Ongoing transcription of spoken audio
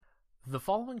The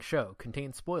following show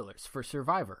contains spoilers for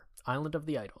Survivor, Island of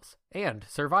the Idols, and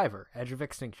Survivor, Edge of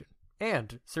Extinction,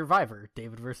 and Survivor,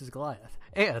 David vs. Goliath,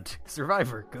 and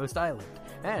Survivor, Ghost Island,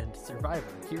 and Survivor,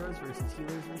 Heroes vs.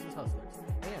 Healers vs. Hustlers,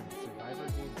 and Survivor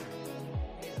Game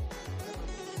Jam.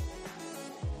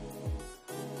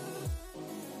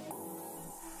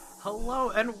 Hello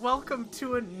and welcome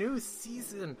to a new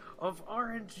season of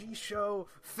RNG show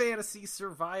Fantasy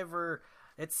Survivor.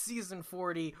 It's season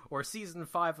 40 or season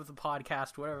 5 of the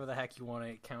podcast, whatever the heck you want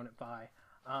to count it by.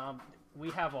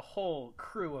 We have a whole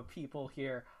crew of people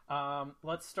here.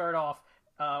 Let's start off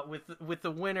with the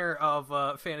winner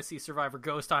of Fantasy Survivor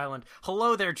Ghost Island.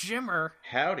 Hello there, Jimmer.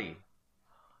 Howdy.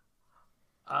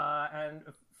 And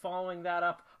following that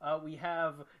up, we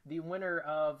have the winner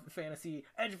of Fantasy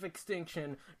Edge of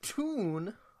Extinction,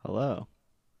 Toon. Hello.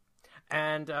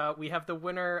 And we have the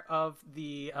winner of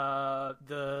the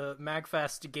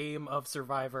Magfest game of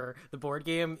Survivor, the board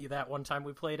game, that one time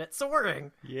we played it,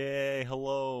 Soaring! Yay,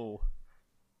 hello.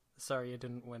 Sorry you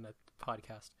didn't win a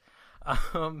podcast.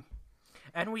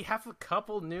 And we have a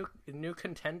couple new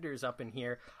contenders up in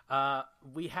here.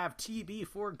 We have TB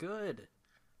for good.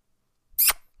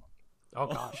 Oh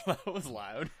gosh. That was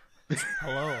loud.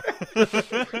 Hello.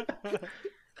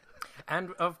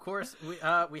 And of course, we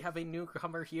have a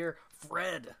newcomer here,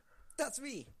 Fred. That's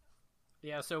me.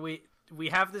 Yeah, so we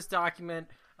have this document.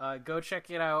 Go check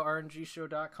it out,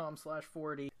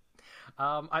 rngshow.com/40.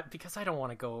 Because I don't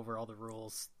want to go over all the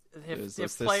rules.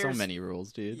 There's players, so many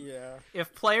rules, dude. Yeah.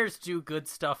 If players do good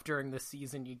stuff during the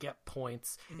season, you get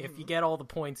points. If you get all the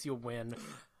points, you win.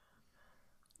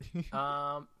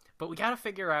 But we gotta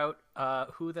figure out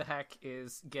who the heck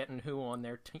is getting who on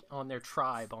their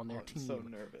tribe, on their team. I'm so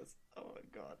nervous. Oh my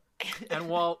god. And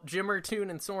while Jimmer, Toon,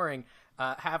 and Soaring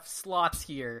have slots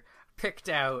here picked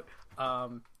out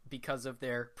because of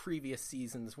their previous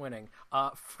season's winning,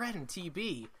 Fred and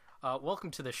TB, welcome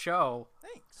to the show.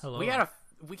 Thanks. Hello.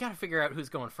 We gotta figure out who's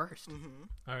going first.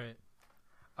 All right.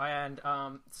 And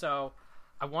so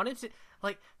I wanted to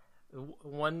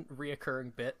one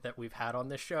reoccurring bit that we've had on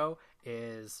this show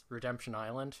is Redemption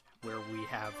Island, where we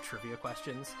have trivia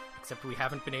questions, except we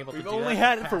haven't been able to do that. We've only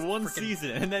had it for one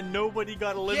season, and then nobody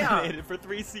got eliminated for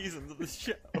 3 seasons of the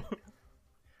show.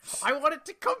 I want it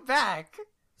to come back!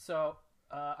 So,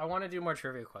 I want to do more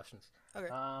trivia questions. Okay.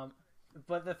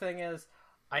 But the thing is,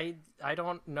 I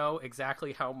don't know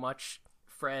exactly how much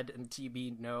Fred and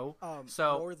TB know.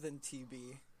 So more than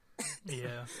TB.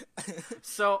 Yeah.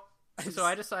 So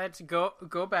I decided to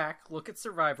go back, look at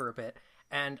Survivor a bit,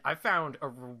 and I found a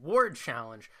reward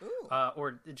challenge,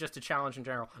 or just a challenge in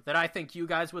general, that I think you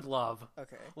guys would love.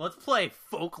 Okay. Let's play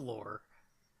Folklore.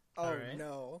 Oh, right.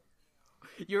 no.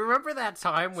 You remember that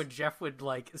time when Jeff would,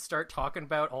 start talking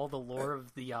about all the lore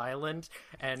of the island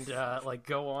and,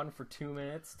 go on for 2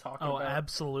 minutes talking about... Oh,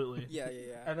 absolutely. Yeah.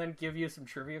 And then give you some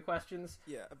trivia questions?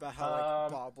 Yeah, about how,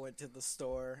 Bob went to the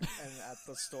store, and at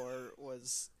the store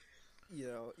was...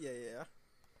 yeah.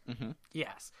 Mm-hmm.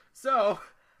 Yes. So,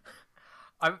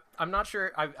 I'm not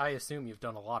sure. I assume you've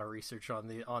done a lot of research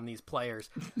on these players,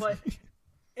 but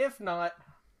if not,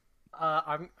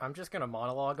 I'm just gonna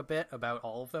monologue a bit about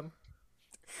all of them.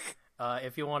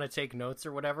 If you want to take notes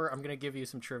or whatever, I'm gonna give you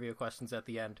some trivia questions at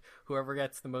the end. Whoever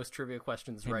gets the most trivia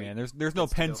questions right. Man, there's no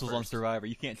pencils on Survivor.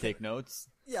 You can't take notes.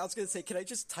 Yeah, I was gonna say, can I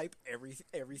just type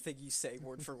everything you say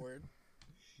word for word?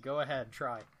 Go ahead,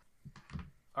 try.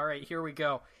 All right, here we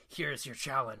go. Here's your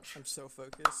challenge. I'm so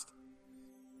focused.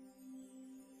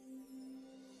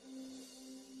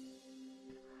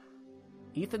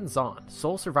 Ethan Zahn,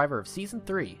 sole survivor of Season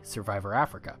 3, Survivor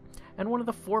Africa, and one of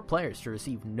the 4 players to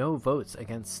receive no votes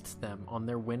against them on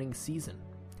their winning season.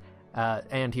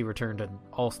 And he returned an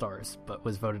All-Stars, but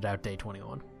was voted out day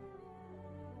 21.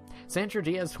 Sandra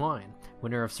Diaz-Twine,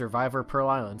 winner of Survivor Pearl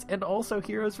Islands, and also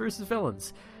Heroes vs.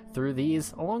 Villains. Through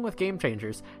these, along with Game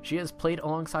Changers, she has played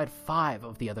alongside 5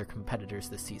 of the other competitors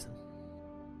this season.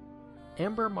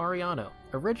 Amber Mariano,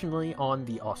 originally on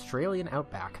the Australian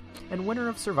Outback, and winner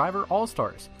of Survivor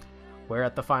All-Stars, where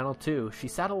at the final 2, she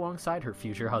sat alongside her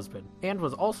future husband, and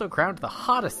was also crowned the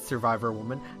hottest Survivor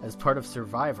woman as part of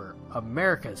Survivor,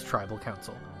 America's Tribal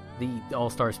Council, the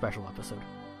All-Star special episode.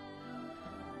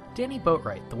 Danny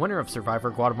Boatwright, the winner of Survivor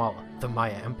Guatemala, the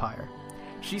Maya Empire.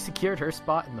 She secured her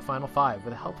spot in the final 5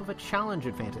 with the help of a challenge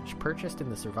advantage purchased in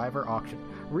the Survivor auction,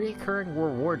 reoccurring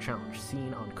reward challenge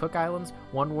seen on Cook Islands,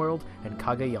 One World, and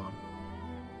Cagayan.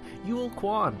 Yul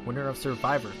Kwan, winner of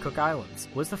Survivor Cook Islands,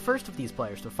 was the first of these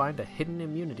players to find a hidden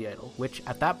immunity idol, which,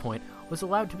 at that point, was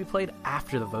allowed to be played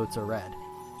after the votes are read,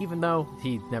 even though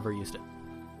he never used it.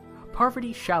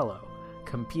 Parvati Shallow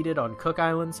competed on Cook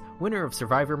Islands, winner of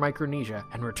Survivor Micronesia,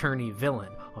 and returnee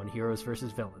Villain, on Heroes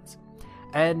vs. Villains.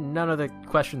 And none of the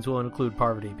questions will include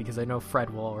Parvati, because I know Fred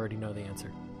will already know the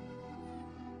answer.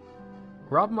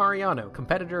 Rob Mariano,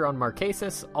 competitor on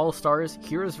Marquesas, All-Stars,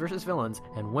 Heroes vs. Villains,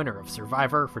 and winner of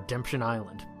Survivor Redemption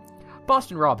Island.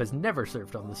 Boston Rob has never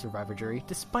served on the Survivor jury,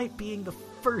 despite being the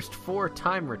first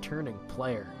 4-time returning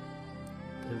player.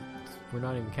 We're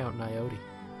not even counting Ioti.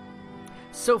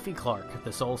 Sophie Clark,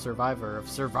 the sole survivor of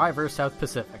Survivor South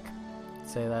Pacific.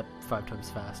 Say that 5 times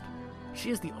fast. She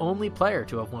is the only player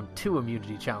to have won 2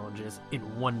 immunity challenges in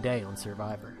one day on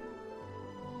Survivor.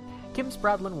 Kim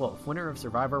Spradlin Wolf, winner of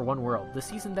Survivor One World, the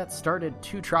season that started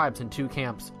 2 tribes and 2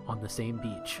 camps on the same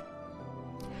beach.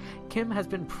 Kim has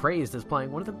been praised as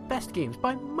playing one of the best games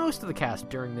by most of the cast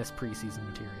during this preseason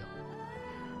material.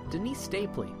 Denise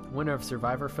Stapley, winner of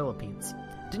Survivor Philippines.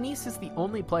 Denise is the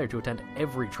only player to attend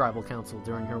every tribal council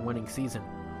during her winning season,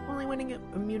 only winning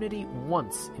immunity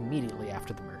once immediately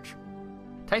after the merge.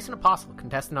 Tyson Apostle,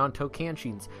 contestant on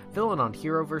Tocantins, villain on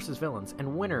Hero vs. Villains,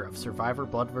 and winner of Survivor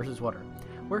Blood vs. Water,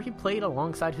 where he played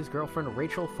alongside his girlfriend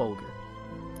Rachel Folger.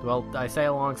 Well, I say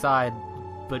alongside,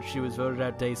 but she was voted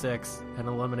out day 6 and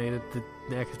eliminated the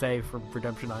next day from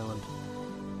Redemption Island.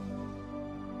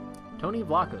 Tony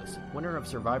Vlachos, winner of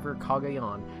Survivor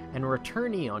Cagayan and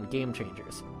returnee on Game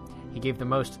Changers. He gave the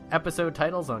most episode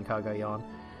titles on Cagayan,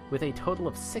 with a total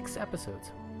of 6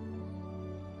 episodes.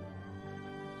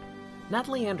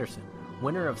 Natalie Anderson,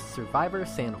 winner of Survivor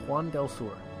San Juan del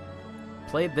Sur,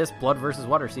 played this Blood vs.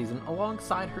 Water season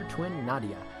alongside her twin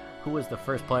Nadia, who was the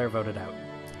first player voted out.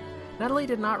 Natalie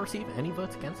did not receive any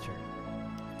votes against her.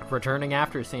 Returning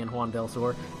after San Juan del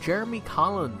Sur, Jeremy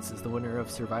Collins is the winner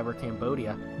of Survivor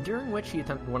Cambodia, during which he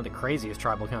attempted one of the craziest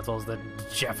tribal councils that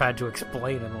Jeff had to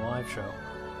explain in the live show.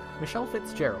 Michelle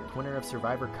Fitzgerald, winner of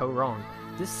Survivor Ko Rong,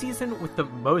 this season with the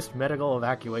most medical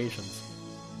evacuations.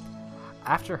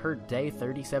 After her Day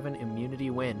 37 immunity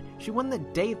win, she won the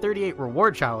Day 38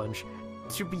 reward challenge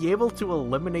to be able to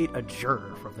eliminate a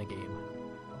juror from the game.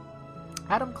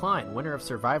 Adam Klein, winner of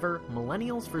Survivor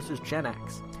Millennials vs. Gen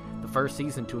X, the first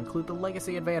season to include the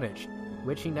Legacy Advantage,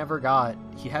 which he never got.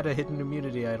 He had a hidden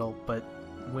immunity idol, but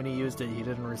when he used it, he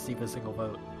didn't receive a single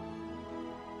vote.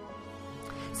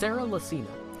 Sarah Lucina,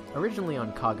 originally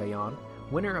on Cagayan,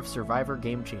 winner of Survivor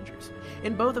Game Changers.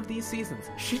 In both of these seasons,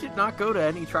 she did not go to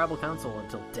any tribal council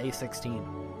until Day 16.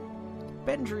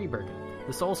 Ben Driebergen,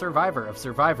 the sole survivor of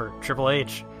Survivor Triple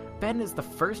H. Ben is the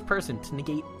first person to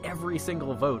negate every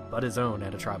single vote but his own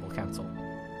at a tribal council.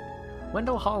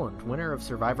 Wendell Holland, winner of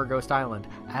Survivor Ghost Island,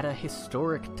 had a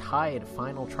historic tied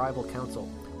final tribal council,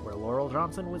 where Laurel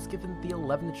Johnson was given the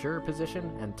 11th juror position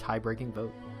and tie-breaking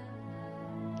vote.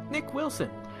 Nick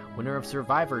Wilson, winner of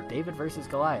Survivor David vs.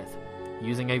 Goliath.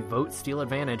 Using a vote steal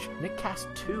advantage, Nick cast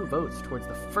 2 votes towards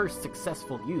the first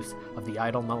successful use of the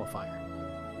idol nullifier.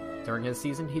 During his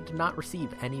season, he did not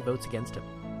receive any votes against him.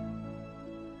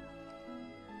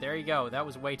 There you go. That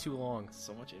was way too long.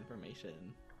 So much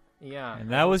information. Yeah. And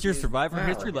that was your Survivor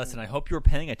history lesson. I hope you were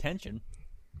paying attention.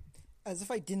 As if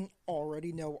I didn't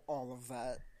already know all of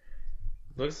that.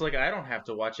 Looks like I don't have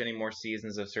to watch any more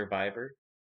seasons of Survivor.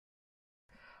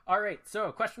 Alright,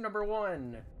 so question number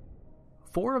 1.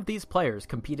 4 of these players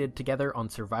competed together on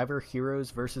Survivor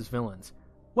Heroes vs. Villains.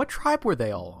 What tribe were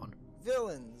they all on?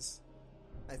 Villains,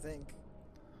 I think.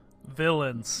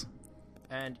 Villains.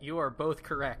 And you are both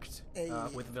correct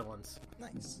with Villains.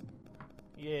 Nice.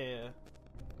 Yeah.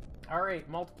 Alright,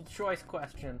 multiple choice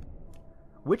question.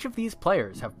 Which of these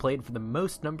players have played for the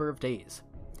most number of days?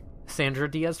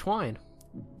 Sandra Diaz-Twine,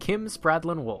 Kim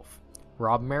Spradlin Wolf,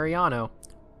 Rob Mariano,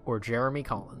 or Jeremy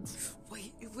Collins?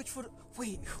 Wait, which one?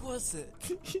 Wait, who was it?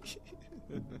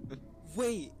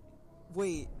 wait.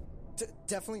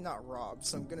 Definitely not Rob,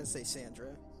 so I'm gonna say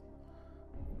Sandra.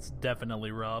 It's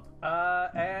definitely Rob.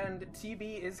 And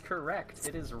TB is correct.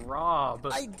 It is Rob.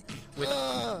 With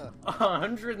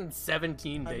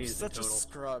 117 days I'm such in total. a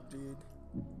scrub, dude.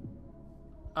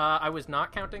 I was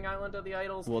not counting Island of the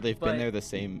Idols. Well, they've been there the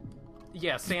same.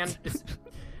 Yeah,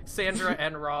 Sandra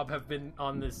and Rob have been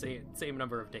on the same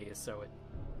number of days, so it...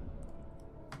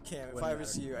 Cam, if I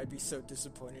was you, I'd be so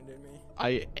disappointed in me.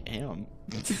 I am.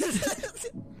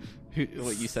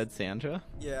 What, you said Sandra?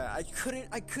 Yeah, I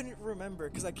couldn't remember,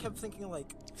 because I kept thinking,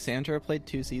 like... Sandra played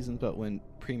 2 seasons, but when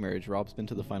pre-merge, Rob's been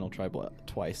to the final tribal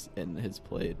twice, and has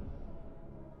played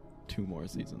 2 more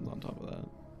seasons on top of that.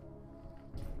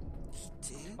 He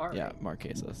did? Right. Yeah,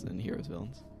 Marquesas and Heroes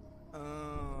Villains.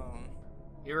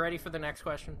 You ready for the next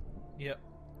question? Yep.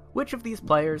 Which of these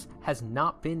players has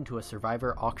not been to a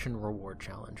Survivor Auction Reward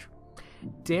Challenge?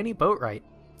 Danny Boatwright,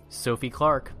 Sophie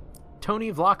Clark,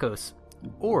 Tony Vlachos,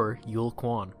 or Yul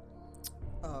Kwon?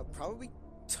 Probably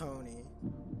Tony.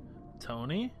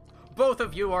 Tony? Both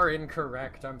of you are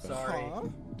incorrect. I'm sorry. Huh?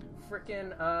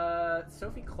 Frickin'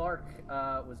 Sophie Clark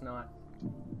was not.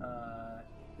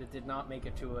 It did not make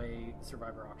it to a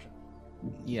Survivor auction.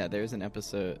 Yeah, there's an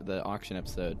episode, the auction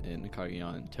episode in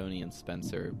Kaguya. Tony and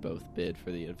Spencer both bid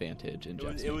for the advantage, and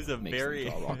It was a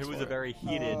very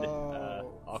heated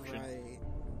auction. Right.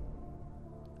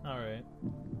 All right.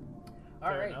 All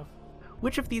Fair right. enough.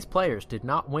 Which of these players did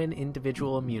not win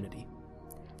individual immunity?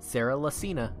 Sarah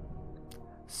Lacina,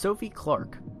 Sophie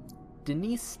Clark,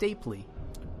 Denise Stapley,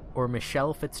 or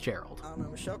Michelle Fitzgerald? I don't know.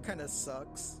 Michelle kind of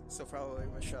sucks, so probably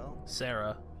Michelle.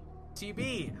 Sarah.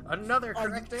 TB, another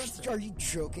correct answer. Are you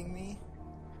joking me?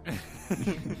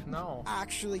 No.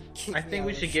 Actually, kick I me think out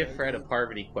we of should the give show, Fred a dude.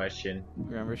 Parvati question.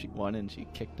 Remember, she won and she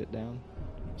kicked it down.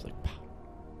 It was like, pow.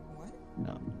 What?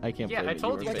 No, I can't. Yeah, believe I that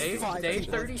told you you, were Dave. fake. Day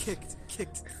people 30.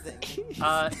 kicked thing.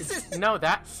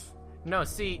 No,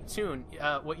 see, Toon,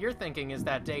 what you're thinking is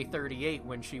that day 38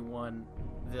 when she won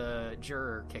the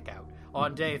juror kick out.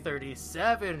 On day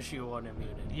 37, she won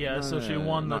immunity. Yeah, No, so no, she no,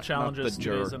 won the not challenges the 2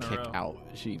 days juror in a kick row. out.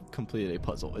 She completed a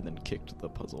puzzle and then kicked the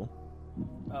puzzle.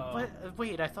 Oh. What?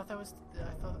 Wait, I thought that was.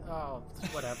 Oh,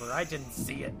 whatever. I didn't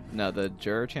see it. No, the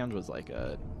juror challenge was like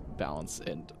a balance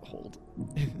and hold.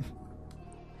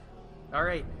 All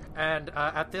right, and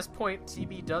at this point,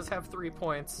 TB does have 3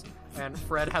 points, and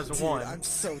Fred has Dude, 1. I'm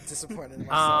so disappointed in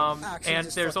myself. Actually, and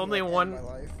just there's fucking only end one- my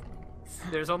life.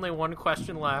 There's only 1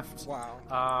 question left.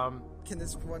 Wow. Can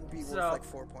this one be worth so- like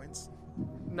 4 points?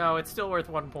 No, it's still worth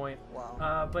 1 point.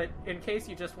 Wow. But in case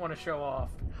you just want to show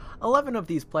off, 11 of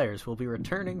these players will be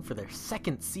returning for their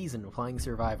 2nd season playing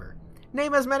Survivor.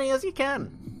 Name as many as you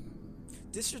can.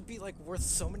 This should be like worth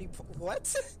so many.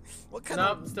 What? What kind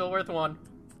Nope, of? still worth 1.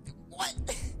 What?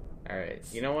 All right,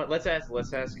 you know what? Let's ask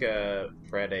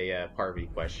Fred a Parvati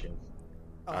question.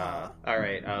 All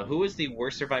right, who is the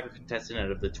worst Survivor contestant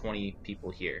out of the 20 people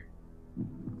here?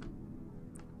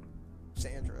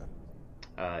 Sandra.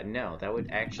 No, that would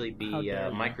actually be How dare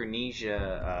you.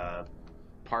 Micronesia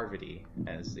Parvati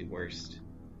as the worst.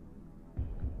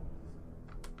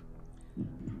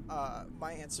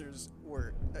 My answers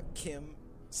were Kim,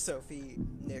 Sophie,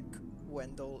 Nick,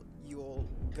 Wendell, Yule,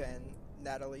 Ben,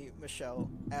 Natalie, Michelle,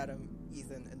 Adam,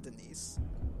 Ethan, and Denise.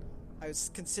 I was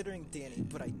considering Danny,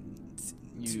 but I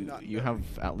do not You know.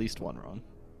 have at least one wrong.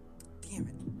 Damn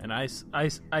it. And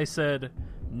I said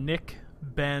Nick,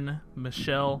 Ben,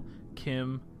 Michelle,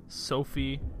 Kim,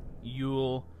 Sophie,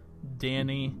 Yule,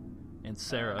 Danny, and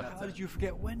Sarah. How did you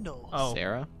forget Wendell? Oh,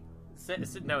 Sarah?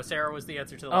 No, Sarah was the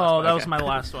answer to the last that question. was my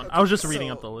last one. Okay, I was just reading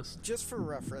so, up the list. Just for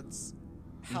reference,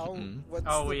 what's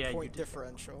Oh, the yeah, you point did.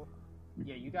 differential?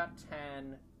 Yeah, you got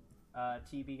 10.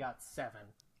 TB got 7.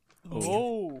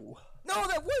 Oh. No,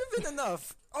 that would have been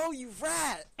enough. Oh, you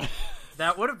rat!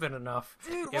 That would have been enough.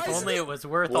 Dude, If why is only it- it was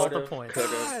worth all the Would've, points.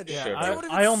 could've, God, Yeah, should've. that would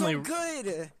have I been only- so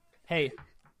good. Hey,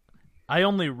 I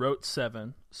only wrote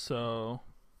 7, so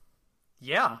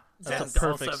Yeah, That's and a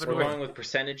perfect all 7 We're score. going with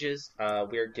percentages.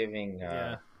 We're giving.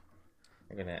 yeah.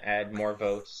 We're gonna add more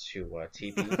votes to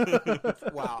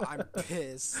TV. Wow, I'm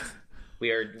pissed. we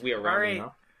are rounding right.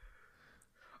 up.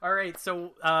 All right,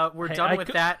 so we're Hey, done I with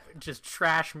cou- that just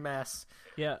trash mess.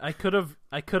 Yeah, I could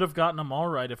have gotten them all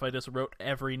right if I just wrote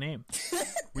every name.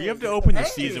 We have to open the Hey!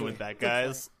 season with that,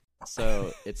 guys.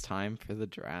 So it's time for the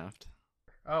draft.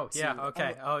 Oh yeah, See,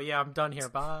 okay. Oh yeah, I'm done here.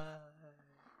 Bye.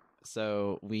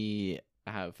 So we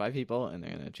have 5 people, and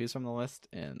they're going to choose from the list,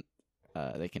 and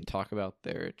they can talk about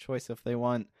their choice if they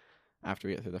want. After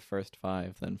we get through the first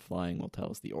 5, then Flying will tell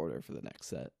us the order for the next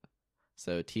set.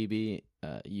 So TB,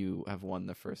 you have won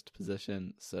the first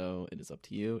position, so it is up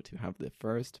to you to have the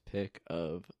first pick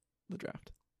of the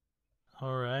draft.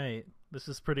 All right, this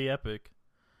is pretty epic.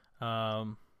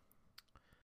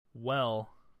 Well,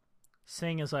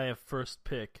 seeing as I have first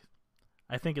pick,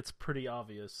 I think it's pretty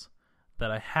obvious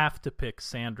that I have to pick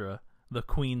Sandra. The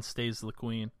queen stays the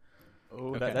queen.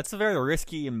 Oh, Okay. that's a very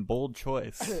risky and bold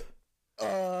choice.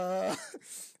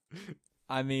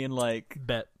 I mean, like,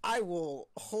 Bet. I will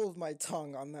hold my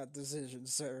tongue on that decision,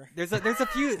 sir. there's a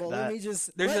few. Well, let me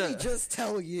just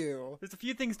tell you. There's a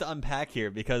few things to unpack here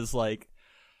because, like,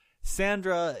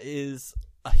 Sandra is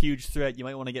a huge threat. You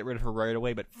might want to get rid of her right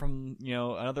away, but from,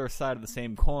 another side of the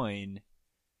same coin,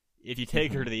 if you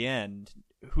take her to the end,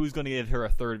 who's going to give her a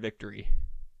third victory?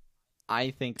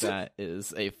 I think that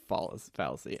is a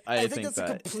fallacy. I think that's a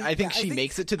complete I think I she think-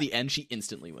 makes it to the end. She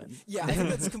instantly wins. Yeah, I think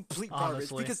that's complete garbage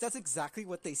Honestly. because that's exactly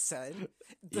what they said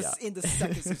Yeah. in the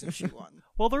second season she won.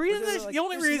 Well, the reason, they're like, the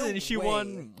only there's no reason she way.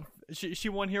 won, she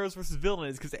won Heroes versus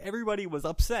Villains is because everybody was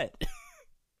upset.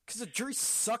 Because the jury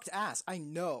sucked ass. I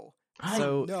know.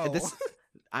 So know. this,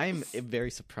 I'm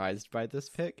very surprised by this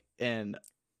pick, and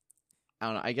I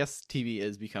don't know. I guess TV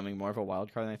is becoming more of a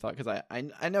wild card than I thought, because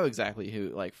I know exactly who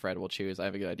like Fred will choose. I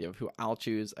have a good idea of who I'll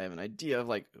choose. I have an idea of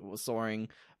like Soaring,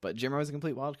 but Jimmer is a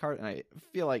complete wild card, and I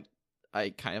feel like I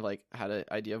kind of like had an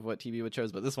idea of what TV would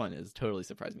choose, but this one is totally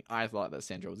surprised me. I thought that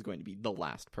Sandra was going to be the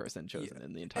last person chosen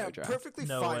in the entire draft. Perfectly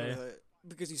No fine way. with it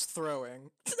because he's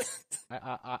throwing.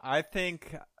 I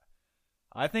think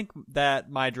that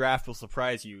my draft will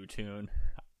surprise you, Toon.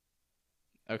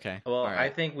 Okay. Well, all right. I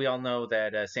think we all know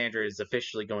that Sandra is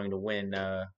officially going to win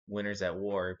Winners at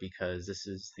War, because this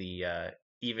is the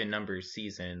even numbers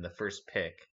season. The first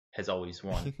pick has always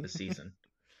won the season.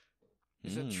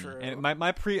 Is it true? And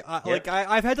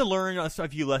I've had to learn a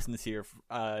few lessons here,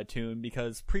 Toon,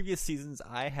 because previous seasons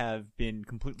I have been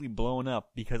completely blown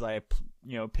up because I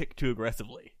picked too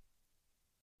aggressively.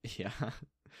 Yeah.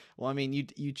 Well, I mean,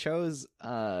 you chose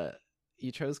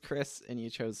Chris and you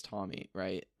chose Tommy,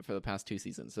 right, for the past 2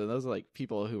 seasons. So those are like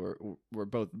people who were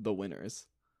both the winners.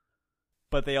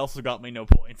 But they also got me no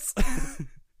points.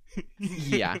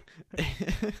 Yeah.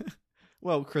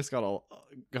 Well, Chris got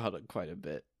quite a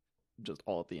bit, just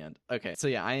all at the end. Okay, so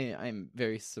yeah, I'm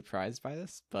very surprised by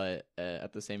this, but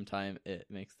at the same time, it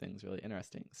makes things really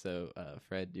interesting. So,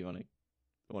 Fred, do you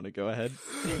want to go ahead?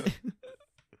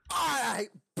 Alright,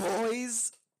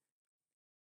 boys.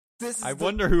 I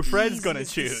wonder who Fred's gonna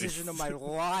easiest choose. Decision of my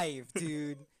life,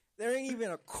 dude. There ain't even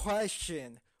a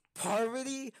question.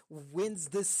 Parvati wins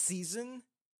this season?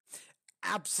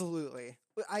 Absolutely.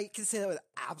 I can say that with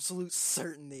absolute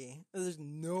certainty. There's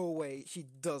no way she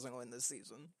doesn't win this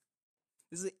season.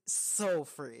 This is so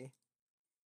free.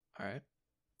 All right,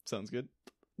 sounds good.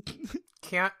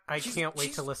 I can't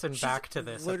wait to listen she's back to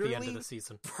this at the end of literally the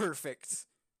season. Perfect.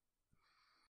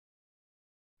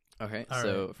 Okay, All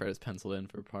so right. Fred is penciled in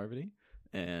for Parvati,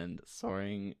 and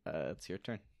Soaring, it's your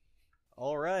turn.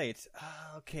 All right.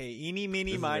 Okay. Eeny,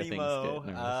 meeny, This is where miny, things mo.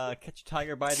 get nervous. Catch a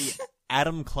Tiger by the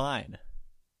Adam Klein.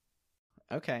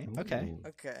 Okay, Ooh.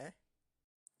 Okay.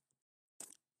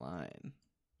 line.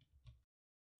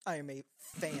 I am a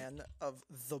fan of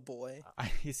the boy.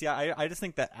 I just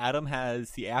think that Adam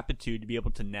has the aptitude to be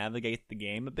able to navigate the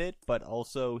game a bit, but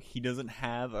also he doesn't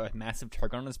have a massive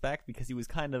target on his back because he was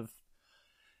kind of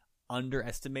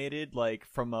underestimated, like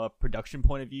from a production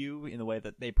point of view, in the way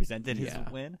that they presented his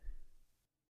win.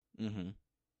 Mm-hmm.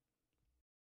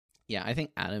 Yeah, I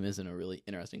think Adam is in a really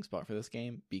interesting spot for this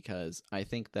game because I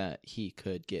think that he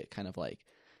could get kind of like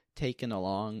taken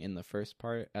along in the first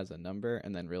part as a number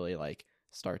and then really like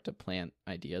start to plant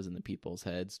ideas in the people's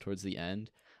heads towards the end.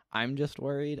 I'm just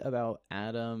worried about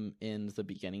Adam in the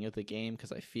beginning of the game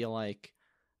because I feel like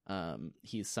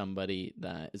he's somebody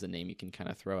that is a name you can kind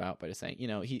of throw out by just saying,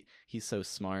 he's so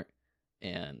smart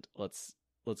and let's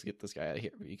get this guy out of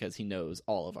here because he knows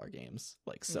all of our games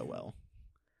like so well.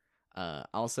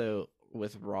 Also,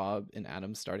 with Rob and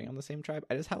Adam starting on the same tribe,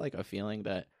 I just have like a feeling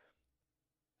that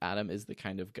Adam is the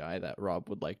kind of guy that Rob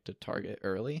would like to target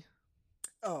early.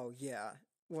 Oh yeah,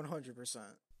 100%.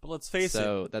 But let's face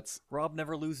So it, that's Rob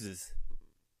never loses.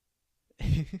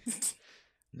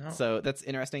 No. so that's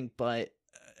interesting. But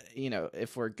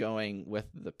if we're going with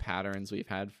the patterns we've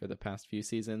had for the past few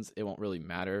seasons, it won't really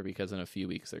matter because in a few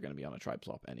weeks they're going to be on a tribe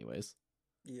swap anyways.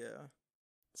 Yeah.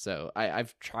 So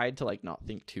I've tried to like not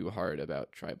think too hard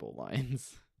about tribal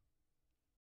lines.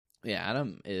 Yeah,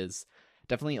 Adam is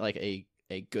definitely like a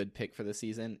good pick for the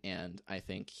season, and I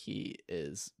think he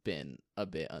is been a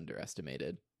bit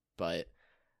underestimated. But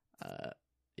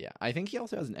yeah, I think he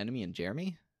also has an enemy in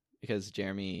Jeremy because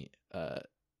Jeremy,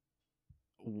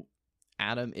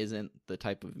 Adam isn't the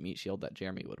type of meat shield that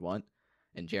Jeremy would want,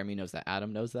 and Jeremy knows that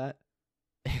Adam knows that.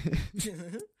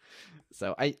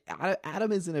 So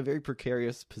Adam is in a very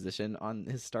precarious position on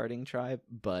his starting tribe,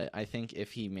 but I think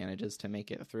if he manages to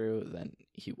make it through, then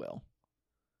he will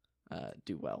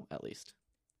do well at least.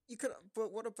 You could,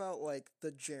 but what about like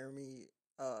the Jeremy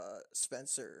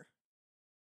Spencer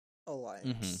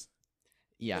alliance?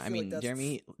 Yeah, I I feel mean, like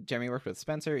that's- Jeremy worked with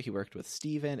Spencer, he worked with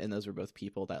Steven, and those were both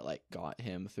people that like got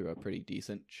him through a pretty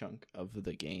decent chunk of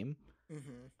the game.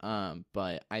 Mm-hmm.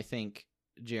 But I think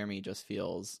Jeremy just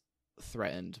feels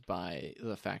threatened by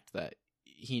the fact that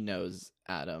he knows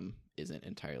Adam isn't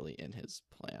entirely in his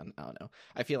plan. I don't know.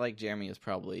 I feel like Jeremy has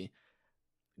probably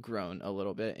grown a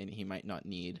little bit and he might not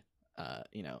need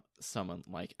someone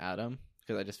like Adam,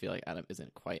 because I just feel like Adam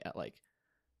isn't quite at like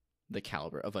the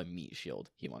caliber of a meat shield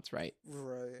he wants, right?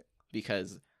 Right.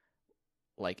 Because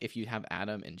like if you have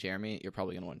Adam and Jeremy, you're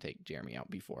probably going to want to take Jeremy out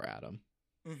before Adam.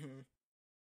 Mm-hmm.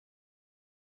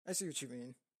 I see what you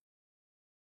mean.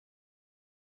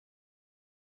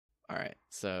 All right,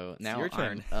 so now your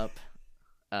turn. I'm up.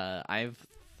 I have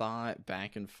thought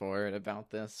back and forth about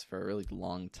this for a really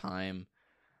long time,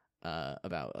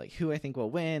 about like who I think will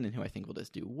win and who I think will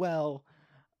just do well.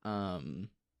 And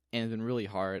it's been really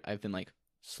hard. I've been like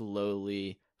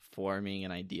slowly forming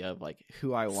an idea of like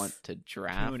who I want to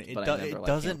draft. Dude, but it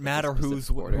doesn't matter who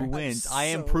wins. I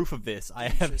am proof of this. I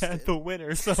have had the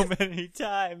winner so many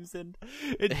times, and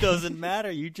it doesn't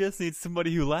matter. You just need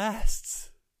somebody who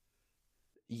lasts.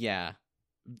 Yeah,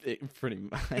 pretty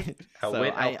much.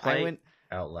 I went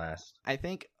outlast. I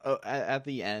think at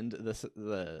the end,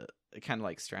 the kind of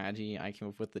like strategy I came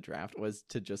up with the draft was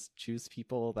to just choose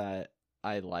people that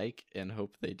I like and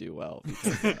hope they do well,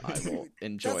 because then I will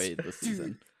enjoy the season.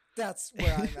 Dude, that's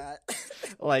where I'm at.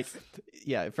 Like,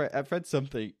 yeah, Fred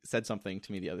said something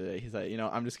to me the other day. He said,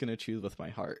 I'm just gonna choose with my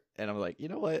heart, and I'm like, you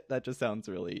know what? That just sounds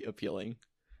really appealing.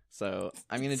 So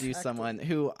I'm gonna do someone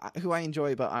who I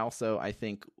enjoy, but I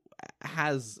think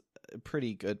has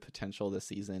pretty good potential this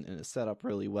season and is set up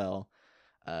really well.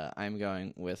 I'm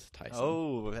going with Tyson.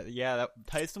 Oh, yeah,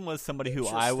 Tyson was somebody who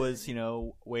I was,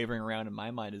 wavering around in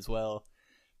my mind as well.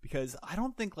 Because I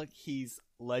don't think like he's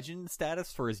legend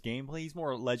status for his gameplay. He's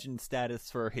more legend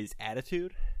status for his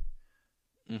attitude.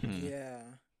 Mm-hmm. Yeah.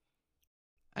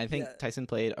 I think Tyson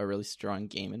played a really strong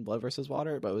game in Blood vs.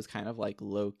 Water, but it was kind of like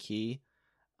low key.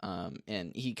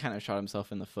 And he kind of shot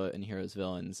himself in the foot in Heroes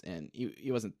Villains, and he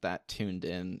wasn't that tuned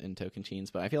in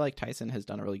Tocantins. But I feel like Tyson has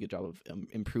done a really good job of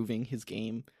improving his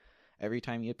game every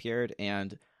time he appeared.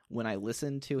 And when I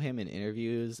listen to him in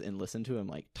interviews and listen to him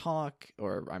like talk,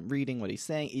 or I'm reading what he's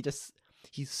saying,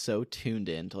 he's so tuned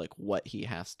in to like what he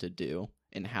has to do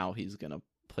and how he's gonna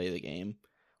play the game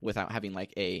without having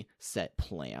like a set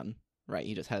plan, right?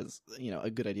 He just has a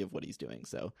good idea of what he's doing.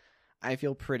 So I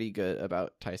feel pretty good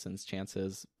about Tyson's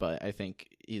chances, but I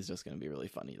think he's just going to be really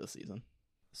funny this season.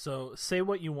 So say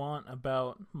what you want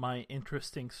about my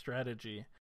interesting strategy,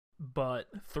 but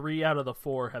 3 out of the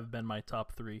 4 have been my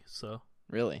top 3. So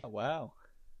really, oh, wow.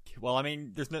 Well, I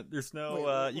mean, there's no.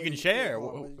 Wait, you can share.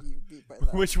 What do you mean by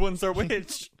that? Which ones are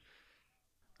which?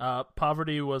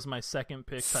 Poverty was my second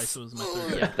pick. Tyson was my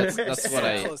third. Yeah, that's what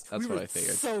I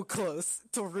figured. So close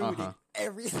to ruining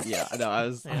everything. Yeah, no, I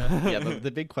was. Yeah.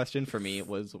 The big question for me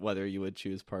was whether you would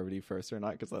choose Parvati first or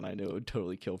not, because then I knew it would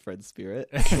totally kill Fred's spirit.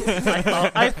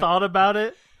 I thought about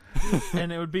it,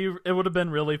 and it would have been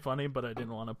really funny, but I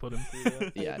didn't want to put him through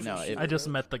that. Yeah, no, I just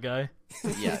met the guy.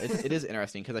 Yeah, it is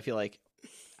interesting because I feel like,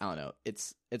 I don't know,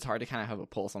 it's hard to kind of have a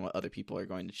pulse on what other people are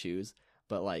going to choose,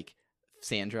 but like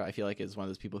Sandra, I feel like, is one of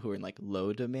those people who are in like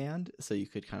low demand, so you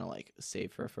could kind of like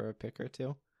save her for a pick or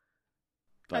two.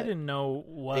 But I didn't know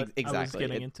what exactly. I was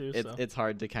getting into. So. It's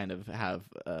hard to kind of have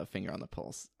a finger on the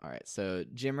pulse. All right, so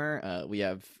Jimmer, we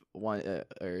have 1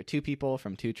 or 2 people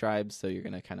from 2 tribes, so you're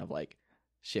gonna kind of like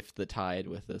shift the tide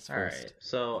with this first. All right,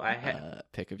 so I had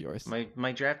pick of yours.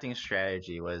 My drafting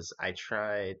strategy was I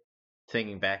tried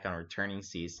thinking back on returning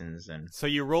seasons, and so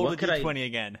you rolled a d20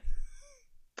 again.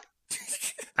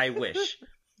 I wish.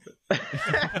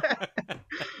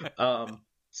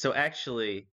 So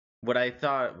actually, what I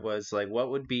thought was like,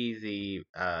 what would be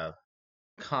the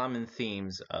common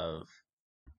themes of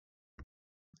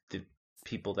the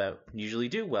people that usually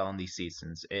do well in these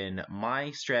seasons? And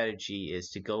my strategy is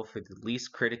to go for the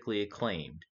least critically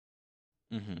acclaimed,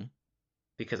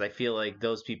 because I feel like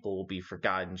those people will be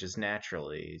forgotten just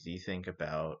naturally. As you think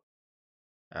about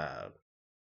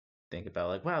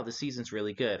like, wow, the season's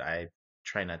really good. I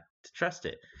try not to trust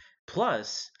it.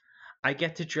 Plus, I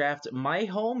get to draft my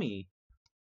homie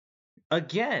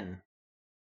again.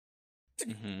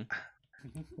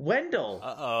 Wendell.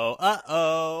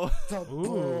 Uh-oh. The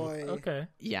boy. Okay.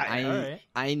 Yeah,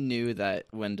 I knew that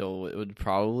Wendell would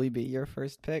probably be your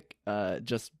first pick,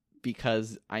 just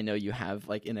because I know you have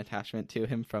like an attachment to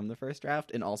him from the first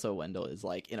draft, and also Wendell is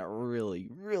like in a really,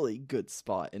 really good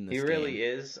spot in this game. He really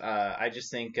is. I just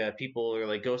think people are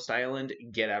like, Ghost Island,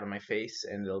 get out of my face,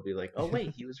 and they'll be like, oh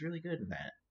wait, he was really good in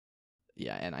that.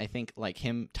 Yeah, and I think like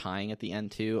him tying at the end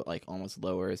too, like almost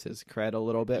lowers his cred a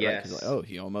little bit. Yes. Right? 'Cause, like, oh,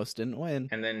 he almost didn't win.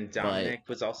 And then Dominic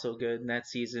was also good in that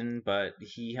season, but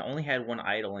he only had 1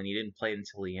 idol and he didn't play it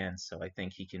until the end. So I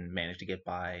think he can manage to get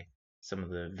by some of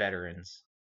the veterans.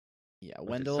 Yeah,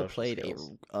 Wendell played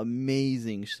an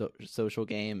amazing social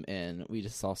game, and we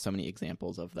just saw so many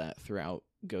examples of that throughout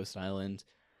Ghost Island.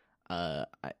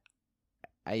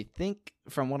 I think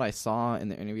from what I saw in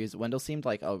the interviews, Wendell seemed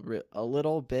like a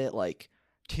little bit like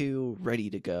too ready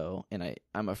to go, and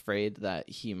I'm afraid that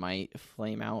he might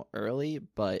flame out early,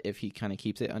 but if he kind of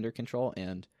keeps it under control,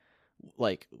 and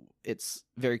like it's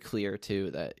very clear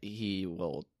too that he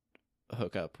will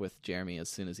hook up with Jeremy as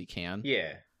soon as he can.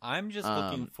 Yeah. I'm just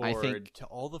looking forward to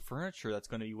all the furniture that's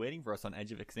going to be waiting for us on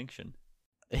Edge of Extinction.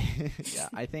 Yeah,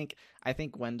 I think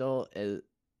Wendell is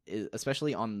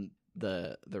especially on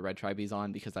the red tribe he's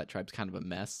on, because that tribe's kind of a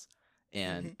mess.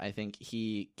 And I think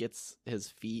he gets his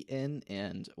feet in,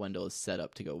 and Wendell is set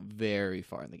up to go very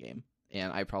far in the game.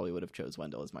 And I probably would have chose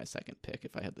Wendell as my second pick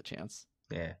if I had the chance.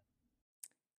 Yeah.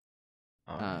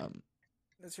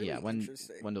 That's really yeah,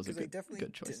 interesting. Wendell's a 'cause I definitely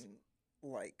good choice. didn't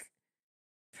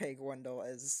peg Wendell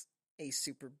as a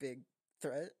super big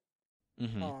threat.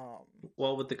 Mm-hmm.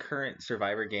 Well, with the current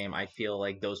Survivor game, I feel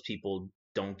like those people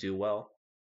don't do well.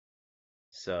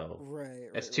 So, Right.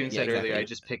 as Toon Yeah, said earlier, exactly. I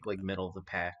just picked like middle of the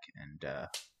pack, and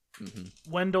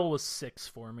Wendell was 6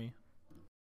 for me.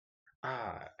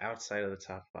 outside of the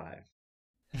top 5.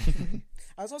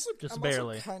 I was also Just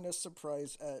barely. kind of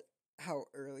surprised at how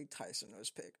early Tyson was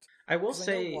picked. I will 'Cause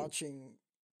I know say, watching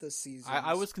the season,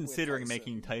 I was considering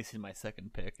making Tyson my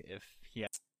second pick if he had.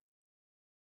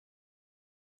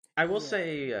 I will Yeah.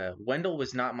 say, Wendell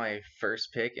was not my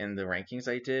first pick in the rankings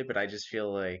I did, but I just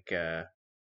feel like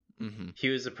he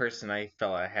was the person I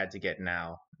felt I had to get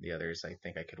now. The others, I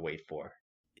think I could wait for.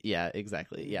 Yeah,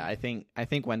 exactly. Yeah, I think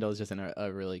Wendell is just in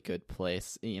a really good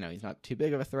place. He's not too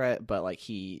big of a threat, but like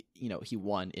he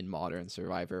won in Modern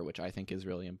Survivor, which I think is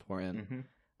really important.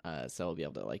 So he'll be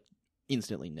able to like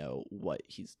instantly know what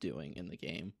he's doing in the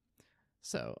game.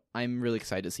 So I'm really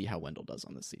excited to see how Wendell does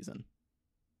on this season.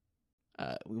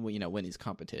 When his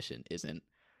competition isn't,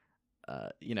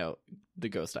 the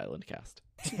Ghost Island cast.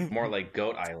 More like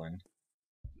Goat Island.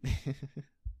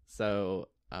 So,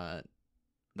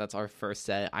 that's our first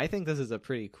set. I think this is a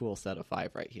pretty cool set of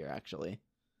 5 right here, actually.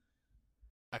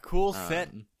 A cool set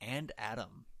and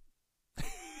Adam.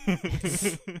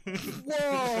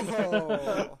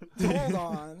 Whoa! Hold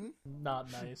on.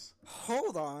 Not nice.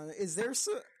 Hold on. Is there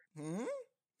some?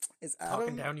 Is Adam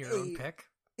Talking down your own pick.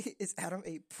 Is Adam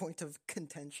a point of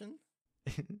contention?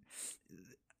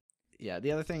 Yeah,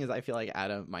 the other thing is I feel like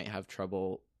Adam might have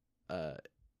trouble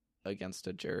against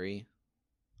a jury.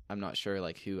 I'm not sure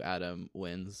like who Adam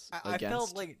wins I against.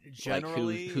 felt like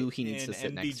generally who he needs in to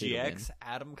sit next to win. MVGX,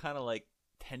 Adam kind of like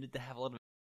tended to have a lot of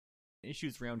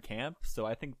issues around camp, so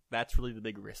I think that's really the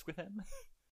big risk with him.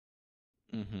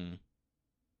 Mm-hmm.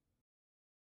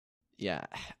 Yeah,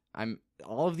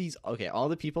 all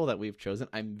the people that we've chosen,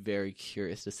 I'm very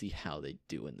curious to see how they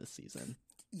do in this season.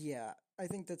 Yeah, I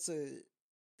think that's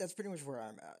pretty much where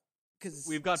I'm at. Because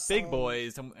We've got big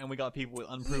boys, and we got people with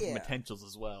unproven potentials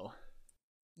as well.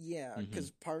 Yeah,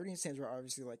 because Parvati and Sandra are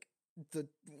obviously like the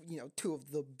two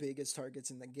of the biggest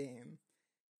targets in the game.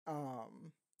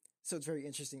 So it's very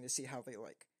interesting to see how they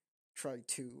like try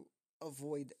to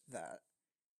avoid that.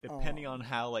 Depending on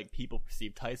how like people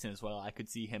perceive Tyson as well, I could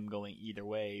see him going either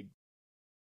way,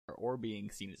 or being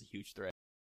seen as a huge threat.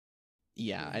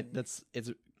 Yeah,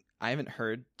 I haven't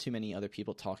heard too many other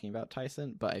people talking about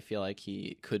Tyson, but I feel like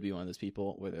he could be one of those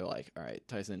people where they're like, all right,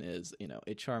 Tyson is,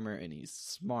 a charmer and he's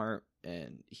smart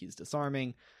and he's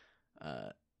disarming.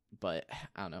 But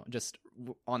I don't know, just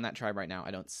on that tribe right now,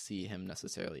 I don't see him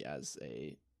necessarily as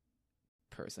a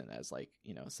person, as like,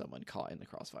 someone caught in the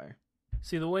crossfire.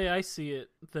 See, the way I see it,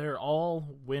 they're all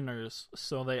winners,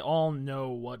 so they all know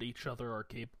what each other are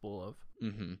capable of.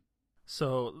 Mm-hmm.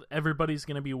 So everybody's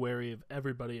going to be wary of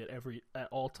everybody at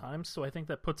all times. So I think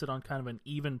that puts it on kind of an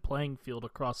even playing field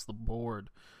across the board,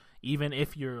 even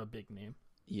if you're a big name.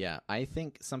 Yeah, I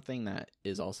think something that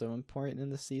is also important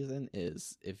in this season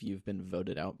is if you've been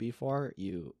voted out before,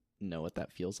 you know what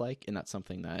that feels like, and that's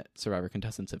something that Survivor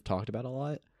contestants have talked about a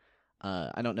lot.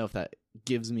 I don't know if that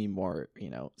gives me more,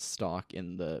 stock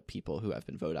in the people who have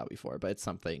been voted out before, but it's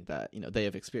something that, they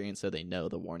have experienced, so they know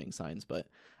the warning signs. But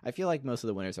I feel like most of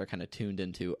the winners are kind of tuned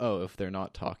into, if they're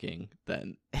not talking,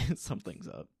 then something's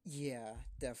up. Yeah,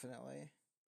 definitely.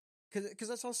 Because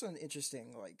that's also an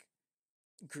interesting, like,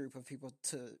 group of people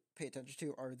to pay attention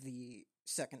to are the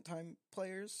second-time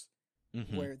players,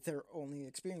 where their only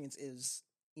experience is,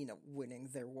 winning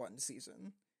their one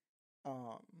season.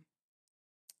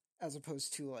 As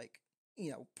opposed to, like,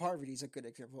 Parvati's a good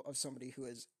example of somebody who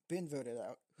has been voted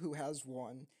out, who has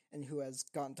won, and who has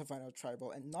gotten to final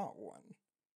tribal and not won.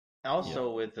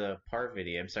 Also, with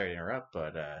Parvati, I'm sorry to interrupt,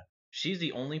 but she's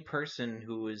the only person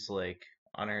who is like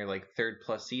on her like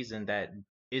 3rd+ season that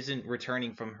isn't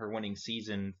returning from her winning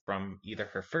season from either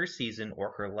her first season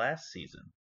or her last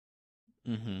season.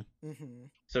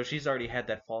 So she's already had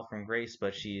that fall from grace,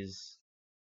 but she's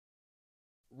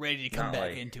ready to come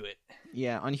back into it.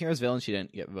 Yeah, on Heroes Villain, she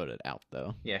didn't get voted out,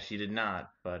 though. Yeah, she did not,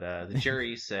 but the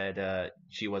jury said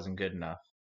she wasn't good enough.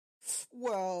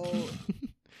 Well...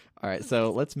 All right, so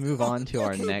let's move on to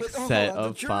our next set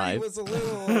of 5. Was a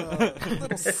little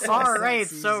All right,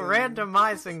 so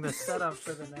randomizing the setup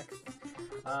for the next one.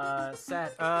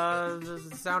 Set.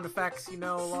 Sound effects,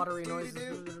 lottery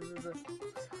noises.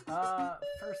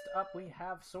 First up, we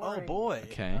have Soaring. Oh boy.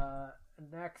 Okay.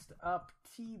 Next up,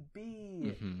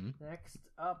 TB. Mhm. Next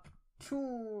up,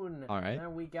 Toon. All right.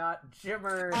 Then we got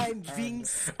Jimmer. I'm and- being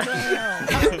scammed.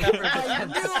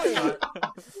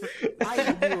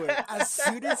 I knew it. As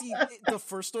soon as the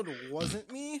first one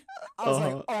wasn't me, I was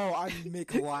like, "Oh, I'm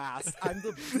Mick last.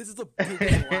 This is the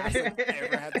biggest last I've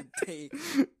ever had to take."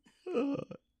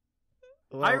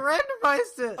 I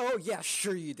randomized it. Oh yeah,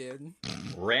 sure you did.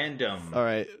 Random. All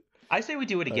right. I say we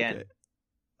do it again. Okay.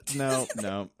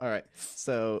 No. All right.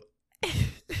 So,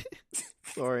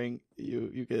 Soaring,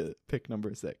 you get pick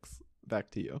number 6.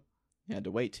 Back to you. You had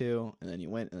to wait 2, and then you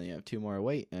went, and then you have 2 more to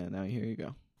wait, and now here you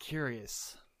go.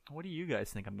 Curious. What do you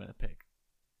guys think I'm gonna pick?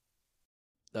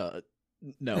 No.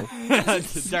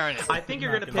 Darn it. I think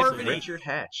you're Not gonna gonna pick say. Richard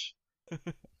Hatch.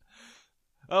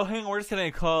 Oh, hang on. We're just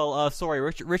gonna call. Sorry,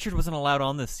 Richard wasn't allowed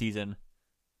on this season.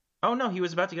 Oh no, he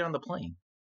was about to get on the plane.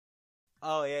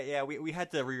 Oh yeah. We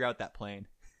had to reroute that plane.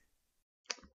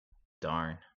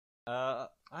 Darn.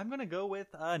 I'm gonna go with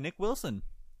Nick Wilson.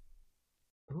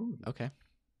 Ooh. Okay.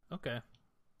 Okay.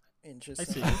 I Interesting.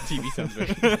 see. TV sounds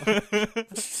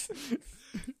very.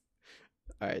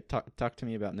 All right. Talk to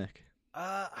me about Nick.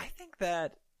 I think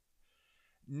that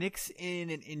Nick's in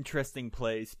an interesting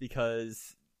place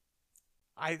because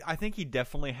I think he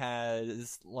definitely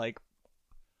has like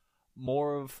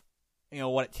more of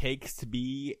what it takes to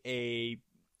be a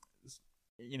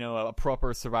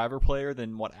proper Survivor player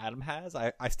than what Adam has.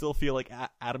 I still feel like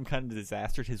Adam kind of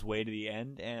disastered his way to the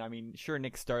end, and I mean, sure,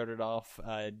 Nick started off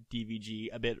DVG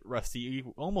a bit rusty. He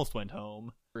almost went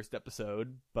home first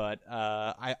episode, but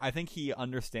I think he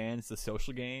understands the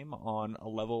social game on a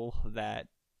level that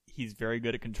he's very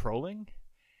good at controlling,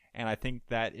 and I think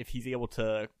that if he's able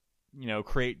to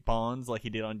create bonds like he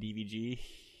did on DVG,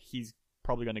 he's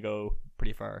probably going to go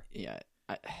pretty far. Yeah.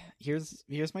 Here's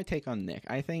my take on Nick.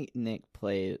 I think Nick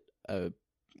played a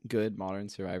good modern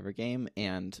Survivor game,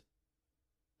 and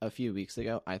a few weeks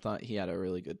ago, I thought he had a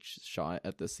really good shot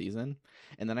at this season.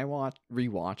 And then I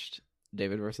rewatched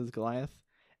David versus Goliath,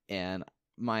 and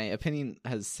my opinion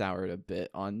has soured a bit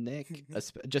on Nick,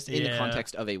 just in the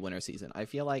context of a winter season. I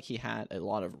feel like he had a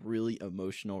lot of really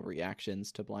emotional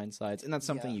reactions to blindsides, and that's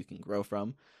something you can grow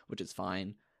from, which is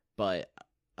fine. But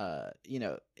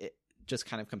just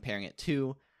kind of comparing it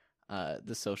to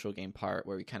the social game part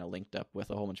where we kind of linked up with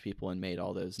a whole bunch of people and made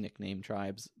all those nickname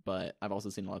tribes. But I've also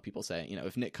seen a lot of people say,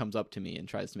 if Nick comes up to me and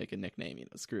tries to make a nickname,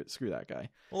 screw that guy.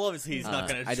 Well, obviously he's not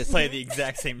going I to just play the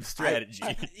exact same strategy.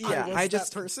 I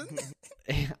just that person.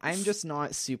 I'm just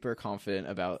not super confident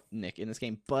about Nick in this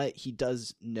game, but he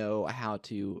does know how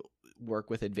to work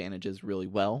with advantages really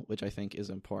well, which I think is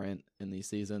important in these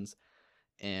seasons.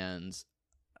 And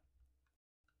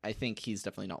I think he's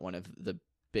definitely not one of the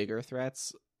bigger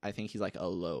threats. I think he's like a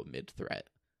low mid threat.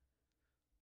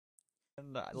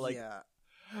 And Yeah.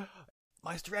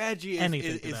 my strategy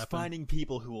Anything could is happen. finding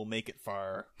people who will make it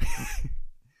far.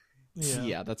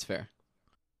 Yeah, that's fair.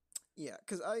 Yeah,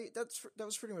 because that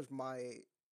was pretty much my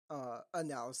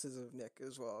analysis of Nick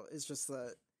as well. It's just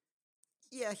that,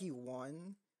 yeah, he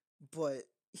won, but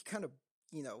he kind of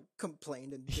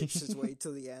complained and bitched his way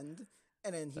to the end,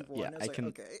 and then he won. Yeah, I was I like, can-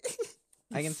 okay.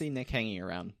 I can see Nick hanging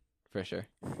around for sure,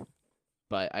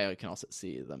 but I can also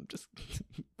see them just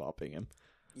bopping him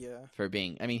Yeah. for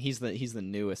being. I mean, he's the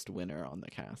newest winner on the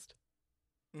cast,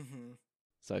 Mm-hmm.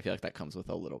 so I feel like that comes with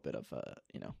a little bit of a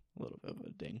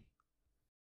ding.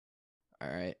 All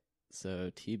right,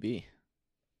 so TB.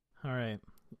 All right,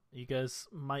 you guys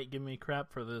might give me crap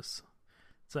for this.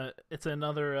 It's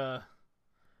another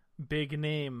big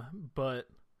name, but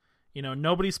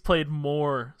nobody's played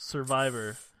more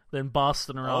Survivor than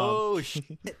Boston Rob. Oh shit!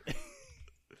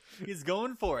 He's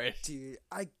going for it. Dude,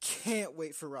 I can't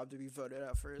wait for Rob to be voted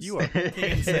out first. You are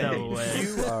insane. No way.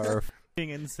 You are fucking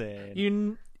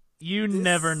insane. You This-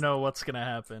 never know what's gonna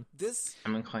happen. this.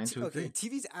 I'm inclined to Okay, agree.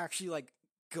 TV's actually like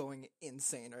going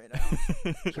insane right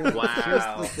now. Here's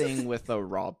Wow. the thing with the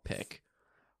Rob pick.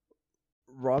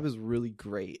 Rob is really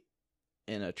great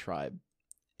in a tribe,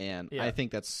 and Yeah. I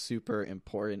think that's super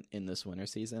important in this winter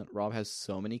season. Rob has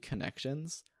so many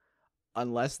connections.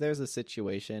 Unless there's a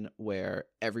situation where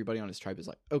everybody on his tribe is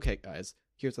like, okay, guys,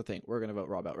 here's the thing. We're going to vote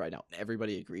Rob out right now. And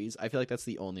everybody agrees. I feel like that's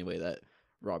the only way that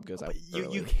Rob goes out But you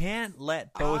early. can't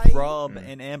let both I- Rob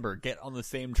and Amber get on the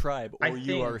same tribe, I or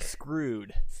you are think-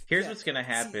 screwed. Here's Yeah, what's gonna see-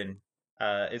 happen.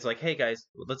 It's like, hey guys,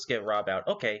 let's get Rob out.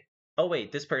 Okay. Oh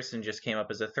wait, this person just came up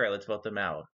as a threat. Let's vote them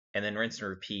out, and then rinse and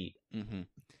repeat. Mm-hmm.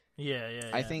 Yeah.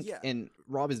 I think, Yeah. and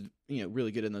Rob is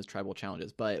really good in those tribal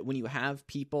challenges. But when you have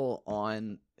people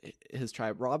on his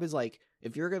tribe. Rob is like,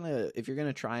 if you're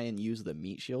gonna try and use the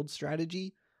meat shield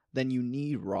strategy, then you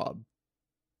need Rob.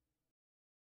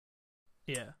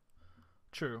 Yeah,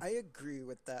 true. I agree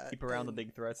with that. Keep around the and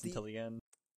big threats until the end.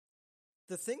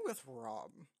 The thing with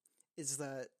Rob is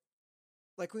that,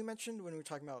 like we mentioned when we were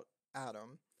talking about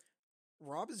Adam,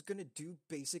 Rob is gonna do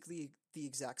basically the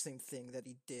exact same thing that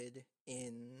he did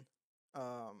in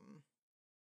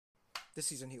the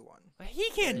season he won. He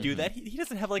can't do that. He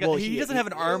doesn't have like Well, he doesn't have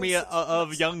an army it's-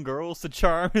 of young girls to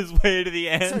charm his way to the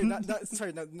end.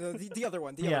 Sorry, no, the other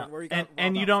one, Yeah, one where he got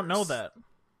and Rob you out don't know first.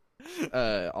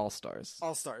 that. All Stars.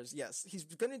 All Stars, yes, he's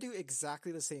gonna do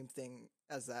exactly the same thing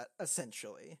as that,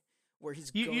 essentially, where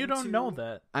he's You going don't to... know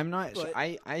that. I'm not. But-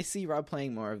 I see Rob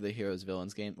playing more of the heroes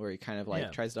villains game, where he kind of like Yeah.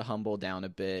 tries to humble down a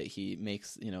bit. He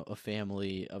makes a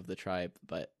family of the tribe.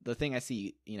 But the thing I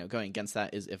see going against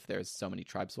that is if there's so many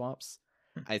tribe swaps.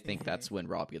 I think that's when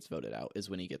Rob gets voted out. Is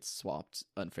when he gets swapped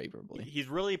unfavorably. He's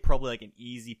really probably like an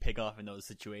easy pick off in those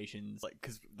situations, like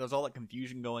because there's all that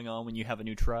confusion going on when you have a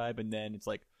new tribe, and then it's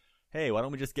like, hey, why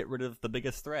don't we just get rid of the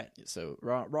biggest threat? So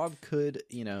Rob could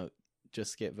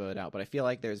just get voted out, but I feel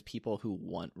like there's people who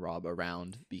want Rob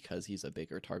around because he's a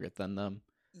bigger target than them,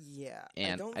 Yeah,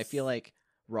 and I feel like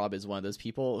Rob is one of those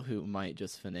people who might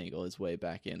just finagle his way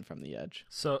back in from the edge.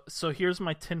 So here's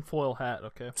my tinfoil hat.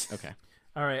 Okay. Okay.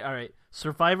 All right.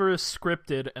 Survivor is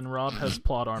scripted, and Rob has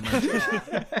plot armor.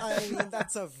 I mean,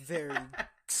 that's a very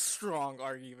strong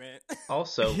argument.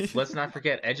 Also, let's not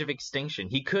forget Edge of Extinction.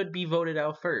 He could be voted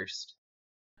out first.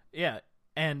 Yeah,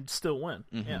 and still win.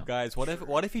 Mhm. Yeah. Guys, what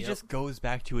if he Yep. just goes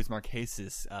back to his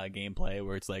Marquesas gameplay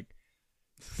where it's like,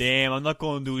 damn, I'm not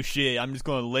going to do shit. I'm just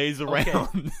going to laze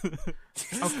around.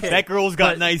 Okay. That girl's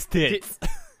got but nice tits.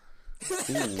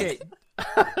 Okay.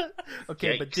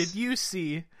 Okay, but Yikes. did you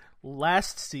see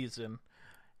last season?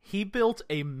 He built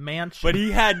a mansion. But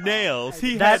he had nails.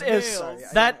 He That had is- nails. Sorry,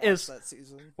 I that didn't watch is- that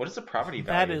season. What is the property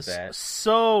that value is of that?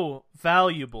 so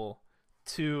valuable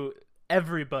to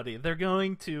everybody. They're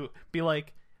going to be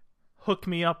like, hook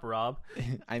me up, Rob.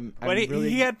 I'm But he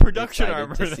really had production excited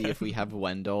armor to see then. if we have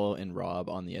Wendell and Rob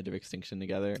on the Edge of Extinction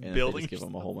together, and if they Building just give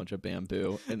them a whole bunch of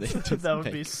bamboo, and they just That would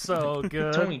make- be so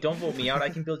good. Tony, don't vote me out. I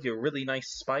can build you a really nice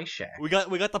spy shack. We got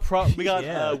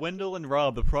Yeah. Wendell and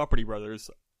Rob, the property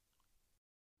brothers.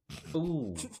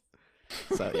 Ooh.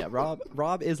 So yeah,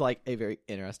 Rob is like a very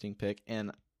interesting pick,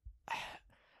 and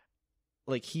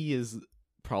like he is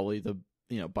probably the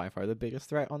by far the biggest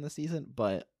threat on the season.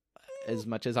 But as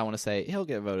much as I want to say he'll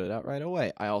get voted out right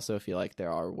away, I also feel like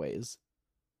there are ways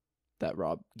that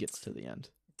Rob gets to the end.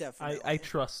 Definitely. I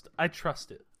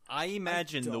trust it. I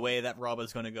imagine the don't- way that Rob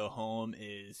is going to go home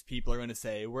is people are going to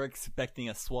say, we're expecting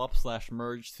a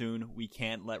swap/merge soon. We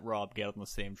can't let Rob get on the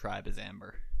same tribe as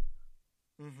Amber.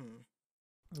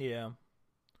 Mm-hmm. Yeah.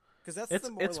 Because that's It's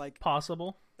the more like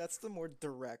possible. that's the more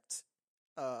direct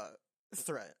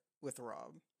threat with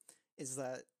Rob, is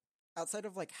that outside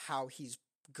of like how he's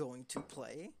going to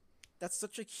play, that's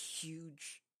such a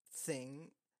huge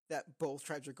thing that both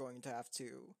tribes are going to have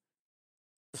to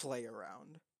play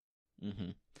around.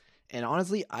 Mm-hmm. And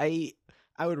honestly, I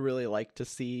would really like to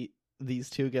see these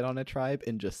two get on a tribe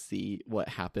and just see what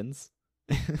happens.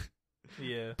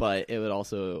 Yeah. But it would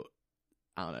also,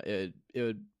 I don't know, it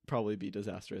would probably be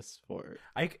disastrous for.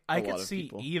 I a could lot of see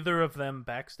people. either of them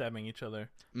backstabbing each other.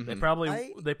 They Mhm. probably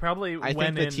I I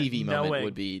went think the in TV knowing, moment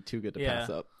would be too good to Yeah. pass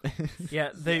up. Yeah,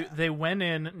 they Yeah. they went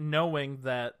in knowing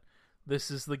that this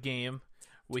is the game.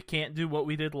 We can't do what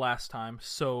we did last time.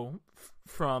 So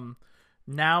from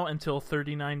now until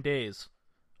 39 days,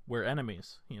 we're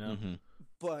enemies, Mhm.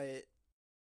 But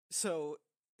so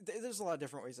there's a lot of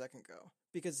different ways that can go,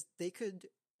 because they could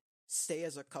stay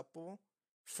as a couple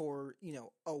for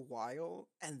a while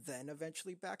and then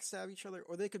eventually backstab each other,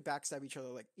 or they could backstab each other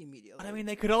like immediately. But I mean,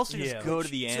 they could also just Yeah. go to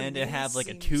the Which, to end me, and have like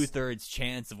a seems- 2/3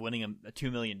 chance of winning a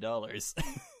 $2 million.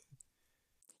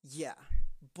 Yeah,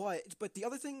 but the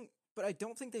other thing, but I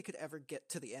don't think they could ever get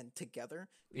to the end together.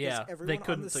 Because Yeah, they everyone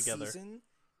couldn't on the together. season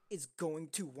is going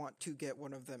to want to get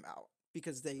one of them out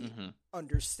because they Mhm.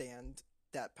 understand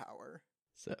that power.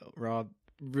 So Rob,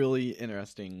 really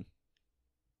interesting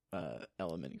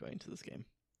element going into this game.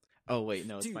 Oh wait,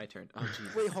 no, it's Dude. my turn. Oh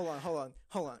jeez. Wait, hold on.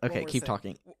 One Okay, more keep thing.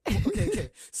 talking.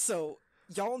 Okay. So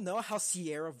y'all know how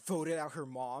Sierra voted out her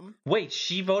mom? Wait,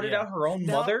 she voted Yeah. out her own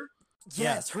No. mother?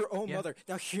 Yes, her own Yeah. mother.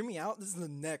 Now hear me out. This is the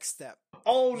next step.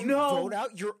 Oh You no! vote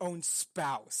out your own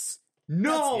spouse.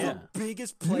 No! That's Yeah. the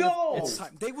biggest play No! of all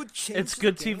time. They would change It's the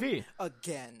good game TV.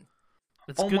 again.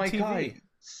 It's Oh good my TV. god!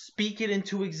 Speak it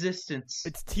into existence.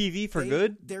 It's TV for They-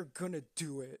 good? They're gonna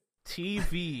do it.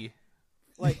 TV.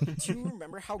 Like, do you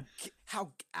remember how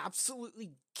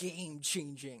absolutely game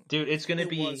changing Dude, it's gonna it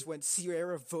be was when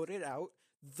Sierra voted out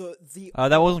the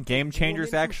That wasn't the Game Changers,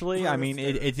 woman who actually. I mean,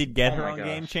 birthed her? it did get Oh her my on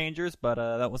Game gosh. Changers, but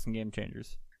that wasn't Game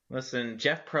Changers. Listen,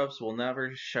 Jeff Probst will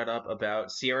never shut up about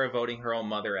Sierra voting her own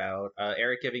mother out,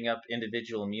 Eric giving up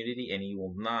individual immunity, and he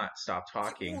will not stop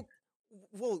talking.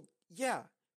 Well, yeah,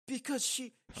 because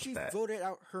she that. voted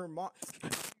out her mom.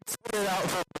 Voted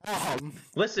out her mom.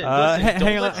 Listen,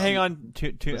 Hang on.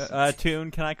 Listen.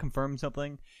 Tune, can I confirm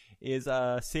something? Is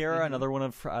Sierra Mhm. another one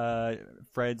of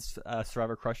Fred's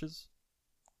Survivor crushes?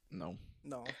 No.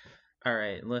 No. All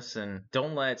right, listen.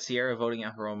 Don't let Sierra voting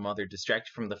out her own mother distract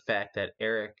you from the fact that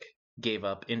Eric gave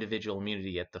up individual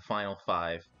immunity at the final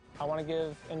 5. I want to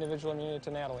give individual immunity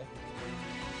to Natalie.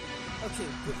 Okay,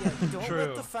 but yeah, don't True.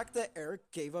 let the fact that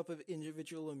Eric gave up of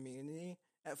individual immunity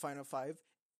at Final 5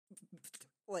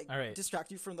 All right.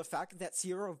 distract you from the fact that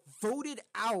Sierra voted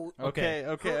out Okay.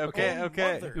 her own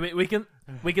mother.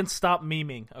 We can stop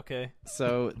memeing, okay?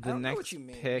 So the don't know what next you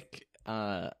mean. pick,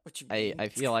 What you I mean?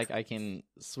 feel like I can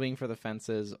swing for the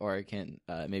fences, or I can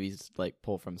maybe like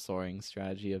pull from soaring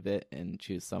strategy a bit and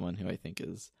choose someone who I think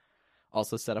is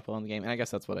also set up well in the game. And I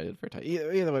guess that's what I did for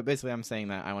either way. Basically, I'm saying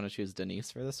that I want to choose Denise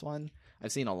for this one.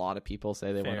 I've seen a lot of people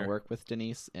say they want Fair. to work with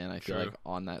Denise, and I feel True. like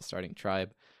on that starting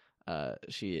tribe,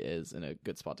 she is in a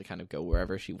good spot to kind of go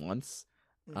wherever she wants.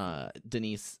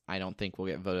 Denise, I don't think will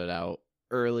get voted out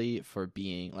early for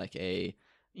being like a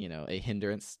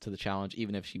hindrance to the challenge,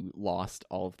 even if she lost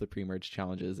all of the pre-merge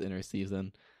challenges in her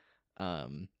season.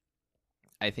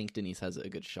 I think Denise has a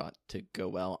good shot to go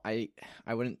well. I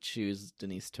wouldn't choose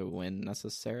Denise to win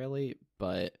necessarily,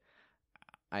 but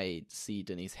I see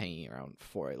Denise hanging around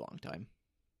for a long time.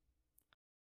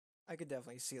 I could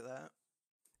definitely see that.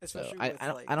 So Especially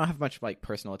I with, don't have much like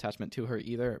personal attachment to her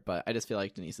either, but I just feel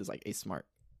like Denise is like a smart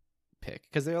pick,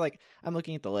 because they're like, I'm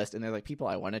looking at the list and they're like people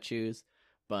I want to choose,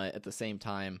 but at the same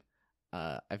time,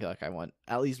 I feel like I want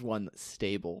at least one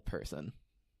stable person.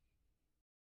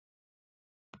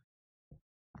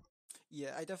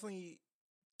 Yeah, I definitely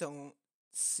don't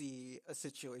see a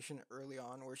situation early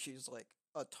on where she's like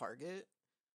a target.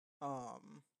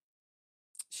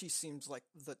 She seems like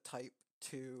the type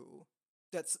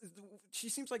she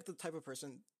seems like the type of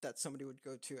person that somebody would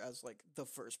go to as like the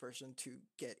first person to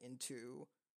get into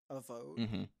a vote,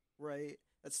 Mm-hmm. right?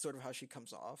 That's sort of how she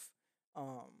comes off.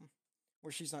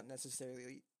 Where she's not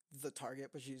necessarily the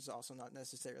target, but she's also not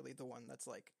necessarily the one that's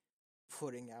like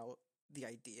putting out the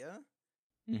idea.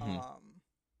 Mm-hmm.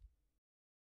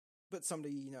 But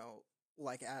somebody,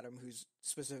 like Adam, who's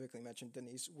specifically mentioned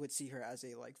Denise, would see her as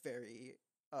a like very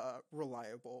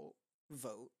reliable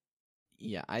vote.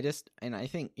 Yeah, I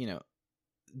think,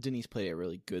 Denise played a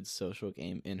really good social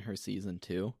game in her season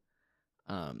too.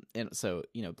 And so,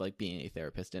 like being a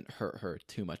therapist didn't hurt her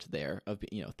too much there of,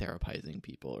 therapizing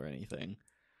people or anything.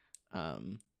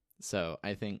 So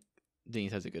I think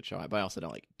Denise has a good shot, but I also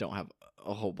don't have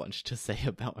a whole bunch to say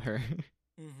about her.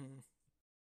 Mm-hmm.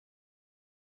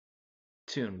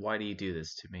 Tune, why do you do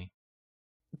this to me?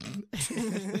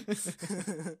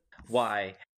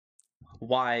 Why?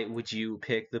 Why would you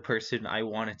pick the person I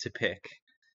wanted to pick?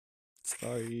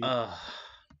 Sorry. Ugh.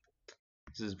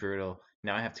 This is brutal.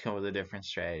 Now I have to come up with a different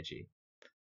strategy.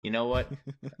 You know what?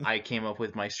 I came up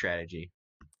with my strategy.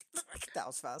 That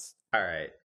was fast. Alright.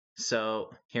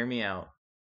 So, hear me out.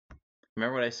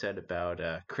 Remember what I said about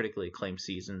critically acclaimed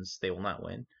seasons? They will not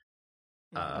win.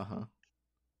 Uh-huh.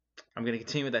 I'm going to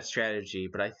continue with that strategy,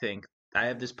 but I think I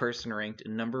have this person ranked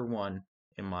number 1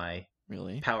 in my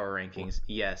Really? power rankings.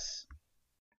 Yes.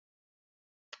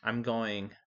 I'm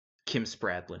going Kim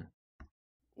Spradlin.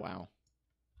 Wow.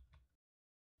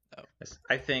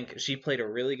 I think she played a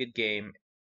really good game,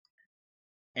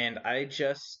 and I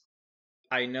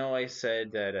know I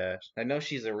said that I know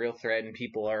she's a real threat and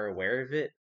people are aware of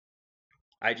it.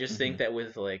 I just think that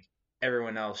with like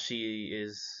everyone else, she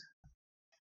is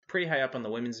pretty high up on the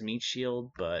women's meat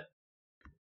shield, but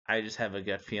I just have a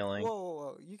gut feeling.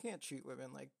 Whoa. You can't treat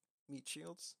women like meat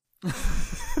shields.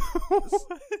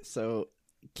 So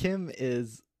Kim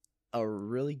is a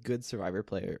really good Survivor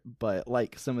player, but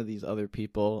like some of these other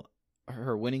people,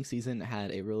 her winning season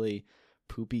had a really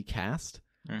poopy cast.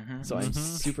 Mm-hmm. So I'm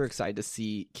super excited to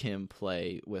see Kim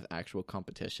play with actual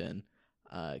competition.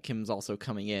 Kim's also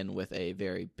coming in with a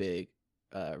very big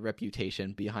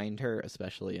reputation behind her,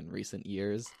 especially in recent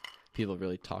years. People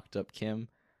really talked up Kim.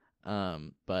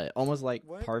 But almost like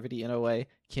What? Parvati in a way,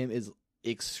 Kim is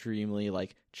extremely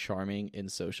like charming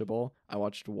and sociable. I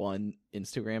watched one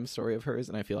Instagram story of hers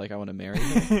and I feel like I want to marry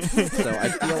her. So I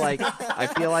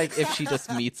feel like if she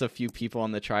just meets a few people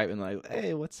on the tribe and like,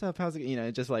 hey, what's up? How's it?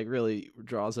 It just like really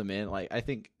draws them in. Like I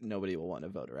think nobody will want to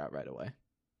vote her out right away.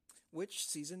 Which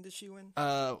season did she win?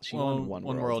 She won One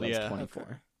World. That was yeah. 24.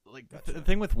 Okay. Like Gotcha. the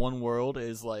thing with One World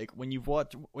is like when you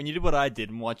did what I did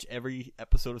and watch every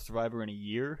episode of Survivor in a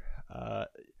year,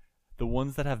 the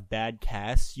ones that have bad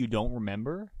casts you don't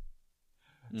remember.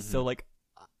 Mm-hmm. So like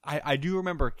I do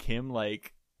remember Kim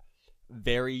like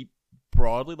very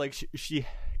broadly, like she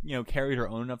carried her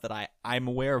own enough that I'm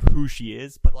aware of who she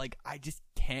is, but like I just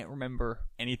can't remember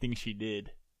anything she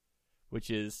did, which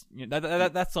is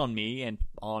that's on me and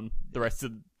on the rest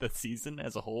of the season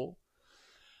as a whole.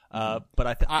 But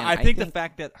I think the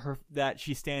fact that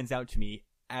she stands out to me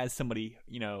as somebody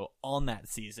on that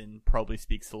season probably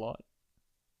speaks a lot.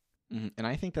 And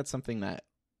I think that's something that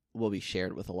will be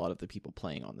shared with a lot of the people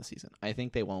playing on the season. I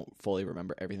think they won't fully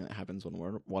remember everything that happens on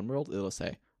One World. It'll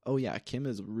say, "Oh yeah, Kim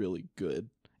is really good,"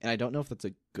 and I don't know if that's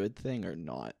a good thing or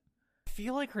not. I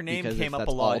feel like her name Because came if up a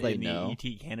that's lot all they in know-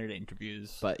 the ET Canada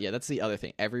interviews. But yeah, that's the other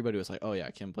thing. Everybody was like, "Oh yeah,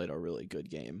 Kim played a really good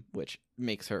game," which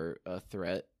makes her a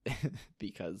threat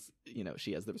because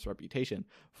she has this reputation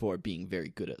for being very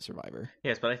good at Survivor.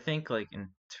 Yes, but I think like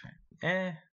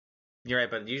you're right.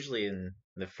 But usually in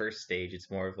the first stage, it's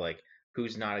more of like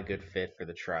who's not a good fit for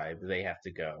the tribe. They have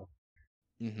to go.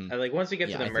 Mm-hmm. Like once we get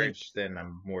Yeah, to I the think- merge, then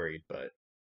I'm worried. But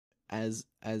As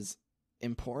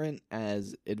important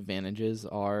as advantages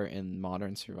are in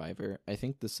modern Survivor, I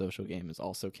think the social game is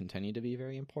also continue to be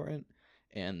very important,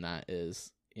 and that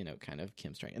is kind of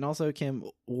Kim's strength. And also Kim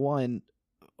won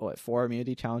 4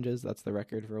 immunity challenges. That's the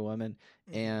record for women,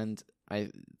 and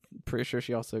I'm pretty sure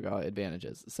she also got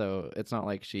advantages. So it's not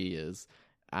like she is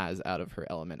as out of her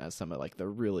element as some of like the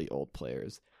really old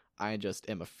players. I just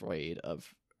am afraid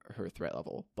of her threat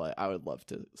level, but I would love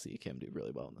to see Kim do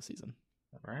really well in the season.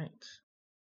 all right.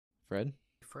 Fred?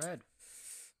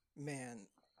 Man,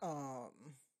 I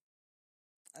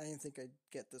didn't think I'd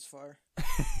get this far.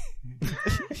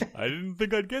 I didn't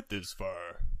think I'd get this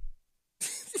far.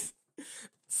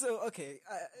 So okay,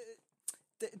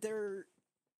 there are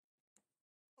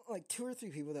like 2 or 3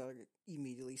 people that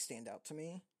immediately stand out to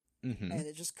me, Mm-hmm. and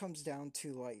it just comes down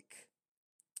to like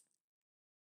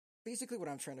basically what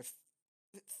I'm trying to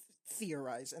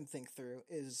theorize and think through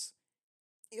is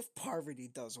if Parvati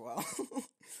does well,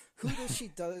 who does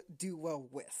she do well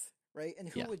with, right? And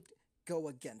who Yeah. would go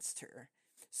against her?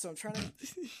 So I'm trying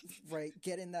to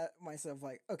get in that mindset of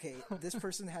like, okay, this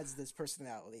person has this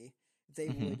personality. They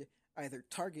Mhm. would either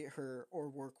target her or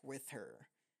work with her.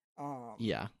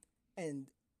 Yeah. And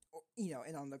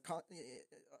and on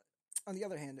the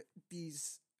other hand,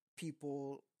 these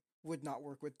people would not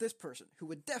work with this person who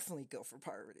would definitely go for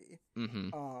Parvati. Mm-hmm.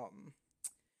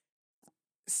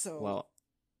 So Well,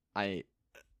 all right.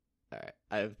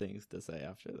 I have things to say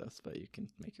after this, but you can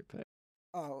make your pick.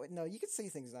 oh no, you can say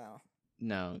things now.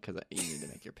 No, because you need to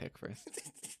make your pick first.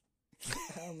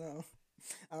 I don't know.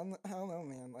 I don't know,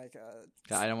 man. Like,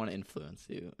 I don't want to influence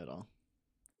you at all.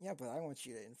 yeah, but I want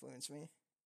you to influence me.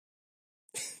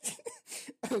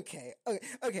 Okay.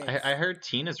 I heard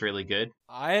Tina's really good.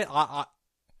 I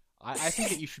think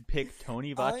that you should pick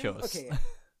Tony Vachos. Okay.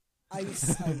 I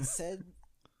said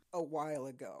a while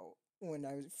ago when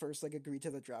I first agreed to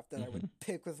the draft that I would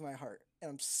pick with my heart, and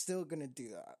I'm still gonna do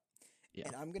that. Yeah.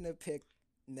 And I'm gonna pick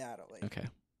Natalie Okay.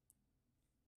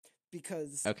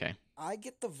 because Okay. I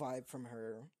get the vibe from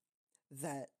her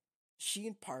that she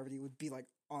and Parvati would be like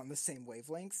on the same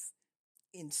wavelength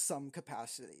in some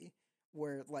capacity,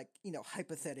 where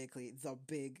hypothetically the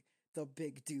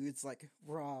big dudes like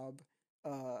Rob,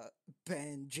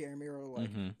 Ben, Jeremy are like,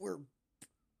 Mhm. we're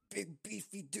big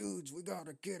beefy dudes, we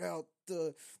gotta get out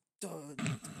the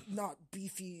not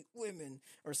beefy women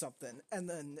or something, and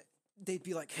then they'd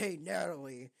be like, hey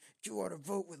Natalie, do you want to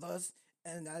vote with us?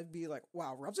 And I'd be like,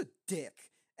 wow, Rob's a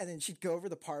dick. And then she'd go over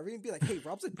to Parvati and be like, hey,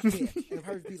 Rob's a dick. And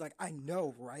Parvati would be like, I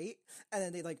know, right? And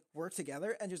then they work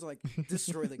together and just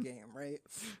destroy the game, right?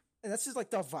 And that's just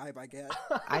the vibe I get.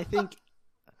 I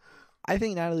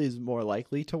think Natalie is more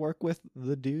likely to work with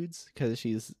the dudes because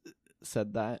she's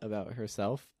said that about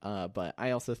herself. But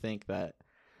I also think that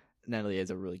Natalie is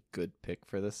a really good pick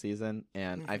for this season,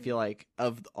 and I feel like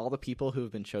of all the people who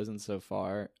have been chosen so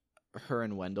far, her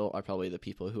and Wendell are probably the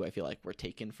people who I feel like were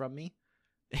taken from me.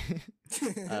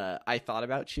 I thought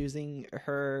about choosing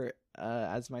her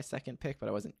as my second pick, but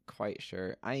I wasn't quite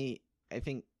sure. I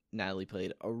think Natalie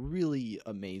played a really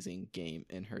amazing game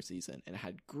in her season and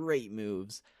had great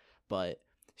moves, but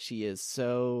she is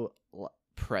so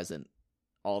present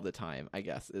all the time, I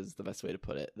guess is the best way to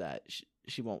put it, that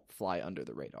she won't fly under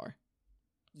the radar.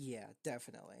 Yeah,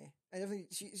 definitely. I definitely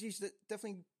she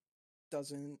definitely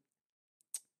doesn't,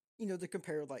 to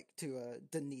compare like to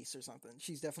Denise or something.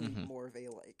 She's definitely more of a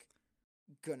like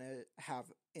gonna have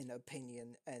an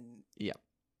opinion and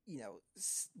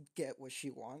get what she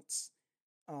wants.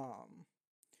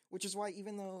 Which is why,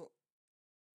 even though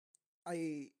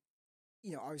I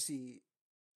obviously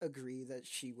agree that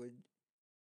she would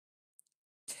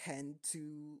tend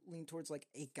to lean towards like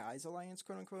a guy's alliance,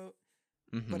 quote unquote,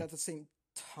 but at the same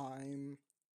time,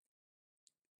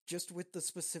 just with the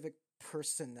specific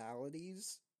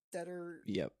personalities that are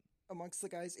amongst the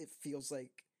guys, it feels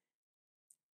like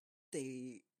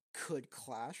they could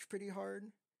clash pretty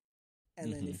hard.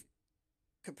 And then if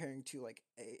comparing to like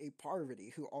a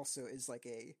Parvati, who also is like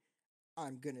a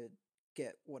I'm gonna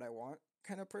get what I want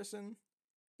kind of person,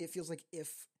 it feels like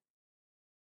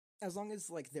as long as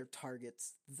like their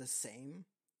target's the same,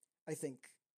 I think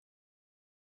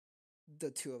the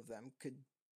two of them could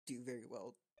do very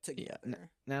well together. Yeah.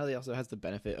 Natalie also has the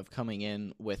benefit of coming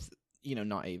in with,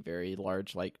 not a very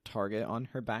large like target on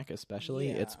her back, especially.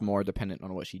 Yeah. It's more dependent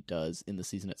on what she does in the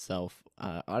season itself.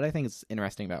 What I think is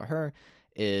interesting about her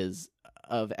is,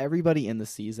 of everybody in the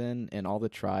season and all the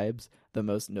tribes, the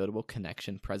most notable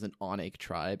connection present on a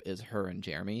tribe is her and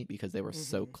Jeremy, because they were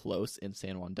so close in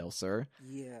San Juan del Sur.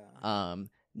 Yeah.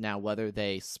 Now, whether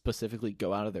they specifically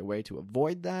go out of their way to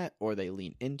avoid that or they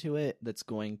lean into it, that's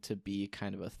going to be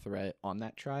kind of a threat on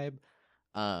that tribe.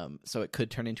 So it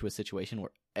could turn into a situation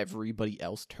where everybody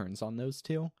else turns on those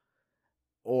two,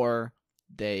 or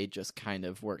they just kind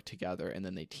of work together and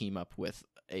then they team up with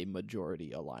a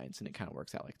majority alliance and it kind of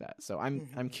works out like that. So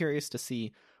I'm curious to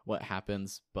see what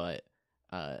happens, but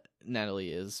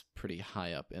Natalie is pretty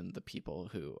high up in the people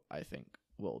who I think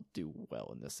will do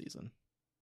well in this season.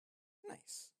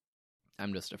 Nice.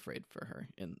 I'm just afraid for her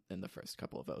in the first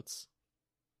couple of votes.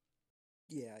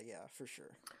 Yeah, for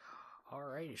sure. All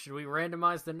right, should we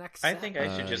randomize the next I set? think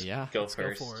I should just go Let's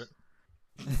first. go for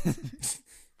it.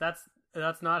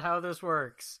 That's not how this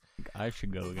works. I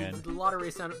should go again. The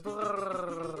lottery sound.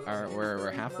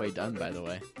 We're halfway done, by the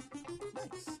way.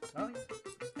 Nice. Oh,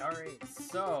 yeah. All right,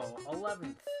 so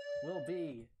 11th will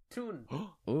be Toon.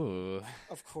 Ooh.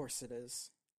 Of course it is.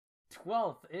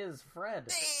 12th is Fred.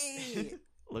 Hey!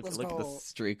 Look Let's at the go.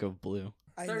 streak of blue.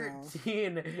 I know.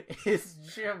 13 is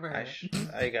Jimmer.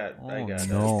 I got it.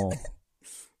 no.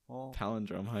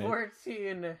 Palindrome height.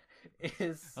 14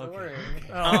 is Soaring.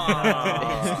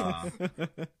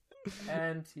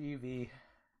 And TV.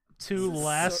 Two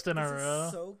last in a This is row.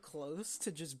 so close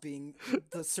to just being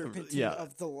the serpentine Yeah.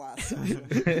 of the last season.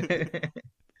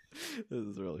 This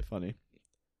is really funny.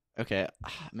 Okay,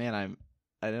 man,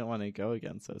 I didn't want to go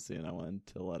again so soon. I wanted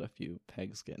to let a few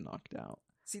pegs get knocked out.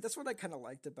 See, that's what I kind of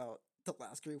liked about the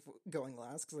last group going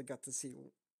last, because I got to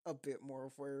see a bit more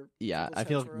of where. Yeah, people's I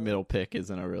feel heads like were at. middle pick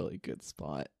is in a really good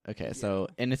spot. Okay, so,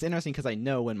 and it's interesting because I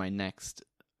know when my next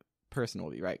person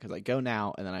will be, right? Because I go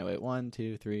now, and then I wait 1,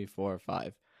 2, 3, 4,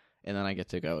 5, and then I get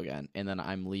to go again. And then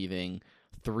I'm leaving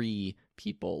 3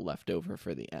 people left over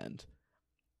for the end.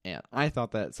 And I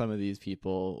thought that some of these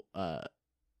people,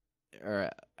 or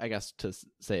I guess to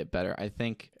say it better, I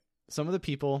think some of the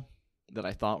people that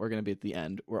I thought were going to be at the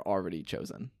end were already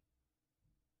chosen.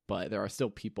 But there are still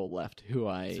people left who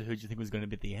I So who'd you think was going to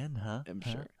be at the end, huh? am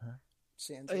sure.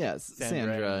 Sandra. Yes,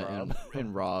 Sandra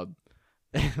and Rob,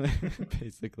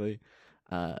 basically.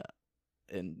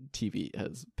 And TV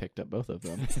has picked up both of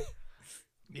them.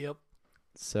 Yep.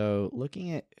 So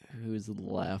looking at who's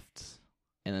left,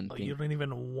 and then You don't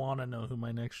even want to know who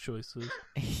my next choice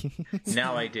is.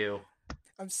 Now I do.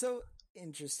 I'm so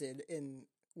interested in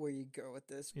where you go with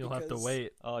this. You'll have to because-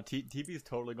 wait. TV's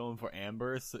totally going for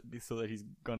Amber so that he's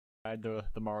going to ride the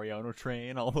Mariano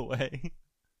train all the way.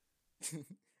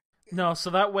 No, so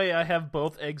that way I have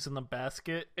both eggs in the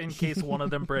basket in case one of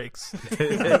them breaks.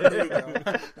 There you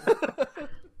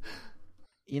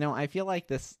go. I feel like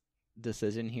this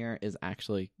decision here is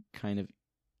actually kind of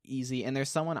easy, and there's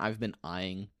someone I've been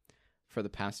eyeing for the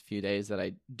past few days that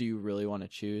I do really want to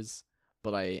choose,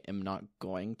 but I am not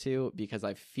going to, because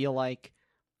I feel like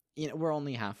we're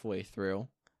only halfway through,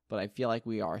 but I feel like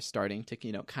we are starting to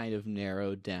kind of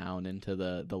narrow down into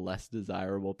the less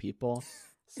desirable people.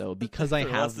 So because I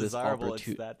They're have less this desirable,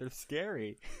 opportunity, it's that they're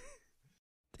scary.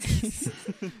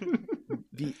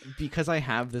 because I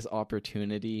have this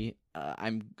opportunity,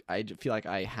 I feel like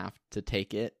I have to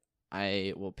take it.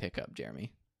 I will pick up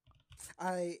Jeremy.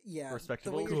 The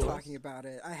Respectable way you're choice. talking about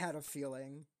it, I had a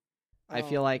feeling. I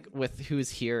feel like with who's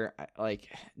here, like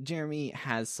Jeremy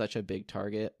has such a big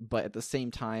target, but at the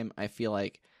same time, I feel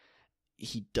like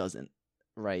he doesn't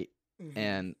right? Mhm.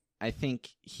 And I think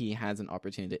he has an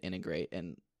opportunity to integrate,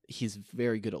 and he's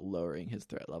very good at lowering his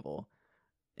threat level.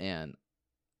 And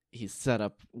he's set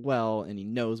up well, and he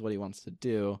knows what he wants to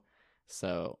do.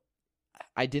 So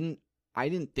I didn't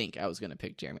think I was going to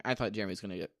pick Jeremy. I thought Jeremy was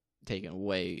going to get taken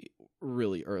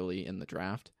really early in the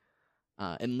draft.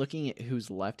 And looking at who's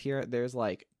left here, there's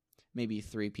like maybe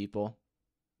 3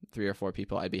 or 4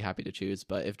 people I'd be happy to choose.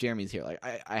 But if Jeremy's here, like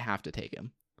I have to take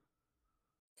him.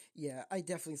 Yeah, I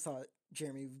definitely thought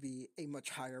Jeremy would be a much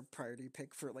higher priority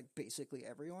pick for like basically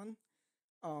everyone.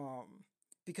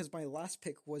 Because my last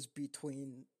pick was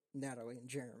between Natalie and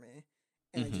Jeremy,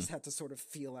 and I just had to sort of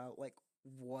feel out like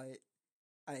what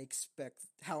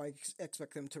how I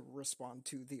expect them to respond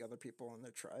to the other people in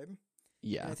their tribe.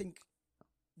 Yeah, And I think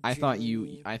I thought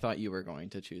you were going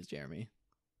to choose Jeremy.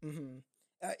 Mm-hmm.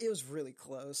 It was really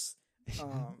close,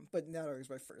 but Natalie was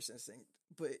my first instinct.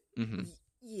 But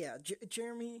yeah,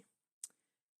 Jeremy,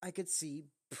 I could see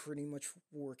pretty much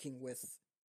working with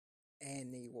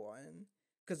anyone.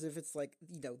 Because if it's like,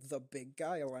 the big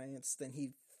guy alliance, then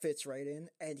he fits right in,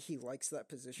 and he likes that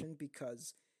position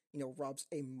because, Rob's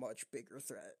a much bigger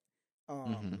threat.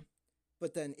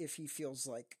 But then if he feels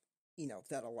like,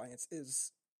 that alliance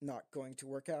is not going to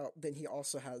work out, then he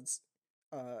also has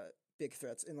big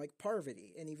threats in like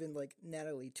Parvati and even like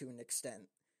Natalie to an extent,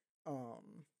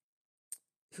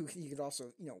 who he could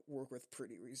also, work with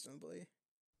pretty reasonably.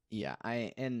 Yeah,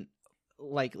 and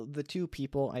like the 2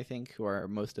 people I think who are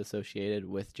most associated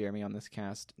with Jeremy on this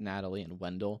cast, Natalie and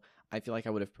Wendell, I feel like I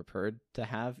would have preferred to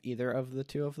have either of the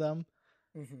 2 of them.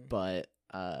 But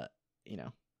I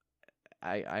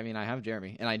mean I have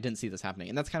Jeremy, and I didn't see this happening,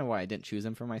 and that's kind of why I didn't choose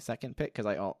him for my second pick, because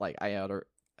I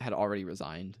had already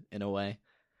resigned in a way,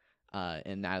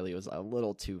 and Natalie was a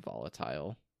little too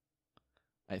volatile,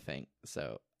 I think.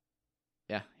 So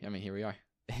yeah, I mean here we are.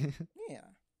 Yeah.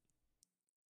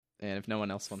 And if no one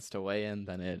else wants to weigh in,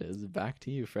 then it is back to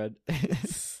you, Fred.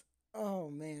 Oh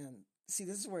man, see,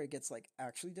 this is where it gets like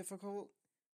actually difficult,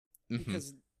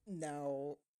 because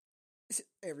now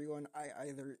everyone I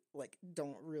either like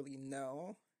don't really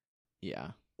know.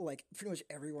 Yeah. Like pretty much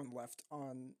everyone left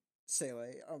on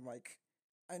Sele, I'm like,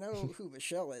 I know who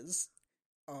Michelle is.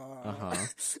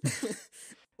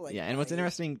 Like, yeah, and what's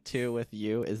interesting too with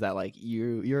you is that like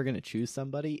you're gonna choose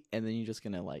somebody, and then you're just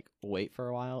gonna like wait for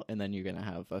a while, and then you're gonna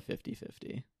have a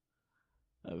 50-50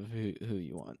 of who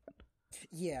you want.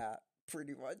 Yeah,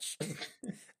 pretty much.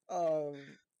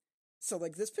 So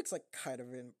like this pick's like kind of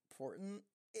important.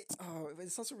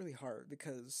 It's also really hard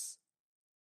because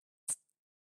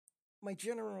my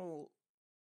general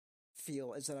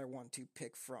feel is that I want to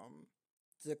pick from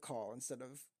the call instead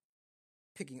of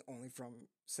picking only from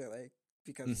Sele,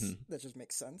 because that just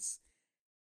makes sense.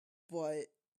 But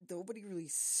nobody really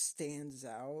stands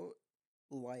out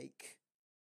like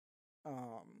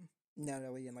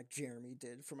Natalie and like Jeremy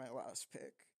did for my last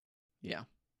pick. Yeah.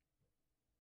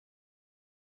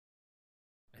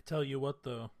 I tell you what,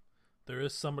 though, there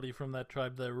is somebody from that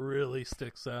tribe that really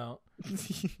sticks out.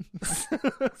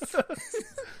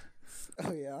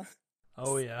 Oh yeah.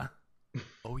 Oh yeah.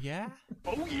 Oh yeah?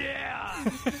 Oh yeah!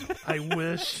 I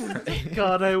wish.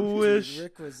 God, I wish.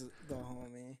 Rick was the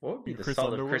homie. What would be the Chris salt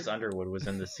if Underwood? Chris Underwood was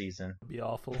in this season? It'd be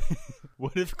awful.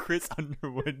 What if Chris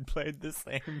Underwood played the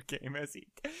same game as he?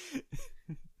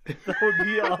 That would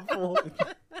be awful.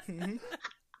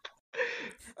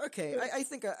 Okay, I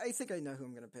think I know who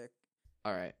I'm gonna pick.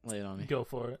 All right, lay it on me. Go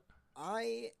for it.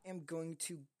 I am going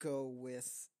to go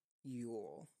with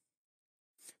Yule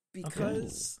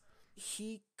because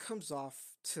he comes off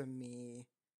to me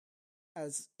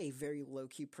as a very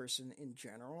low-key person in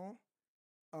general.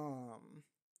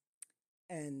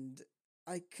 And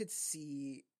I could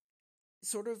see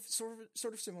sort of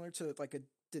similar to like a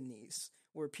Denise,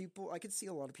 where I could see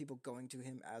a lot of people going to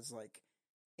him as like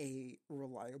a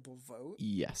reliable vote.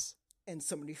 Yes. And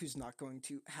somebody who's not going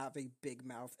to have a big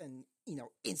mouth and,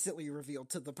 instantly reveal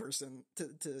to the person, to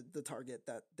the target,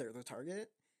 that they're the target.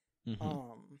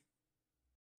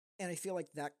 And I feel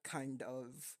like that kind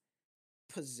of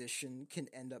position can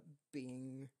end up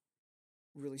being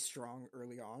really strong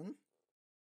early on.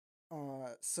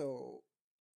 So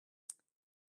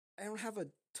I don't have a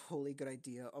totally good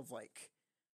idea of like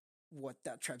what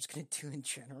that tribe's gonna do in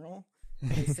general.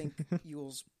 But I think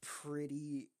Yule's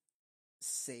pretty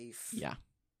safe. Yeah.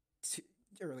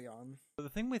 Early on. The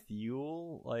thing with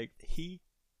Yule, like, he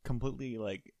completely,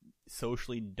 like,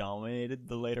 socially dominated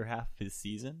the later half of his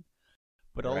season.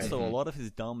 But also, a lot of his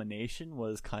domination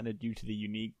was kind of due to the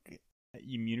unique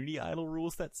immunity idol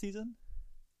rules that season.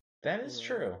 That is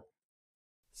true.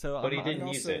 So, But he didn't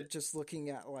And use also, it. just looking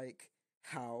at like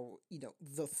how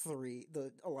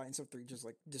the alliance of three just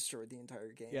like destroyed the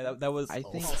entire game. Yeah, that was. I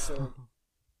think- also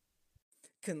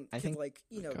can think- like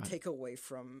go ahead. take away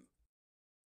from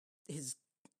his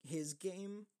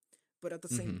game, but at the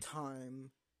same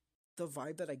time, the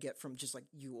vibe that I get from just like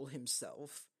Yule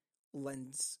himself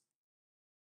lends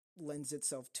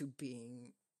itself to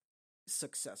being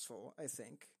successful. I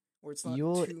think where it's not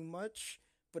Yule- too much,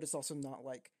 but it's also not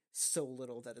like so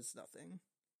little that it's nothing.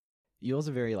 Yule's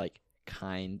a very like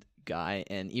kind guy,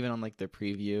 and even on like the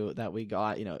preview that we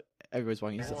got, everybody's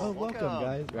walking. He's like, "Oh, welcome,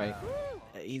 guys!" Right?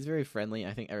 He's very friendly.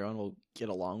 I think everyone will get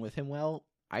along with him well.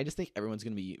 I just think everyone's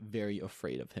going to be very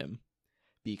afraid of him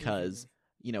because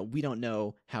we don't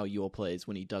know how Yule plays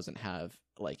when he doesn't have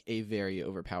like a very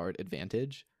overpowered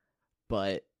advantage,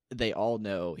 but they all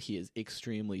know he is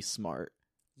extremely smart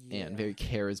and very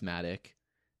charismatic.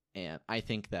 And I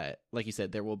think that, like you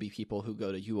said, there will be people who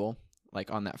go to Yule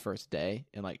like on that first day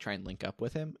and like try and link up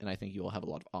with him, and I think you will have a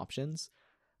lot of options.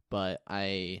 But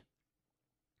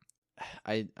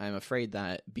I'm afraid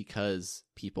that because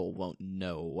people won't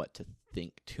know what to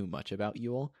think too much about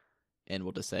Yule, and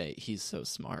will just say he's so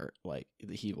smart, like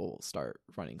he will start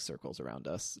running circles around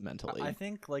us mentally. I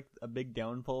think like a big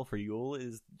downfall for Yule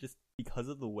is just because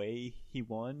of the way he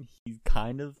won. He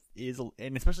kind of is,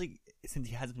 and especially since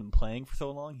he hasn't been playing for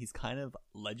so long, he's kind of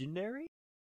legendary.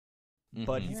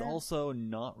 But he's also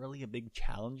not really a big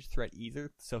challenge threat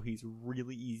either, so he's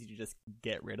really easy to just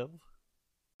get rid of.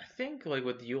 I think like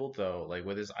with Yule though, like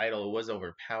with his idol, it was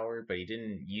overpowered, but he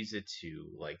didn't use it to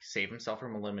like save himself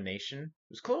from elimination. It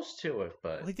was close to it,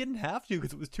 but Well, he didn't have to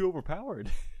because it was too overpowered.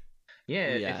 yeah,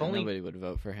 if only nobody would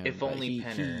vote for him. if but only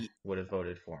Penner would have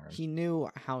voted for him. he knew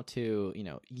how to,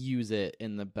 use it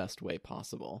in the best way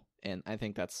possible. And I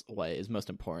think that's what is most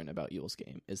important about Yule's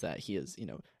game, is that he is,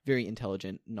 very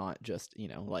intelligent, not just,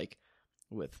 like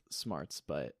with smarts,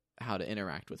 but how to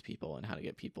interact with people and how to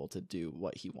get people to do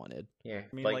what he wanted. Yeah,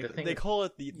 I mean, like like the thing they with- call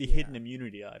it the hidden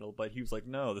immunity idol, but he was like,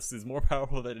 no, this is more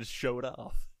powerful than it showed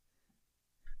off.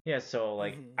 Yeah, so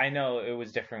like I know it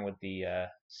was different with the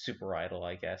super idol,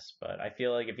 I guess, but I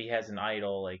feel like if he has an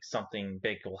idol, like something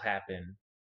big will happen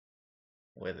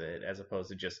with it, as opposed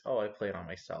to just I played on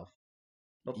myself.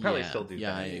 He'll probably still do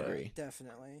that. I but- agree.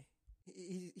 Definitely,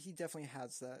 he definitely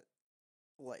has that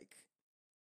like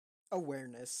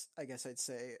awareness, I guess I'd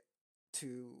say,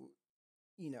 to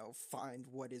find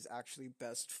what is actually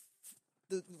best,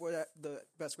 the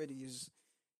best way to use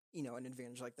an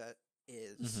advantage like that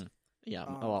is. Yeah,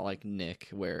 a lot like Nick,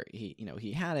 where he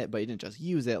had it, but he didn't just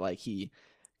use it. Like he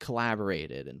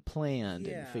collaborated and planned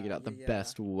and figured out the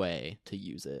best way to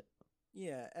use it.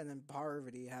 Yeah, and then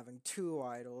Parvati having two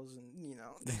idols, and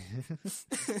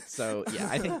So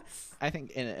yeah, I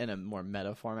think in a more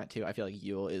meta format too. I feel like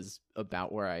Yule is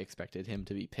about where I expected him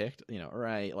to be picked.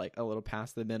 Right, like a little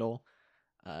past the middle,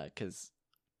 because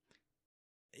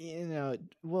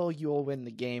will Yule win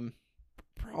the game?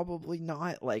 Probably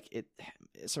not. Like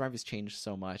Survivor's changed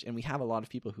so much, and we have a lot of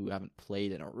people who haven't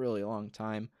played in a really long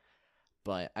time.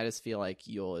 But I just feel like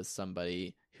Yule is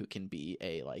somebody who can be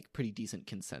a like pretty decent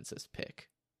consensus pick.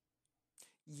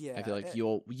 Yeah, I feel like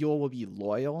Yule will be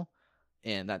loyal,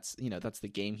 and that's the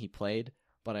game he played.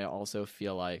 But I also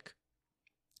feel like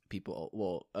people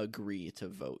will agree to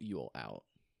vote Yule out.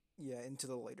 Yeah, into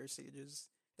the later stages.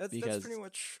 That's Because- pretty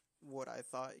much what I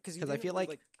thought. Because I feel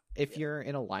like if you're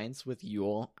in alliance with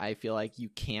Yule, I feel like you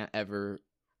can't ever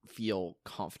feel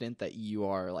confident that you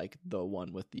are like the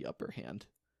one with the upper hand.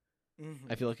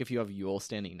 I feel like if you have Yule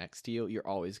standing next to you, you're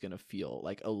always gonna feel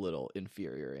like a little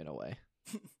inferior in a way.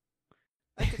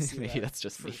 I could see Maybe that that's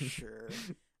just for me. sure.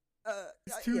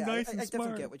 It's too yeah, nice I and definitely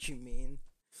smart. get what you mean.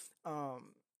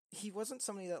 He wasn't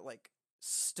somebody that like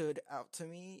stood out to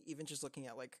me, even just looking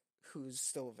at like who's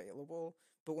still available.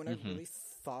 But when I really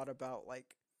thought about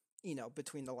like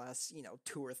between the last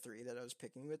 2 or 3 that I was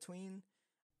picking between,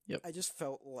 I just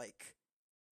felt like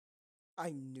I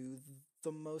knew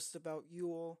the most about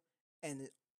Yule, and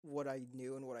what I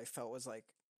knew and what I felt was like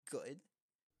good.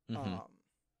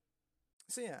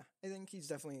 So yeah, I think he's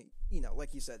definitely,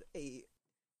 like you said, a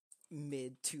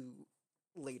mid to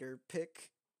later pick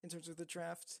in terms of the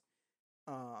draft.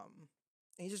 And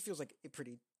he just feels like a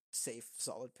pretty safe,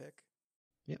 solid pick.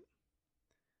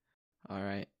 All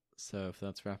right. So if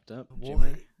that's wrapped up, Well,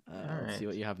 Jimmer, all let's see right.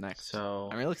 what you have next. So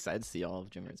I'm really excited to see all of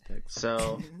Jimmer's picks.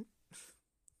 So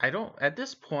I don't at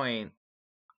this point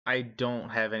I don't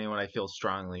have anyone I feel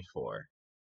strongly for.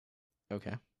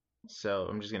 Okay. So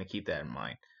I'm just gonna keep that in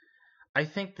mind. I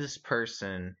think this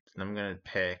person that I'm gonna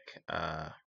pick,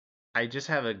 I just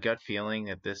have a gut feeling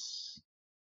that this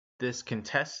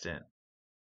contestant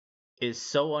is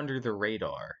so under the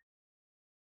radar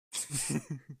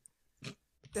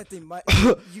That they might.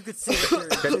 You could say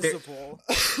that they're invisible.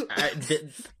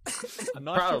 I'm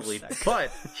not Probably, sure.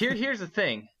 but here's the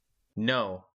thing.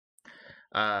 No.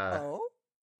 Oh?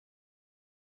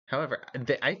 However,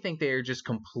 I think they are just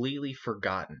completely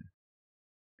forgotten.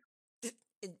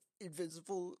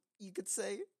 Invisible, you could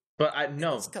say? But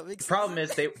no, this coming the problem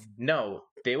season? is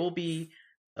they will be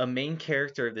a main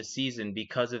character of the season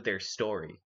because of their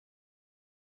story.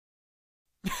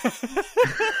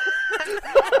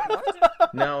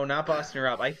 No, not Boston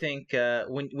Rob. I think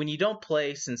when you don't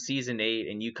play since season 8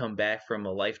 and you come back from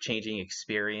a life-changing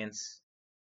experience,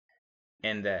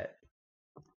 and that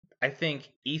I think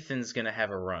Ethan's gonna have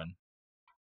a run.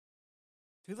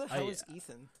 Who the hell is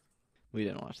Ethan? We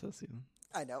didn't watch this season.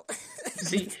 I know.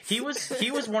 See, he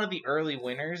was one of the early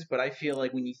winners, but I feel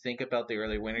like when you think about the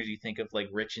early winners, you think of like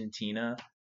Rich and Tina,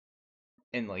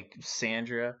 and like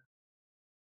Sandra.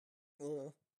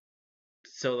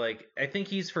 So like I think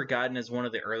he's forgotten as one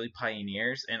of the early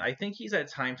pioneers, and I think he's had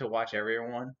time to watch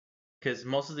everyone, because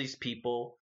most of these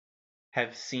people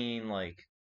have seen like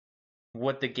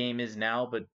what the game is now,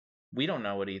 but we don't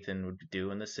know what Ethan would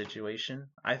do in this situation.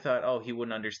 I thought, oh, he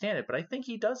wouldn't understand it, but I think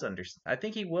he does understand. I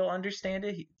think he will understand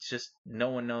it. It's just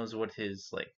no one knows what his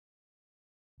like.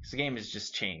 His game has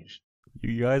just changed.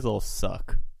 You guys all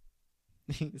suck.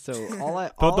 So all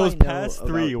I But all those I know past about...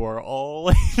 3 were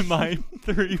all my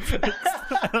 3 picks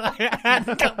that I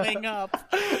had coming up.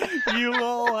 You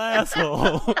all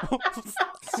assholes.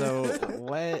 So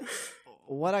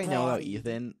what I know about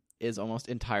Ethan is almost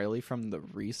entirely from the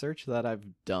research that I've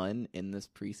done in this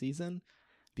preseason,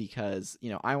 because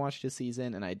I watched his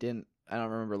season and I don't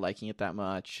remember liking it that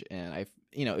much, and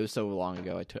it was so long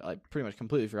ago I pretty much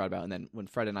completely forgot about it. And then when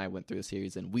Fred and I went through the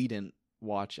series and we didn't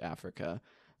watch Africa,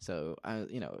 so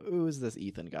who is this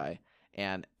Ethan guy?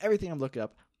 And everything I'm looking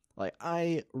up, like,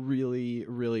 I really,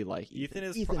 really like Ethan.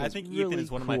 I think really Ethan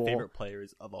is one of my cool. favorite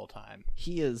players of all time.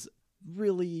 He is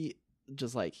really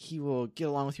just like, he will get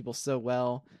along with people so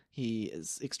well. He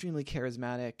is extremely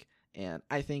charismatic, and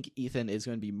I think Ethan is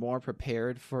going to be more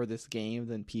prepared for this game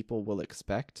than people will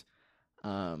expect.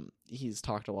 He's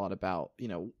talked a lot about,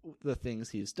 the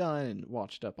things he's done and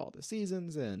watched up all the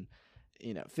seasons and,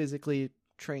 physically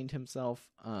trained himself.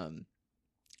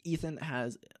 Ethan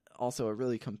has also a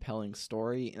really compelling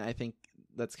story, and I think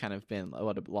that's kind of been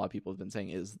what a lot of people have been saying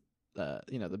is,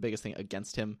 the biggest thing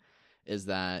against him is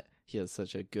that he has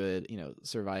such a good,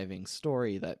 surviving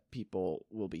story that people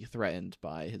will be threatened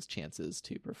by his chances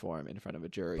to perform in front of a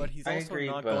jury. But he's I also agree,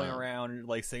 not but- going around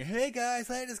like saying, "Hey guys,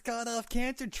 I just got off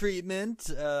cancer treatment."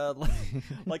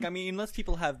 Like I mean, unless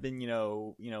people have been,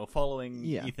 following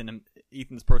Yeah.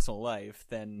 Ethan's personal life,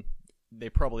 then they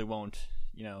probably won't,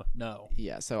 know.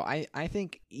 Yeah, so I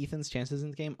think Ethan's chances in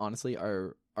the game, honestly,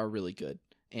 are really good.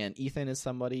 And Ethan is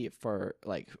somebody for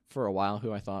a while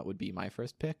who I thought would be my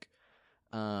first pick.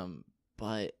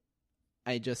 But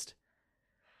I just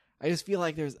feel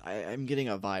like I'm getting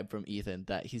a vibe from Ethan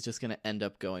that he's just going to end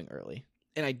up going early.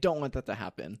 And I don't want that to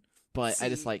happen, but I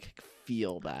just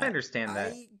feel that. I understand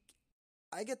that.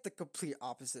 I get the complete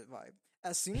opposite vibe.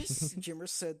 As soon as Jimmer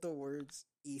said the words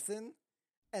Ethan,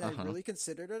 and I really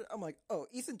considered it, I'm like, oh,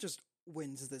 Ethan just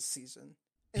wins this season.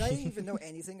 And I didn't even know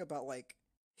anything about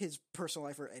his personal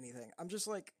life or anything. I'm just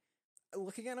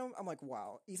looking at him, I'm like,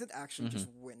 wow, Ethan actually just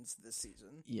wins this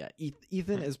season. Yeah,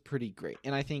 Ethan is pretty great,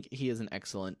 and I think he is an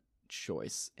excellent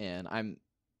choice. And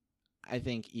I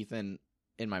think Ethan,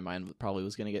 in my mind, probably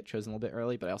was going to get chosen a little bit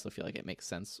early, but I also feel like it makes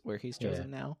sense where he's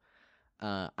chosen now.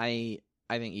 I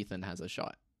think Ethan has a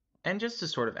shot. And just to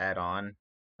sort of add on,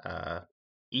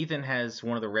 Ethan has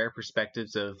one of the rare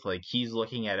perspectives of he's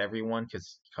looking at everyone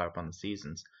because he caught up on the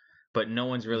seasons, but no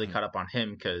one's really caught up on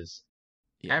him because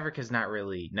Africa's not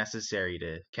really necessary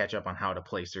to catch up on how to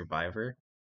play Survivor.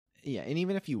 Yeah, and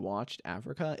even if you watched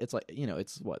Africa, it's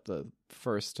it's what, the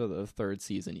first or the third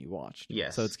season you watched.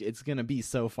 Yes. So it's going to be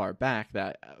so far back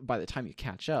that by the time you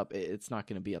catch up, it's not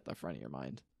going to be at the front of your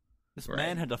mind. This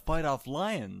man had to fight off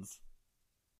lions.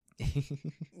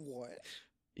 What?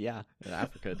 Yeah, in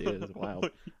Africa, dude, it's wild.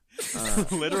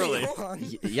 Literally. Hold on.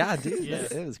 Yeah, dude, Yeah.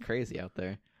 it was crazy out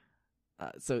there.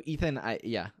 So Ethan, I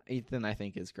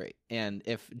think is great. And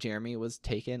if Jeremy was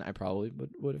taken, I probably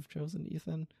would have chosen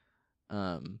Ethan.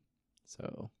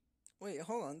 So Wait,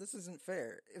 hold on. This isn't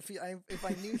fair. If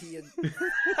I knew he had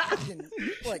fucking,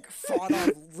 fought off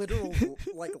literal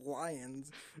lions,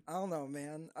 I don't know,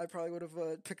 man. I probably would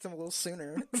have picked him a little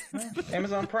sooner.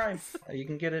 Amazon Prime. You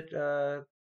can get it.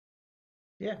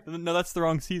 Yeah. No, that's the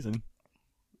wrong season.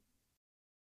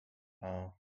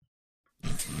 Oh.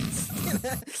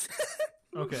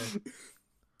 Okay.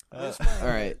 Where's all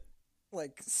right.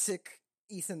 sick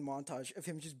Ethan montage of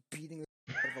him just beating the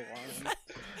out of a lion.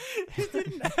 He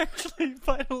didn't actually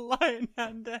fight a lion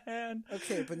hand to hand.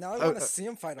 Okay, but now I want to see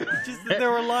him fight a lion. Just that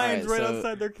there were lions Alright, right so-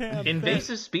 outside their camp.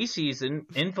 Invasive species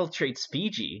infiltrate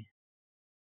Speegee.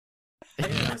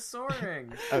 Yeah,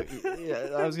 soaring. Oh, yeah,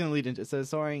 I was gonna lead into so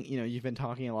Soaring. You've been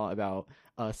talking a lot about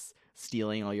us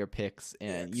stealing all your picks,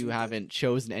 and Yeah, you we haven't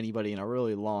chosen anybody in a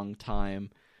really long time.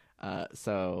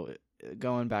 So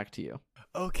going back to you.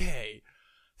 Okay,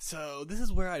 so this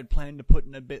is where I'd planned to put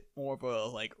in a bit more of a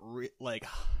like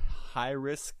high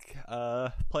risk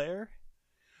player.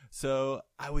 So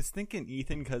I was thinking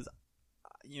Ethan because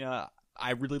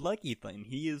I really like Ethan.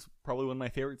 He is probably one of my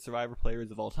favorite Survivor players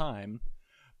of all time.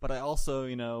 But I also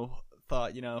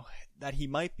thought that he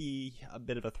might be a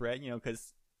bit of a threat.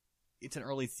 Because it's an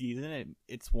early season. And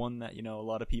it's one that a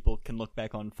lot of people can look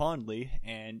back on fondly.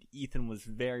 And Ethan was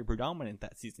very predominant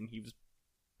that season. He was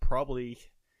probably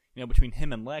between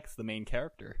him and Lex, the main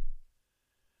character.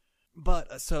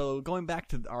 But so going back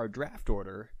to our draft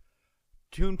order,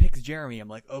 Toon picks Jeremy. I'm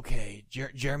like, okay,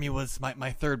 Jeremy was my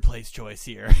third place choice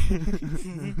here.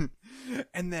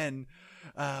 And then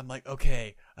I'm like,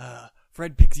 okay,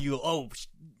 Fred picks Yule. Oh,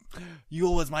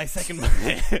 Yule was my second.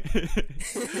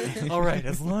 All right,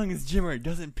 as long as Jimmer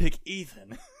doesn't pick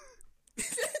Ethan.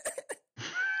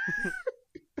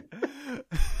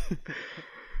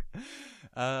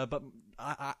 But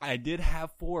I did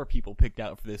have 4 people picked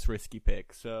out for this risky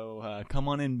pick, so come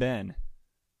on in, Ben.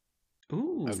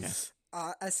 Ooh. Okay.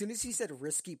 As soon as he said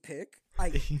risky pick, I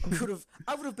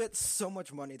would have bet so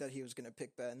much money that he was gonna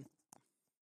pick Ben.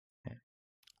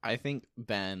 I think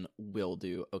Ben will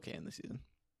do okay in the season.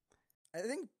 I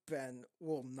think Ben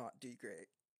will not do great.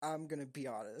 I'm gonna be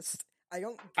honest.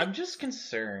 I'm just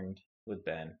concerned with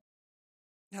Ben.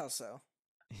 How so?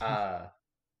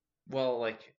 Well,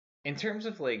 like in terms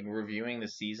of like reviewing the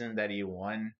season that he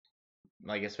won,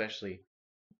 like especially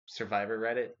Survivor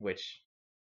Reddit, which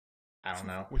I don't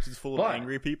know. Which is full But- of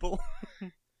angry people.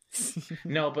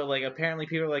 No, but like apparently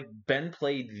people are like Ben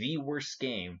played the worst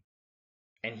game,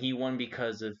 and he won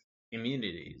because of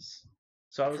immunities.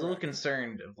 So I was a little Correct.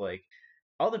 concerned of like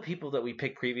all the people that we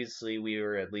picked previously. We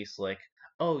were at least like,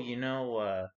 oh,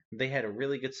 they had a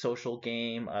really good social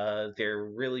game. They're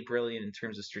really brilliant in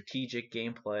terms of strategic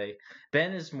gameplay.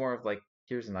 Ben is more of like,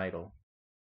 here's an idol.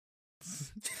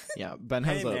 Yeah, Ben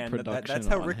has Hey a man, production that's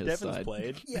how on Rick his Devens side.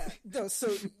 played. Yeah, no,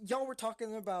 so y'all were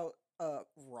talking about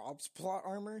Rob's plot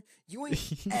armor. You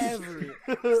ain't ever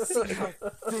seen how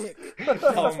thick Oh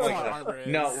Rob's my plot god. armor is.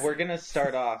 No, we're gonna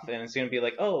start off and it's gonna be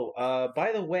like,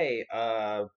 by the way,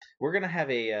 we're gonna have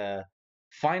a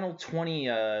final 20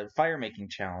 fire making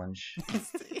challenge.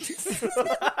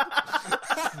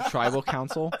 Tribal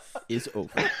council is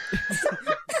over.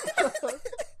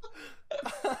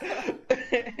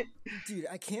 Dude,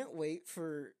 I can't wait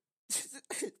for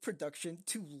production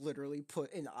to literally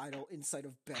put an idol inside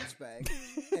of Ben's bag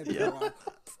and be like,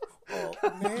 oh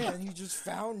man, you just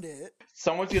found it.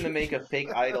 Someone's gonna make a fake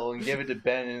idol and give it to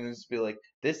Ben and just be like,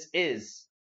 this is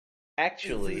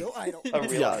actually Real idol. a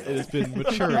real Yeah, it idol. has been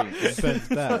maturing in Ben's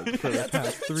bag for the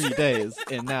past 3 days,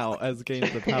 and now has gained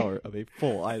the power of a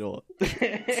full idol.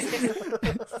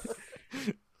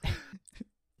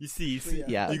 You see,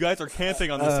 Yeah. you guys are camping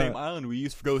on the same Uh, island we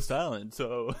used for Ghost Island,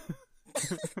 so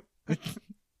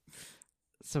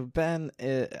So Ben,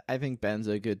 I think Ben's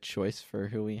a good choice for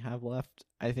who we have left.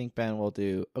 I think Ben will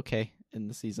do okay in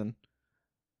the season,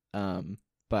 but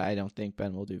I don't think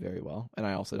Ben will do very well, and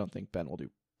I also don't think Ben will do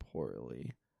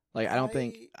poorly. Like I don't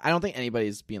think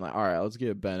anybody's being like, all right, let's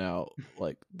get Ben out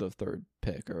like the third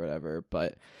pick or whatever.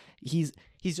 But he's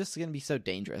just gonna be so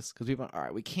dangerous because people, all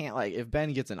right, we can't like if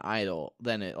Ben gets an idol,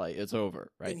 then it's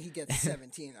over, right? And he gets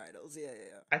 17 idols. Yeah.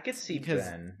 I could see Because-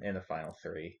 Ben in the final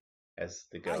 3 as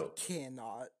the I GOAT.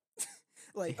 cannot.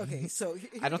 Like, okay, so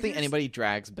I don't think here's- anybody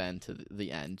drags Ben to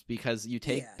the end because you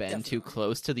take Yeah, Ben too definitely.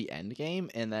 close to the end game,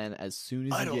 and then as soon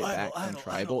as Idol, you get idol, back on idol,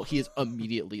 Tribal, idol. he is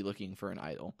immediately looking for an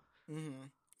idol.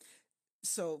 Mhm.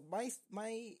 So my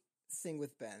thing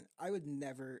with Ben, I would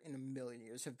never in a million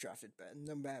years have drafted Ben,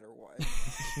 no matter what,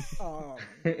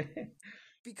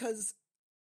 because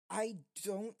I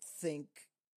don't think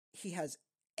he has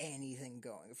anything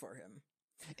going for him.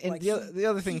 And Like, the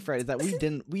other thing, Fred, is that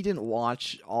we didn't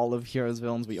watch all of Heroes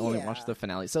Villains. We only watched Yeah. the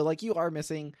finale. So like you are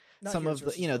missing Not some Heroes of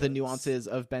the versus the Villains. nuances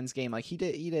of Ben's game. Like he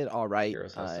did all right,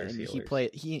 Heroes versus and he Healers.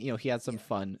 played he had some Yeah.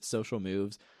 fun social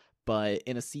moves, but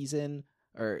in a season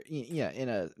or in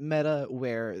a meta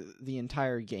where the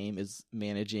entire game is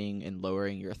managing and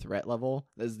lowering your threat level,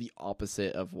 that is the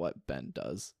opposite of what Ben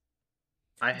does.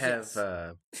 I have Yes.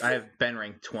 I have Ben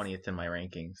ranked 20th in my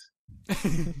rankings.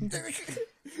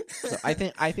 So I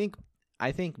think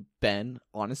I think Ben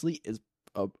honestly is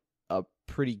a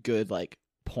pretty good like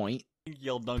point.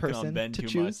 You'll dunk person on Ben to too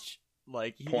choose? much.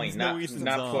 Like Point, he's no not Ethan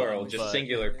not Zahn, plural, just but-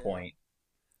 singular point.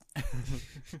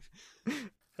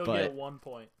 He'll But- get 1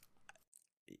 point.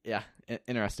 Yeah,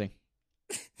 interesting.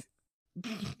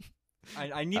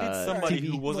 I needed Uh, somebody TV.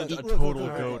 who wasn't Look, a look, total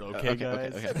look, goat. look, Okay, okay,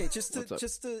 guys. okay. Okay, What's up?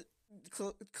 just a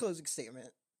closing statement.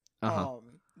 Uh-huh.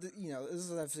 This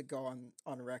is have to go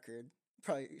on record.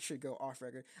 Probably should go off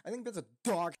record. I think that's a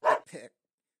dog shit pick,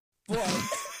 but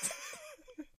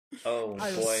Oh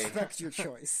I boy. respect your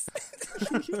choice.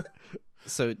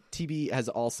 So TB has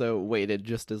also waited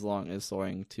just as long as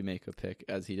Soaring to make a pick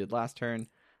as he did last turn.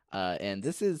 And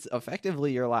this is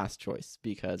effectively your last choice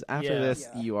because after Yeah. this,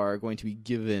 Yeah. you are going to be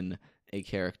given a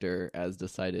character as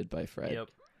decided by Fred. Yep.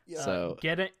 Yeah. So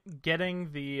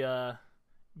Getting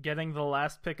the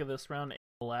last pick of this round, and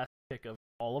the last pick of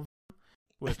all of them,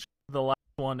 which the last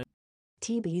one is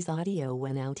TB's audio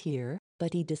went out here,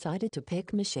 but he decided to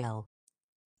pick Michelle.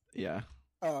 yeah.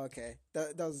 Oh, okay.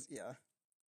 That was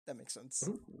that makes sense.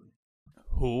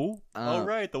 Who? Uh, Oh,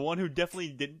 right, the one who definitely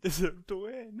didn't deserve to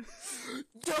win.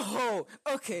 Oh,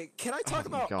 okay. Can I talk Oh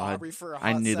my about God. Aubrey for a hot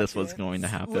I knew this was second? going to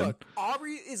happen. Look,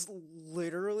 Aubrey is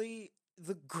literally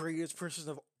the greatest person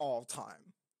of all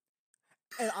time,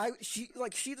 and she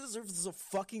deserves the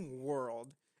fucking world,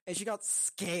 and she got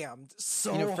scammed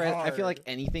so Fred, hard. I feel like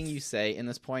anything you say in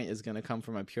this point is going to come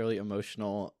from a purely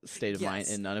emotional state of mind,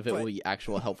 Yes, and none of it but- will be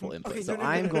actual helpful input. Okay, so no,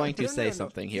 I'm going to no, say no.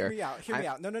 something Hear here. me out. Hear me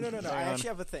out. No. I Hang on. actually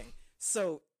have a thing.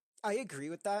 So I agree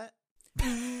with that.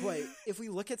 But if we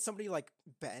look at somebody like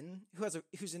Ben,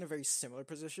 who's in a very similar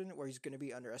position where he's going to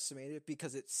be underestimated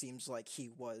because it seems like he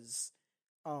was,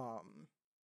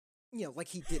 like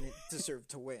he didn't deserve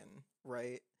to win,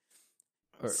 right?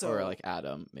 Or like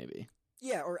Adam, maybe.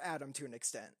 Yeah, or Adam to an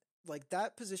extent. Like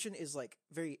that position is like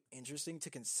very interesting to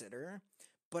consider,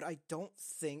 but I don't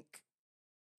think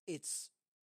it's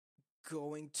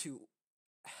going to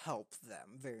help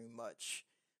them very much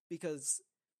because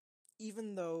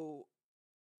even though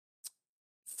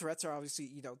threats are obviously,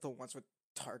 the ones with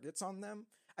targets on them,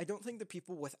 I don't think the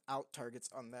people without targets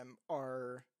on them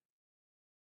are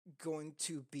going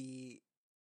to be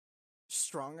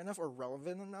strong enough or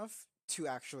relevant enough to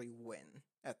actually win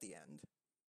at the end.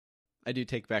 I do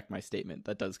take back my statement.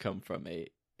 That does come from a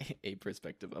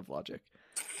perspective of logic.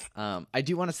 I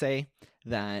do want to say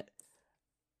that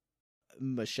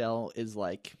Michelle is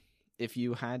like, if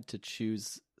you had to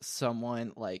choose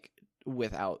someone like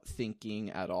without thinking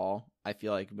at all, I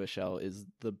feel like Michelle is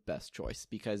the best choice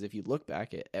because if you look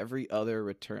back at every other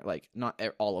return, like not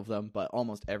all of them, but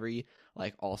almost every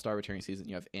like all-star returning season,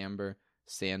 you have Amber,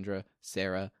 Sandra,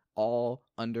 Sarah, all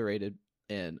underrated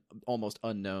and almost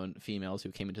unknown females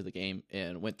who came into the game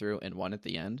and went through and won at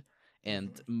the end.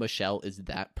 And Michelle is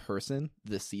that person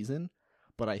this season,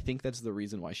 but I think that's the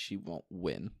reason why she won't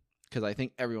win. Because I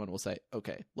think everyone will say,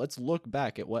 okay, let's look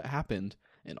back at what happened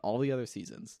in all the other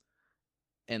seasons.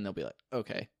 And they'll be like,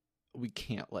 okay, we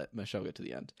can't let Michelle get to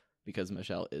the end because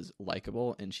Michelle is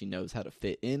likable and she knows how to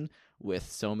fit in with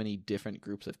so many different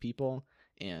groups of people.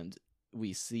 And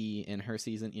we see in her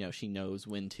season, she knows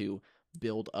when to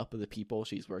build up the people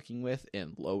she's working with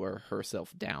and lower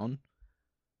herself down.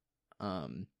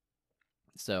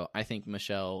 So I think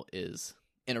Michelle is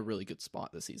in a really good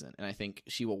spot this season, and I think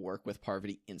she will work with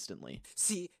Parvati instantly.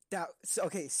 See that? So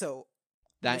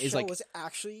That Michelle is like was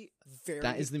actually very.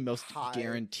 that is the most high.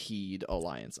 guaranteed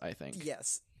alliance, I think.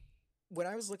 Yes. When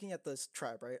I was looking at this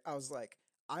tribe, right, I was like,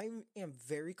 I am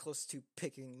very close to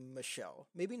picking Michelle.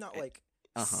 Maybe not like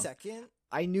second.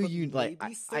 I knew but you like.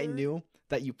 maybe I third? knew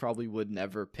that you probably would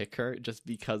never pick her just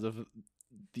because of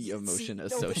the emotion See, no, but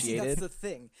see, associated. that's the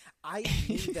thing. I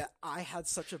knew that I had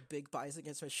such a big bias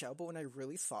against Michelle, but when I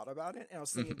really thought about it, and I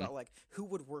was thinking about like who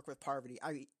would work with Parvati,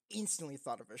 I instantly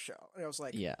thought of Michelle, and I was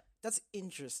like, Yeah, that's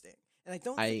interesting. And I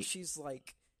don't think she's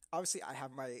like. Obviously, I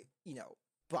have my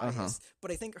bias,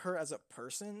 but I think her as a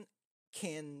person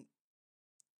can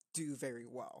do very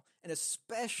well, and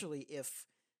especially if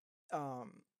her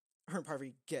and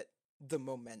Parvati get the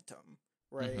momentum,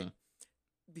 right?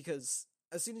 Because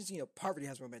as soon as Parvati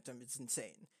has momentum, it's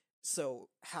insane. So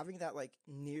having that like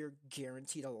near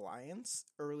guaranteed alliance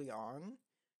early on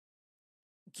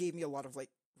gave me a lot of like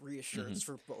reassurance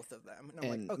for both of them, and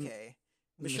I'm like, okay,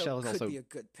 Michelle is could also be a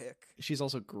good pick. she's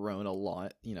also grown a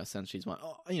lot, since she's won.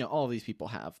 All these people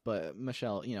have, but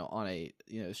Michelle, on a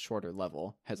shorter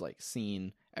level, has like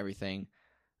seen everything.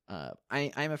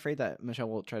 I'm afraid that Michelle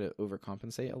will try to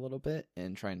overcompensate a little bit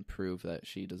and try and prove that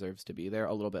she deserves to be there,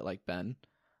 a little bit like Ben,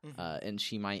 and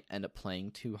she might end up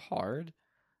playing too hard.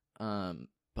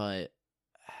 But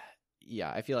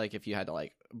yeah, I feel like if you had to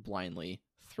like blindly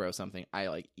throw something, I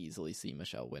like easily see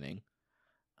Michelle winning.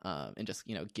 And just,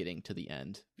 getting to the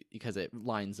end, because it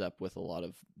lines up with a lot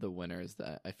of the winners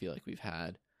that I feel like we've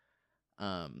had.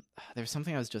 There's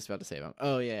something I was just about to say about.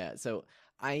 Oh yeah, so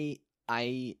I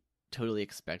totally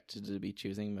expected to be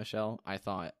choosing Michelle. I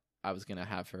thought I was gonna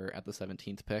have her at the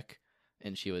 17th pick,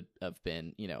 and she would have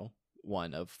been,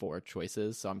 one of 4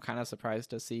 choices. So I'm kind of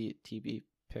surprised to see TB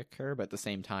pick her, but at the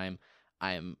same time,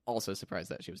 I am also surprised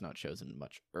that she was not chosen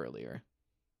much earlier.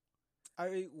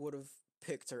 I would have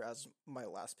picked her as my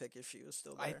last pick if she was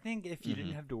still there. I think if you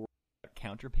didn't have to worry about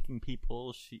counter picking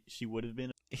people, she would have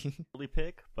been an early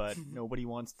pick, but nobody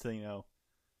wants to,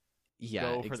 Yeah,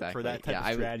 go for exactly. for that type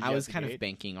of strategy. I was out the kind gate. of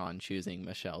banking on choosing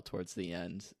Michelle towards the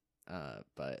end,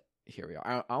 but here we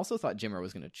are. I also thought Jimmer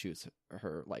was going to choose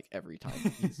her like every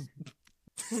time he's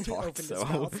talked. Opened his So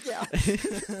mouth, yeah.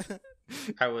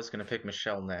 I was gonna pick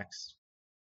Michelle next.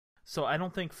 So I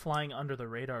don't think flying under the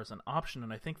radar is an option,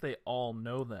 and I think they all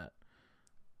know that.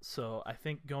 So I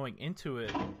think going into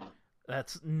it,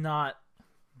 that's not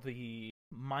the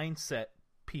mindset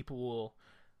people will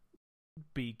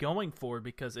be going for,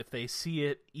 because if they see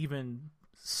it even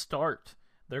start,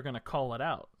 they're going to call it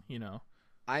out,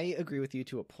 I agree with you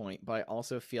to a point, but I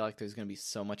also feel like there's going to be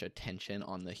so much attention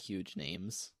on the huge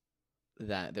names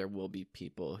that there will be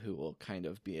people who will kind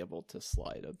of be able to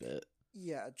slide a bit.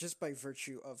 Yeah, just by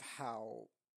virtue of how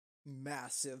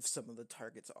massive some of the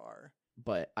targets are.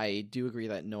 But I do agree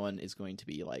that no one is going to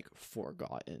be like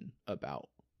forgotten about,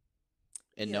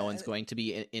 and Yeah, no one's going to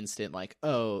be instant like,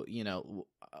 oh,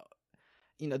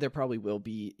 there probably will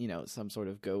be, some sort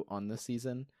of goat on this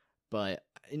season, but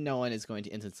no one is going to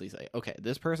instantly say, okay,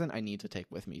 this person I need to take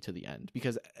with me to the end,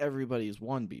 because everybody's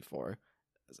won before.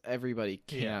 Everybody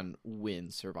can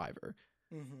win Survivor.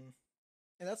 Mm-hmm.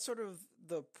 And that's sort of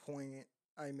the point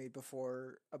I made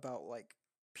before about like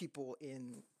people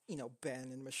in,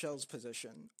 Ben and Michelle's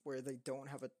position, where they don't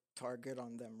have a target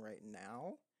on them right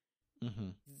now. Mm-hmm.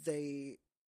 They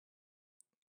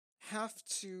have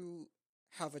to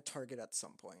have a target at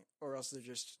some point, or else they're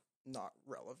just not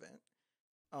relevant.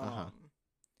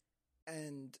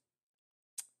 And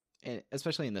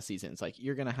especially in the season, it's like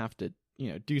you're gonna have to,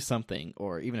 do something,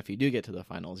 or even if you do get to the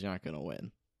finals, you're not gonna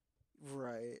win.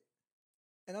 right.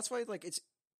 And that's why, like, it's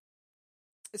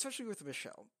especially with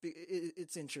Michelle,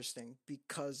 it's interesting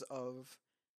because of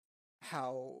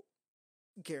how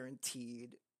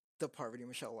guaranteed the Parvati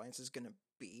Michelle alliance is going to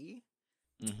be.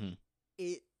 Mm-hmm.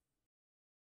 It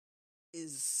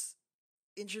is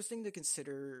interesting to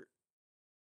consider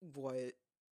what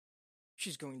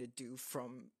she's going to do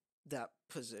from that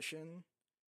position,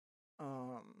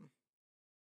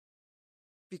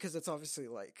 because it's obviously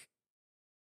like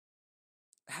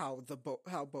how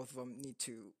both of them need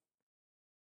to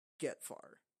get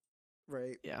far,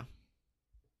 right? Yeah,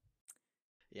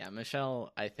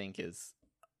 Michelle, I think, is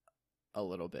a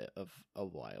little bit of a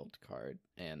wild card,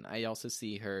 and I also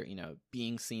see her,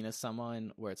 being seen as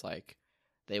someone where it's like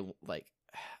they like,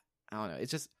 I don't know,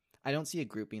 it's just, I don't see a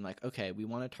group being like, okay, we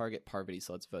want to target Parvati,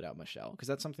 so let's vote out Michelle, because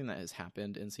that's something that has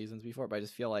happened in seasons before, but I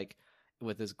just feel like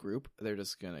with this group, they're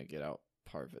just gonna get out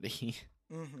Parvati.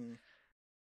 Mm-hmm.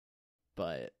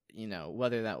 But,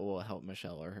 whether that will help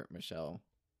Michelle or hurt Michelle,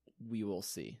 we will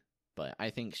see. But I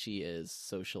think she is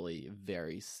socially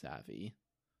very savvy.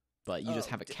 But you just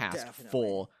have a cast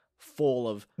definitely. full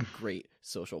of great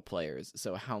social players.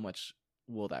 So how much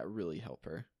will that really help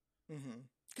her? Mm-hmm.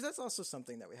 Because that's also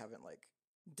something that we haven't like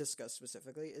discussed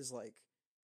specifically. Is like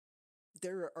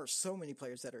there are so many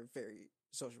players that are very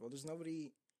sociable. There's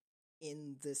nobody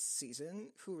in this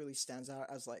season who really stands out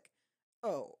as like,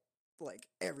 oh, like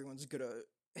everyone's gonna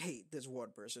hate this one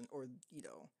person, or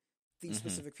these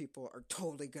specific people are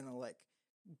totally gonna like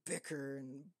bicker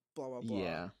and blah blah blah.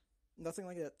 Yeah. Nothing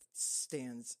like that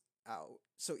stands out.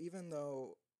 So even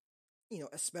though,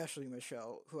 especially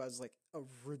Michelle, who has like a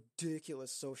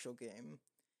ridiculous social game,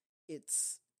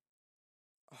 it's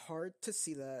hard to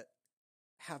see that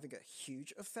having a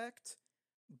huge effect.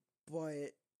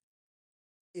 But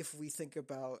if we think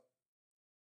about,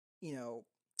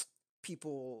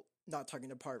 people not talking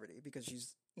to Parvati because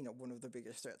she's, one of the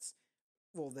biggest threats,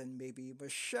 well, then maybe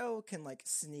Michelle can like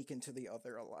sneak into the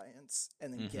other alliance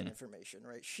and then get information,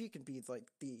 right? She can be like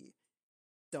the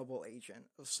double agent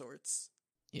of sorts.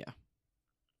 Yeah.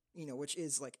 Which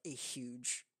is like a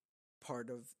huge part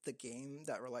of the game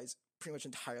that relies pretty much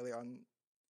entirely on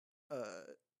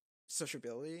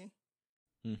sociability.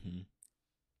 Mm-hmm.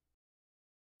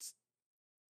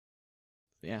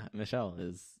 Yeah, Michelle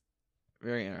is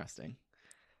very interesting.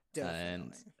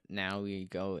 And now we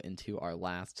go into our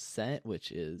last set,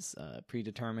 which is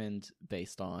predetermined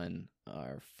based on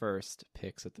our first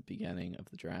picks at the beginning of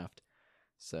the draft.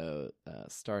 So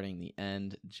starting the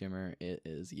end, Jimmer, it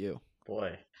is you.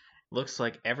 Boy, looks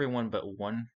like everyone but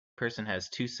one person has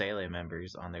 2 Sele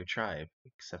members on their tribe,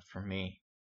 except for me.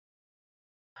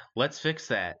 Let's fix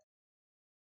that.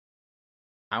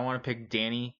 I want to pick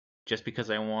Danny just because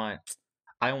I want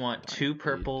 2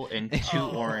 purple and 2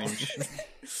 orange.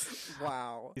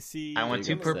 Wow. You see, I want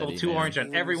 2 purple, 2 orange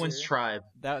on everyone's Loser. tribe.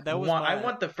 that was I my-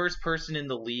 want the first person in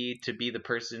the lead to be the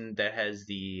person that has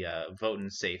the vote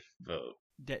and safe vote.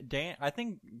 I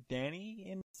think Danny,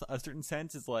 in a certain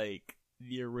sense, is like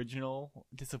the original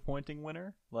disappointing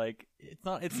winner. Like it's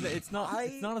not as bad as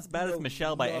know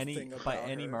Michelle by nothing any about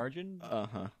her. margin.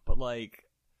 Uh-huh. But like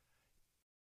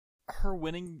her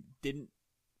winning didn't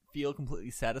feel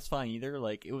completely satisfying either.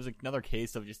 Like it was another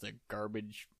case of just a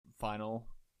garbage final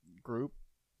group.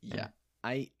 Yeah.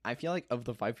 I feel like of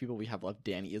the 5 people we have left,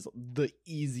 Danny is the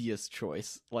easiest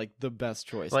choice, like the best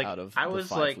choice Like, out of I the was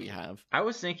 5 like- we have. I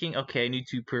was thinking, okay, I need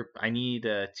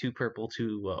 2 purple,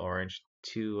 2 orange,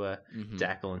 2 Mhm.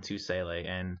 Dackle, and 2 Sele,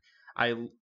 and I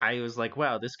was like,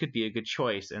 wow, this could be a good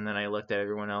choice. And then I looked at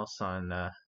everyone else on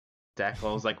Dackle.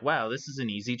 I was like, wow, this is an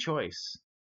easy choice.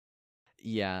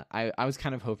 Yeah, I was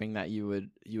kind of hoping that you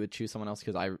would choose someone else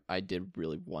because I did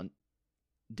really want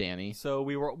Danny. So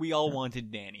we all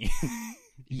wanted Danny.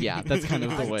 Yeah, that's kind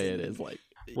of I the way it didn't. is. Like,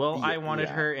 Well, yeah, I wanted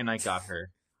yeah. her, and I got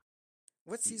her.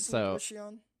 What season So- was she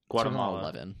on? Guatemala.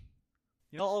 11.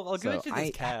 You know, I'll give So it to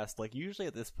this cast. Like usually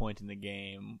at this point in the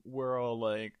game, we're all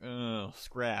like, "Oh,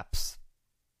 scraps,"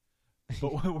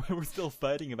 but we're still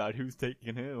fighting about who's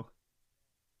taking who.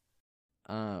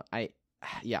 I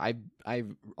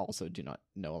also do not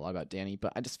know a lot about Danny,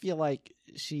 but I just feel like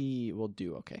she will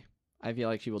do okay. I feel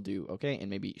like she will do okay, and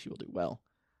maybe she will do well.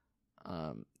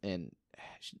 And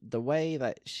the way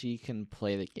that she can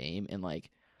play the game and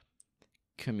like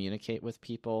communicate with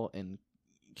people and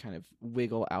kind of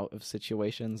wiggle out of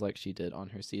situations like she did on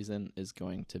her season is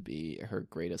going to be her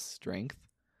greatest strength.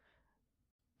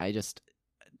 I just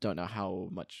don't know how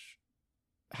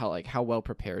well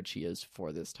prepared she is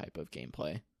for this type of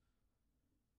gameplay.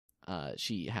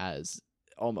 She has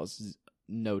almost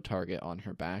no target on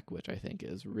her back, which I think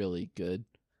is really good.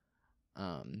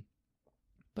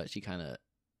 But she kind of,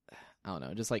 I don't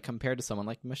know, just like compared to someone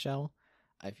like Michelle,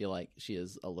 I feel like she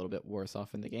is a little bit worse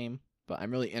off in the game. But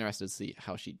I'm really interested to see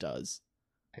how she does.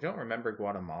 I don't remember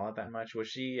Guatemala that much. Was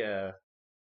she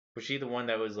the one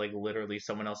that was like literally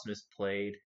someone else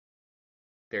misplayed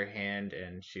their hand,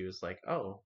 and she was like,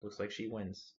 "Oh, looks like she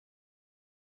wins."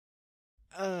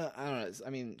 I don't know. I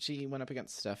mean, she went up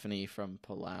against Stephanie from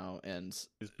Palau, and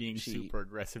Just being She- super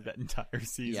aggressive that entire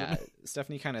season. yeah,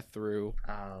 Stephanie kind of threw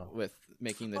Oh, with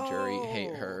making the jury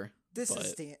hate her. This but-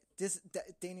 is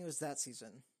Danny was that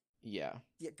season. Yeah.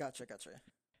 Yeah, gotcha.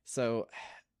 So,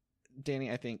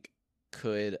 Danny, I think,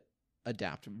 could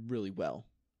adapt really well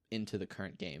into the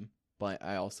current game, but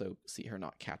I also see her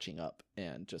not catching up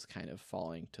and just kind of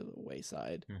falling to the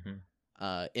wayside.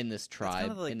 In this kind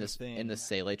tribe, of like in the this thing. in the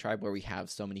Sele tribe, where we have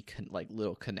so many like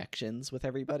little connections with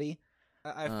everybody.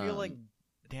 I feel like Um,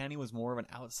 Danny was more of an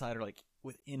outsider, like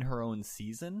within her own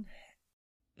season.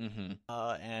 Mm-hmm.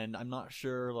 And I'm not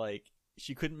sure, like,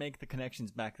 she couldn't make the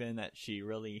connections back then that she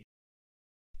really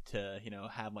to,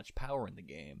 have much power in the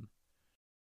game.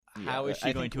 Yeah, How is I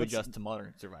she going think to what's- adjust to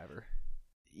Modern Survivor?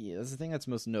 Yeah, that's the thing that's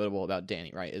most notable about Danny,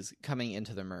 right? Is coming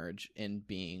into the merge and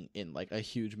being in like a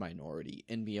huge minority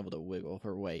and being able to wiggle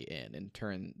her way in and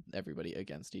turn everybody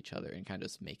against each other and kind of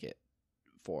just make it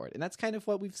forward. And that's kind of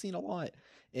what we've seen a lot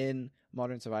in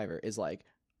Modern Survivor is like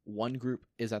one group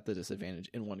is at the disadvantage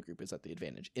and one group is at the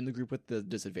advantage. And the group with the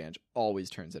disadvantage always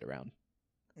turns it around.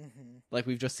 Mm-hmm. Like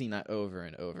we've just seen that over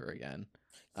and over again.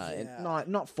 And Yeah.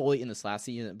 not fully in this last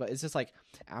season, but it's just like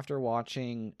after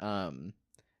watching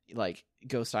like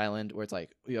Ghost Island, where it's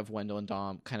like you have Wendell and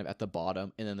Dom kind of at the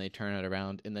bottom, and then they turn it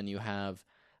around, and then you have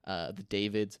the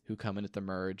Davids who come in at the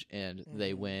merge and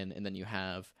they Mhm. win, and then you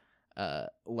have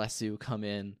Lesu come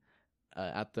in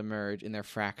at the merge and they're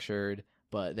fractured,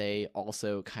 but they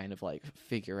also kind of like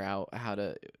figure out how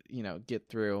to get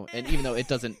through, and even though it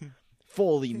doesn't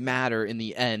fully matter in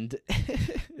the end,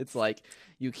 it's like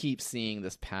you keep seeing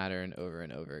this pattern over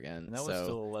and over again. And that was so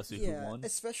still Leslie who Yeah, won.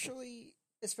 especially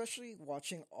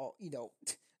watching all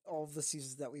all of the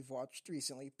seasons that we've watched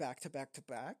recently back to back to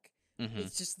back. mhm.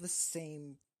 It's just the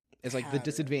same. It's like the pattern.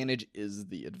 disadvantage is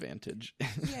the advantage.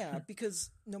 Yeah,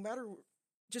 because no matter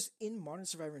just in Modern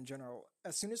Survivor in general,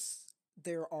 as soon as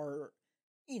there are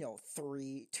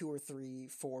 2 or 3,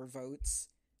 4 votes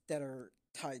that are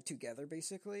tied together,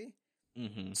 basically,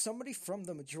 Mm-hmm. somebody from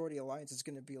the Majority Alliance is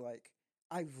going to be like,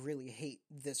 I really hate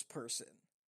this person.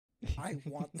 I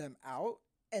want them out.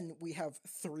 And we have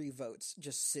 3 votes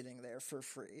just sitting there for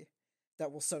free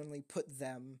that will suddenly put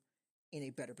them in a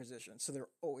better position. So they're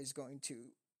always going to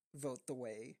vote the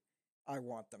way I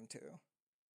want them to.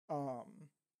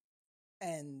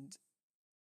 And,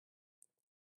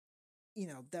 you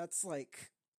know, that's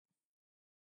like,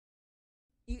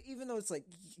 even though it's like,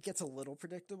 it gets a little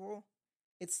predictable,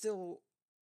 it's still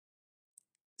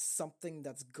something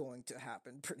that's going to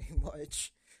happen pretty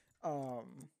much.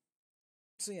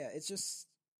 So yeah, it's just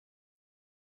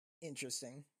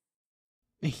interesting.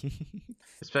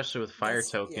 Especially with fire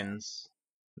That's- yeah. tokens.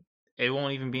 It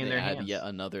won't even be in They their add hands. yet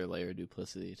another layer of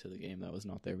duplicity to the game that was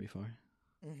not there before.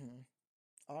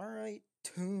 All right,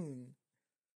 Toon.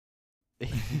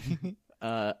 I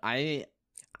am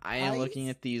I- looking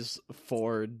at these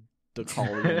 4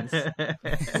 Decalians,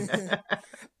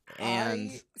 and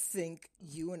I think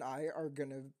you and I are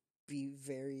gonna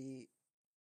be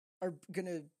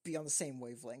on the same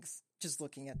wavelength. Just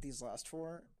looking at these last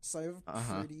 4, so I have a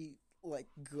Uh-huh. pretty like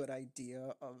good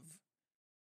idea of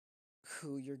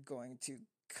who you're going to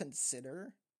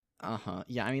consider.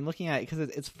 yeah, I mean, looking at it, because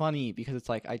it's funny, because it's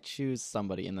like I choose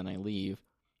somebody and then I leave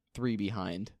 3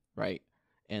 behind, right?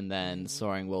 And then Mhm.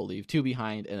 Soaring will leave 2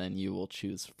 behind, and then you will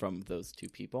choose from those 2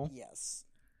 people. Yes.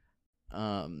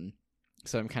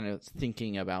 So I'm kind of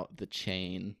thinking about the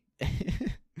chain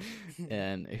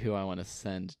and who I want to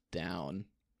send down.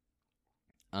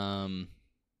 And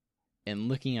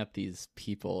looking at these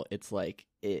people, it's like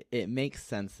it makes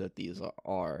sense that these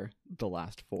are the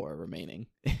last 4 remaining.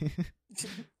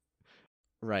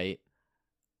 Right.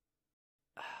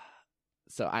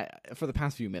 So for the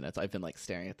past few minutes I've been like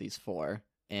staring at these 4,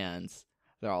 and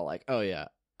they're all like, "Oh yeah,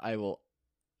 I will."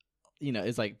 You know,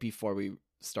 it's like before we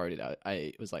started out,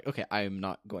 I was like, "Okay, I'm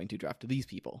not going to draft these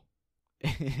people."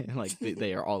 Like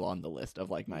they are all on the list of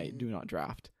like my do not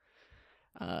draft.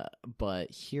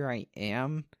 But here I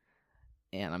am,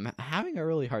 and I'm having a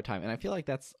really hard time, and I feel like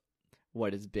that's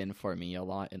what has been for me a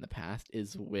lot in the past,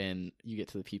 is when you get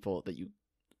to the people that you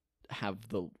have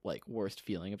the like worst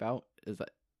feeling about, is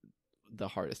that the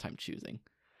hardest time choosing.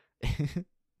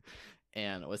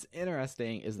 And what's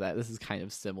interesting is that this is kind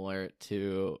of similar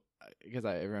to, because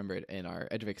I remembered in our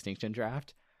Edge of Extinction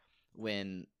draft,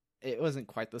 when it wasn't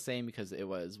quite the same, because it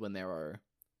was when there were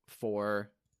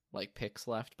 4 like picks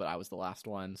left, but I was the last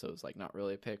one, so it was like not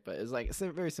really a pick, but it was like it's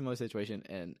a very similar situation.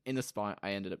 And in the spot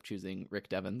I ended up choosing Rick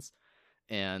Devens,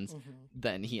 and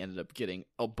then he ended up getting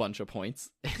a bunch of points.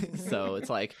 So it's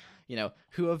like, you know,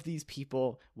 who of these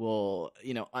people will,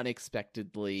 you know,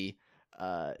 unexpectedly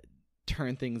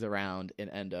turn things around and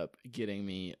end up getting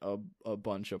me a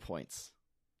bunch of points,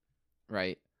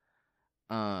 right?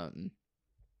 You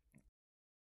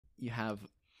have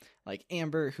like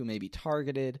Amber, who may be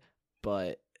targeted,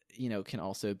 but, you know, can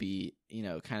also be, you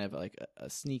know, kind of like a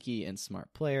sneaky and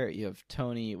smart player. You have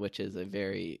Tony, which is a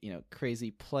very, you know, crazy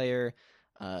player.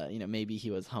 You know, maybe he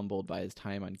was humbled by his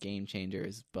time on Game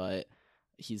Changers, but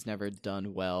he's never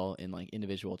done well in like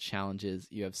individual challenges.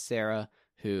 You have Sarah,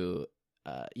 who,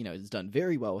 you know, has done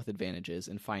very well with advantages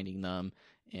and finding them,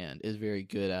 and is very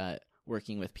good at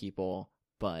working with people.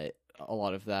 But a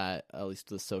lot of that, at least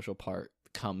the social part,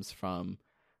 comes from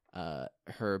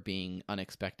her being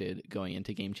unexpected going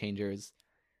into Game Changers.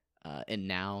 And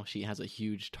now she has a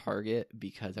huge target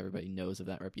because everybody knows of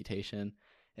that reputation.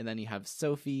 And then you have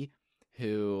Sophie,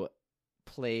 who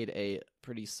played a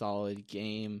pretty solid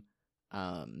game,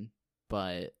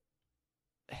 but,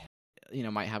 you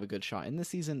know, might have a good shot in this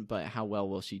season, but how well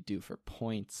will she do for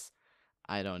points?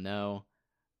 I don't know.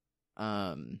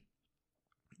 But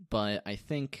I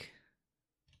think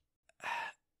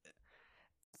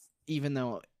even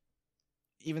though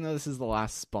this is the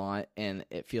last spot and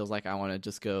it feels like I want to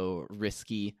just go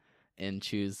risky and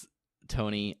choose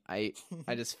Tony, I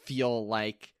just feel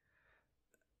like,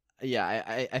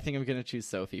 yeah, I think I'm going to choose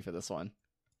Sophie for this one.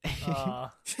 I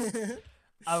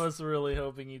was really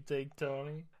hoping you'd take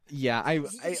Tony. Yeah, I He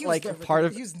was like never part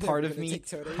gonna- he was of never me, gonna take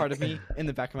Tony. part of me in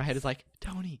the back of my head is like,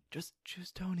 Tony, just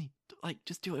choose Tony. Like,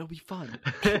 just do it. It'll be fun.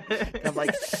 I'm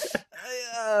like,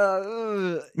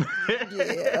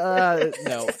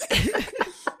 no.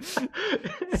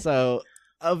 So,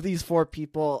 of these 4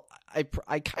 people, I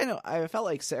felt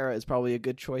like Sarah is probably a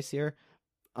good choice here.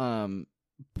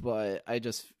 But I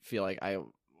just feel like I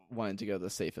wanted to go the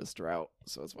safest route,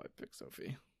 so that's why I picked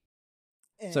Sophie.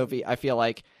 And Sophie, I feel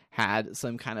like, had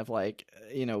some kind of like,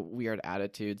 you know, weird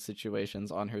attitude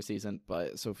situations on her season,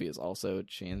 but Sophie has also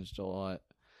changed a lot.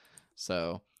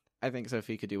 So I think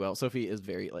Sophie could do well. Sophie is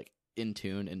very like in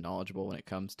tune and knowledgeable when it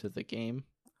comes to the game.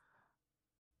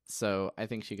 So I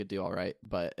think she could do all right,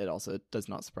 but it also does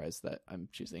not surprise that I'm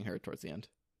choosing her towards the end.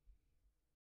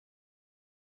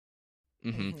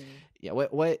 Mm-hmm. Yeah,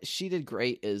 what she did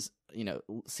great is,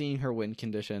 seeing her win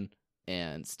condition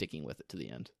and sticking with it to the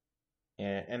end.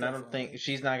 Yeah, and I don't think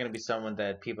she's not going to be someone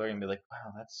that people are going to be like,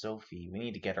 wow, that's Sophie. We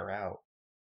need to get her out.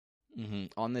 Mm-hmm.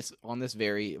 On this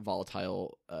very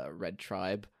volatile red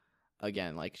tribe,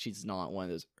 again, like she's not one of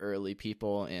those early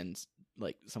people, and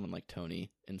like someone like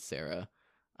Tony and Sarah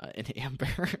and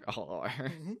Amber all are.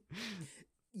 Mm-hmm.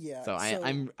 Yeah. So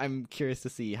I'm curious to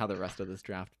see how the rest of this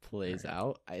draft plays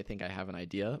out. I think I have an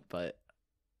idea, but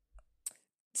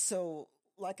so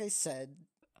like I said,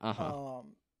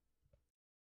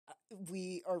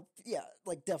 we are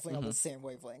definitely on the same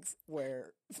wavelength.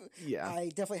 Where I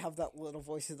definitely have that little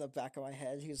voice in the back of my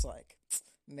head who's like,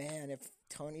 man, if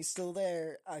Tony's still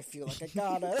there, I feel like I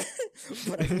gotta,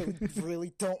 but I really,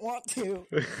 really don't want to.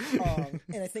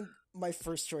 And I think my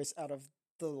first choice out of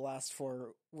the last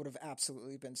four would have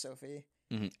absolutely been Sophie.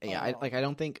 Mm-hmm. Yeah, I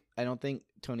don't think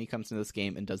Tony comes into this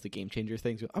game and does the game changer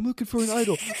things. I'm looking for an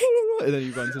idol, and then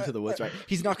he runs into the woods. Right?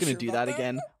 He's not going to do that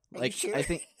again. Like, sure? I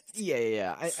think.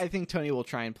 Yeah. I think Tony will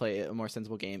try and play a more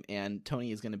sensible game, and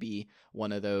Tony is going to be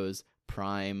one of those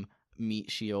prime meat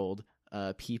shield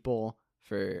people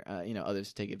for others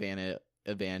to take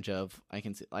advantage of. I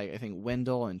can see, I think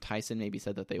Wendell and Tyson maybe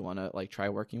said that they want to try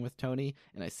working with Tony,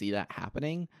 and I see that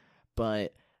happening,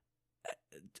 but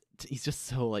he's just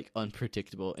so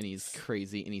unpredictable, and he's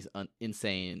crazy, and he's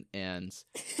insane, and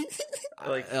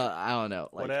I don't know.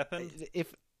 What happened?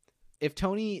 If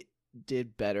Tony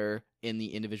did better in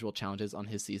the individual challenges on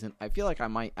his season, I feel like I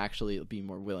might actually be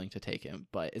more willing to take him.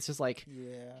 But it's just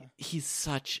he's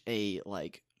such a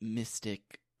mystic,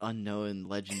 unknown,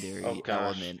 legendary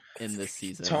element in this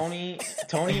season. Tony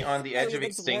on the edge of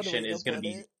extinction is going to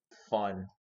be fun.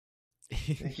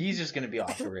 He's just going to be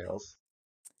off the rails.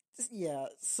 Yeah,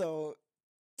 so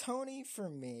Tony for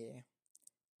me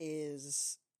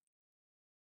is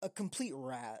a complete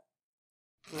rat,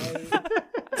 right?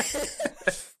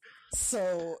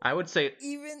 So I would say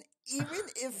even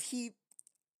if he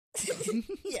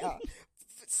yeah,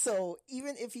 so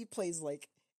even if he plays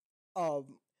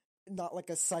not like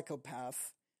a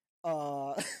psychopath,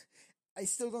 I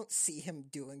still don't see him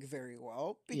doing very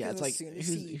well. Because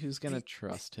it's who's gonna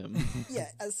trust him? Yeah,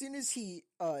 as soon as he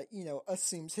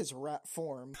assumes his rat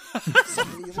form,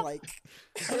 somebody like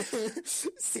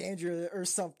Sandra or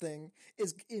something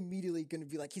is immediately gonna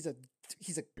be like, he's a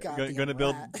goddamn gonna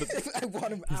build. rat. I want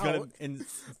him he's out. Gonna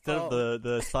instead of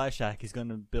the spy shack, he's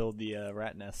gonna build the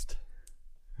rat nest.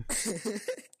 So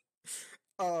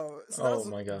oh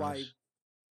my gosh. My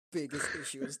biggest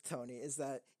issue is Tony is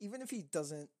that even if he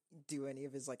doesn't do any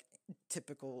of his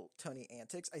typical Tony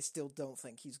antics, I still don't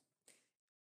think he's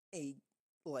a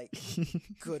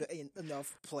good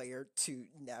enough player to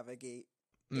navigate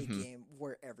a game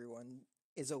where everyone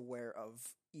is aware of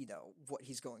what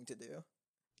he's going to do.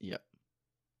 Yep.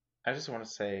 I just want to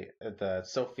say that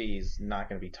Sophie's not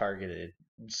going to be targeted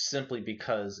simply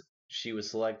because she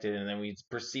was selected, and then we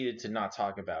proceeded to not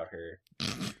talk about her.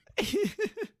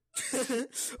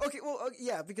 Okay, well,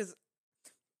 yeah, because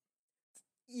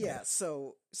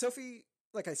so Sophie,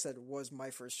 like I said, was my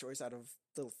first choice out of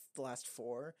the last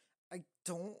four. I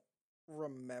don't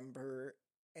remember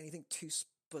anything too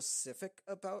specific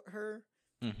about her,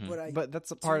 but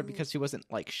that's a part of because she wasn't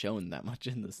shown that much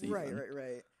in the season.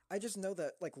 Right. I just know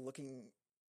that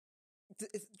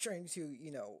trying to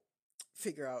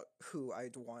figure out who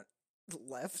I'd want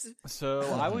left. So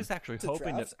I was actually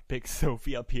hoping to pick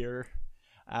Sophie up here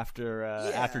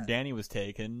after Danny was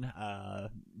taken,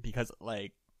 because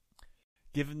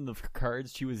given the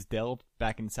cards she was dealt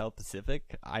back in South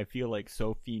Pacific, I feel like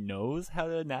Sophie knows how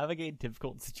to navigate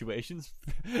difficult situations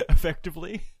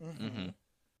effectively. Mm-hmm.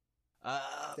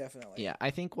 Definitely. Yeah,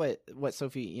 I think what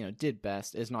Sophie did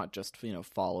best is not just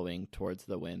following towards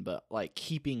the win, but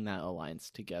keeping that alliance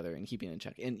together and keeping it in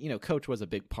check. And Coach was a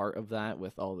big part of that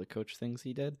with all the coach things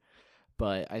he did.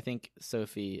 But I think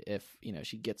Sophie, if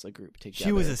she gets a group together,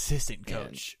 she was assistant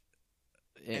coach.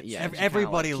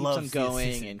 Everybody loves keeps them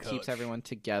going and keeps everyone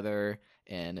together,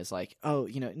 and is no,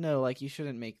 you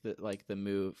shouldn't make the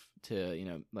move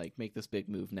to make this big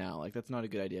move now. That's not a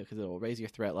good idea because it will raise your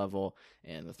threat level,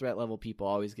 and the threat level people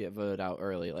always get voted out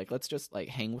early. Let's just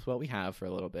hang with what we have for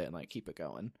a little bit and keep it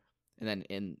going. And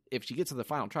then if she gets to the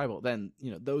final tribal, then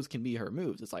those can be her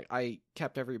moves. It's I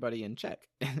kept everybody in check.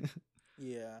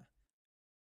 Yeah.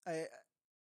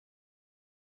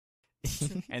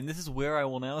 And this is where I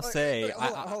will now say,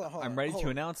 hold on, I'm ready to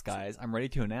announce, guys. I'm ready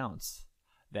to announce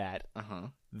that Uh-huh.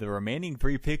 the remaining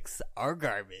 3 picks are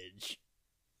garbage.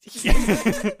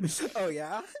 Oh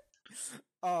yeah.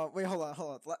 Wait, hold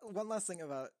on. One last thing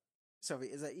about Sophie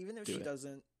is that even if Do she it.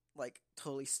 doesn't like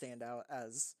totally stand out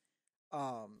as,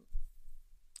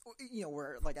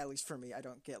 where like at least for me, I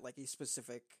don't get like a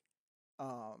specific,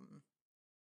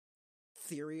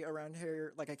 theory around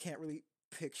her. Like I can't really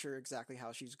picture exactly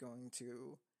how she's going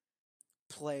to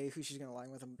play, who she's going to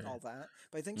align with, and all that.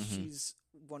 But I think Mhm. she's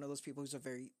one of those people who's a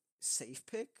very safe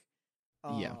pick.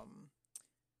 Yeah.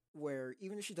 Where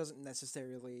even if she doesn't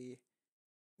necessarily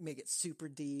make it super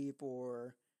deep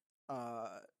or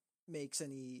makes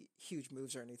any huge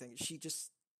moves or anything, she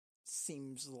just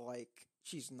seems like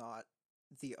she's not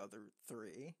the other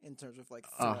 3 in terms of like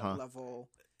threat Uh-huh. level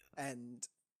and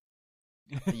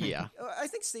Yeah. I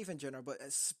think safe in general, but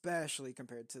especially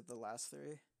compared to the last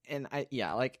 3. And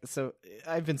so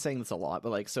I've been saying this a lot,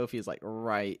 but like Sophie is like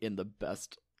right in the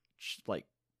best like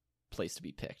place to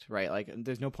be picked, right? Like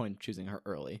there's no point in choosing her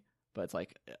early, but it's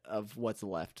like of what's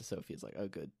left, Sophie is like a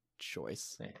good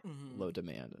choice. Mm-hmm. Low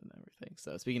demand and everything.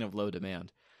 So speaking of low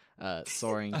demand,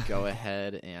 Soaring, go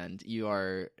ahead, and you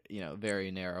are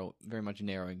very much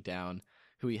narrowing down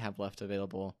who we have left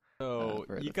available. So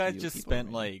for you the guys few just people spent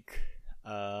remaining.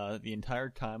 the entire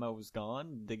time I was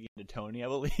gone digging into Tony, I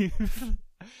believe.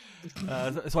 So I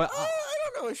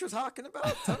don't know what you're talking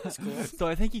about. Tony's cool. so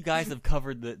I think you guys have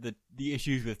covered the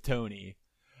issues with Tony,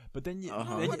 but then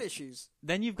What issues?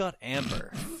 then you've got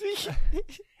Amber,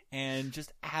 and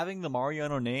just having the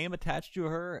Mariano name attached to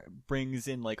her brings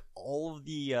in like all of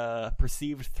the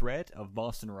perceived threat of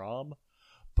Boston Rob,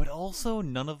 but also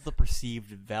none of the perceived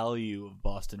value of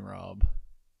Boston Rob.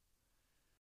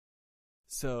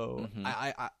 So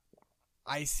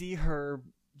I see her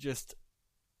just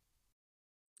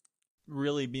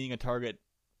really being a target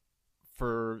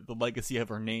for the legacy of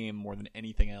her name more than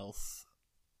anything else.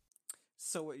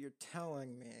 So what you're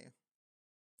telling me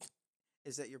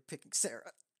is that you're picking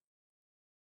Sarah.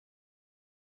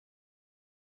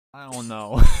 I don't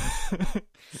know.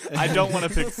 I don't want to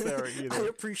pick Sarah I either.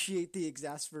 appreciate the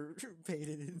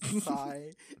exasperated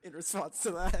sigh in response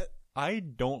to that. I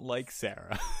don't like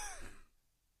Sarah.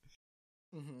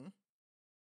 Mm-hmm.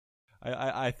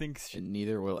 I think she, And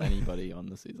neither will anybody on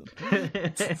the season.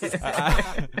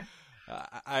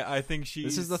 I think she's.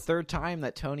 This is the third time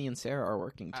that Tony and Sarah are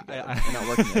working together. I- Not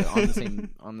working together,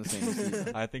 on the same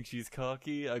season. I think she's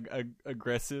cocky,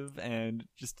 aggressive, and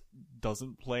just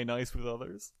doesn't play nice with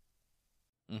others.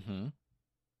 Mm-hmm.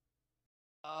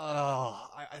 Oh,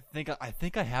 I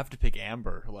think I have to pick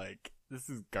Amber. Like, this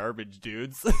is garbage,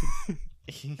 dudes.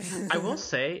 I will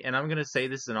say, and I'm going to say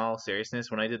this in all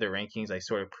seriousness, when I did the rankings, I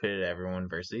sort of put everyone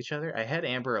versus each other. I had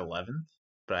Amber 11th,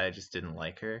 but I just didn't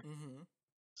like her. Mm-hmm.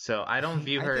 So I don't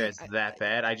view I her think- as that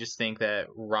bad. I just think that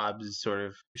Rob's is sort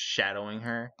of shadowing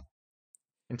her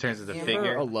in terms of the Amber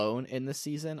figure. alone in this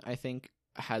season, I think,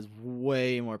 has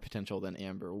way more potential than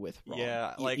Amber with Rob.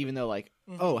 Yeah, like- even though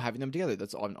Mhm. having them together,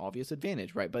 that's an obvious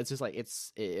advantage, right? But it's just like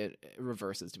it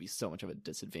reverses to be so much of a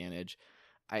disadvantage.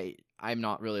 I'm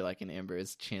not really liking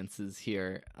Amber's chances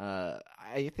here.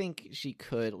 I think she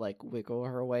could wiggle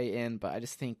her way in, but I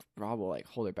just think Rob will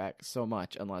hold her back so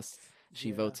much unless she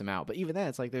Yeah. votes him out. But even then,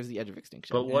 it's there's the edge of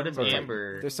extinction. But what if So it's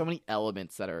Amber... there's so many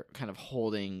elements that are kind of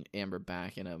holding Amber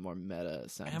back in a more meta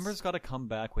sense. Amber's got to come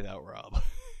back without Rob.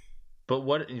 But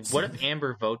what if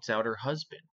Amber votes out her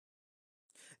husband?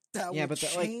 That Yeah, would but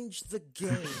that, change the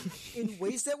game in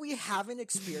ways that we haven't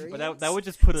experienced. But that would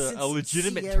just put since a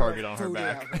legitimate Sierra target on her voted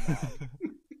back. out her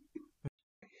mom.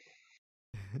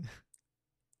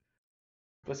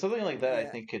 But something like that, I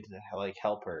Yeah. think, could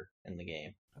help her in the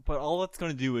game. But all that's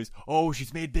going to do is,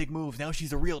 she's made big moves. Now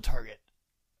she's a real target.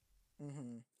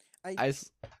 Mm-hmm.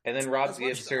 And then Rob As much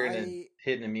gives as her I- an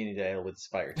hidden immunity idol with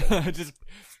Spire token. Just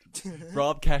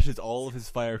Rob cashes all of his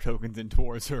fire tokens in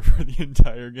towards her for the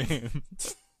entire game.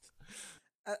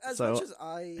 As So- much as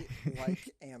I like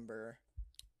Amber,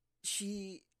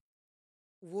 she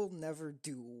will never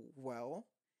do well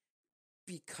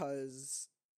because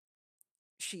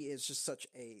she is just such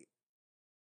a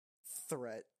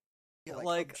threat,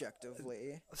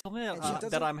 objectively. Something And she that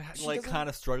doesn't- I'm she doesn't- kind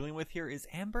of struggling with here is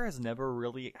Amber has never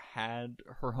really had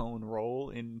her own role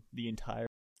in the entire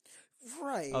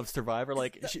Right. of Survivor.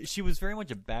 She was very much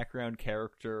a background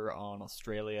character on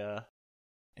Australia,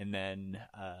 and then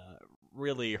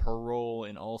really her role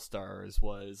in All Stars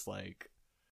was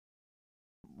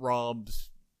Rob's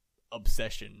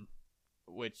obsession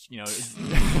which is...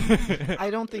 I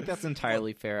don't think that's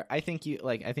entirely fair. I think you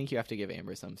have to give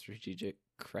Amber some strategic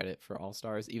credit for All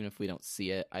Stars, even if we don't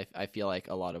see it. I feel like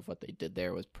a lot of what they did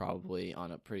there was probably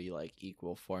on a pretty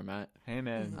equal format. Hey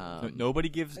man, Mhm.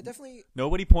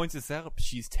 nobody points this out. But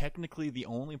she's technically the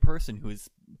only person who has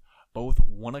both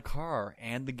won a car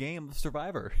and the game of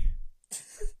Survivor.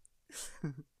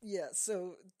 Yeah,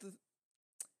 so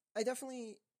I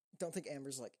definitely don't think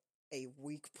Amber's a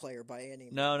weak player by any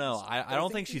means. No, I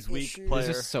don't think she's weak issue- player.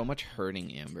 There's just so much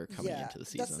hurting Amber coming into the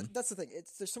season. That's the thing.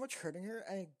 There's so much hurting her,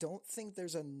 and I don't think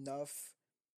there's enough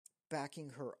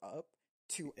backing her up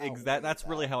to outweigh That's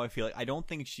really that. how I feel. I don't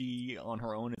think she on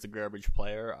her own is a garbage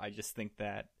player. I just think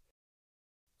that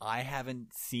I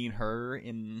haven't seen her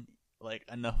in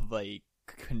enough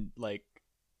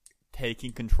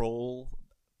taking control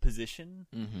position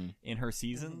Mm-hmm. in her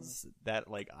seasons that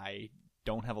I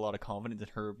don't have a lot of confidence in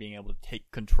her being able to take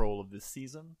control of this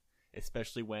season,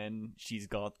 especially when she's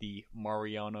got the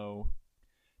Mariano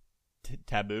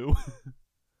taboo.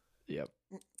 Yep.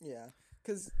 Yeah,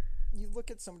 because you look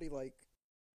at somebody like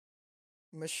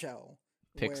Michelle.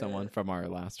 Pick someone from our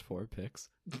last 4 picks.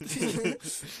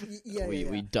 Yeah,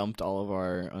 We dumped all of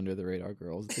our under the radar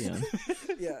girls at the end.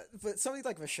 Yeah, but somebody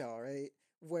like Michelle, right?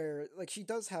 Where she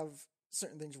does have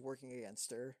certain things working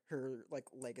against her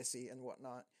legacy and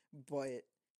whatnot, but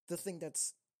the thing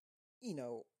that's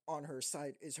on her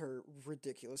side is her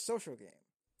ridiculous social game.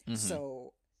 Mhm.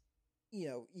 So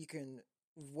you can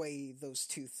weigh those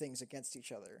two things against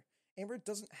each other. Amber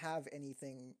doesn't have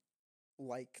anything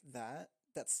like that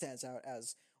stands out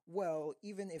as, well,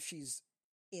 even if she's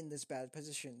in this bad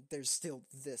position, there's still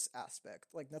this aspect.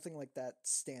 Nothing like that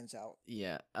stands out.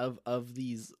 Yeah, of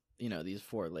these, these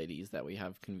 4 ladies that we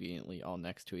have conveniently all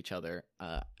next to each other,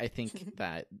 I think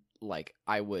that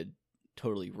I would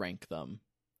totally rank them,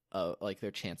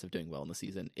 their chance of doing well in the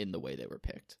season in the way they were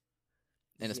picked,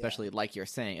 and especially like you're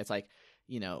saying, it's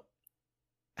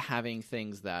having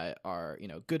things that are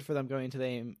good for them going into the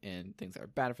game and things that are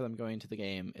bad for them going into the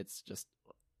game. It's just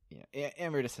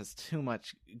Amber just has too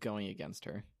much going against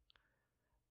her.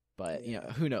 But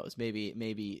who knows?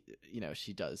 Maybe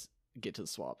she does get to the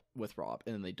swap with Rob,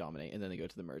 and then they dominate, and then they go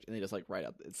to the merge, and they just right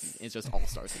up. It's just All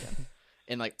Stars again,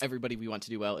 and everybody we want to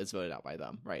do well is voted out by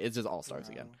them. Right? It's just All Stars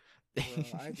again. Bro,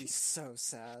 I'd be so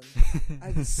sad.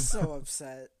 I'd be so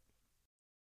upset.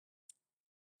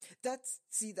 That's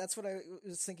what I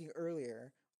was thinking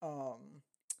earlier.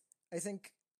 I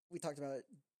think we talked about it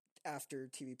after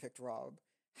TV picked Rob,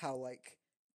 how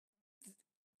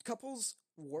couples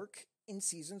work in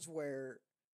seasons where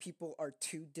people are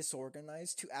too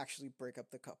disorganized to actually break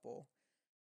up the couple.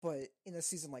 But in a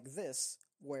season like this,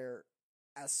 where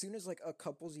as soon as a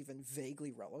couple's even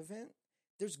vaguely relevant,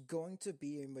 there's going to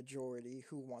be a majority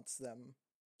who wants them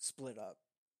split up.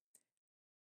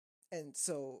 And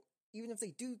so even if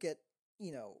they do get,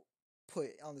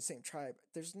 put on the same tribe,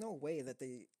 there's no way that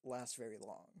they last very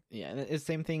long. Yeah, and it's the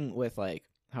same thing with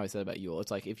how I said about Yule.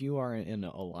 It's if you are in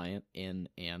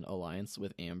an alliance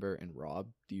with Amber and Rob,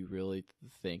 do you really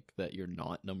think that you're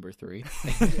not number 3?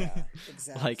 Yeah,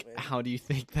 exactly. How do you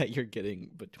think that you're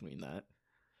getting between that?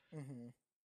 Mm-hmm.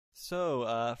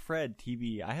 So, Fred,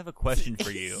 TV, I have a question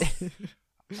for you.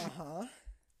 Uh-huh.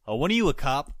 When are you a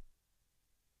cop?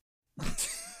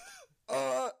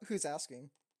 Who's asking?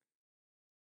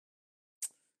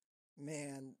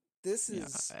 Man, this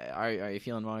is... Are you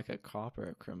feeling more like a cop or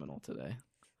a criminal today?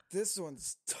 This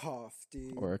one's tough,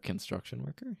 dude. Or a construction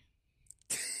worker?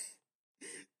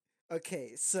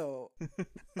 Okay, so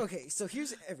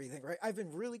here's everything, right? I've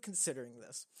been really considering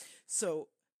this. So,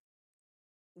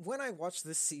 when I watch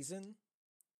this season,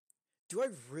 do I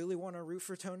really want to root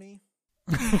for Tony?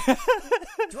 Do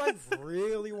I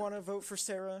really want to vote for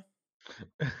Sarah?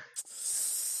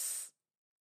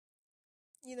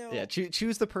 Yeah,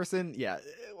 choose the person. Yeah,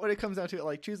 when it comes down to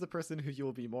it, choose the person who you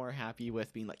will be more happy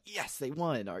with being yes, they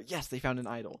won, or yes, they found an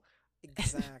idol.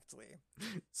 Exactly.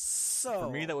 So For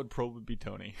me, that would probably be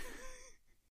Tony.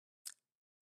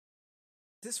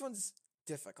 This one's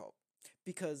difficult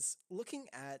because looking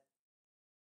at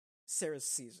Sarah's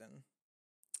season,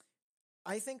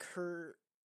 I think the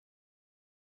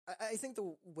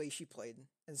way she played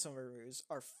in some of her moves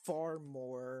are far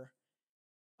more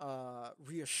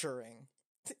reassuring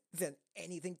than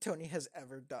anything Tony has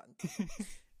ever done.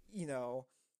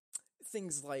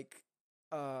 Things like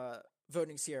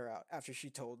voting Sierra out after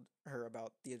she told her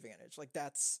about the advantage.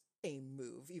 That's a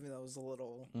move, even though it was a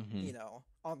little,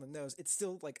 on the nose. It's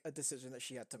still a decision that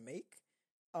she had to make.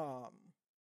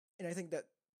 And I think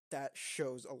that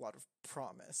shows a lot of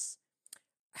promise.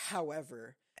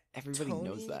 However, everybody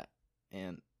knows Tony- that.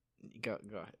 And go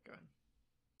ahead.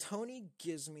 Tony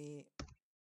gives me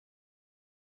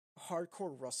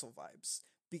hardcore Russell vibes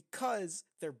because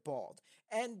they're bald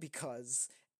and because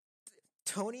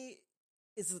Tony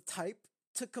is the type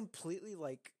to completely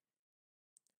like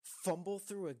fumble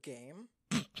through a game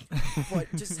but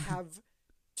just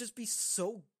be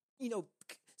so,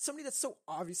 somebody that's so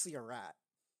obviously a rat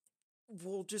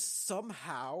will just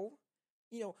somehow,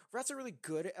 rats are really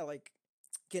good at like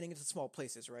getting into small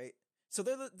places, right? So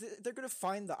they're going to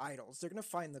find the idols. They're going to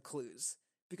find the clues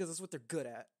because that's what they're good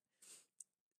at.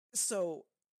 So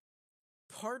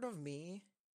part of me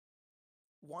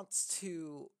wants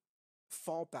to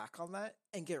fall back on that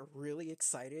and get really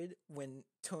excited when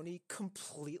Tony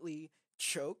completely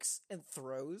chokes and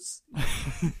throws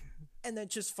and then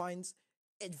just finds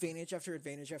advantage after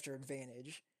advantage after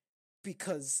advantage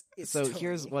because it's So Tony.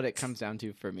 here's what it comes down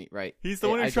to for me, right? He's the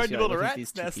one who I just tried to feel build a looking at rat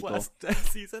these two nest people-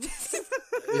 last season.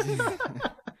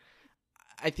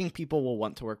 I think people will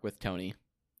want to work with Tony,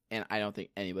 and I don't think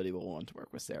anybody will want to work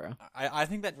with Sarah. I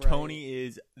think that Right. Tony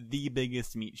is the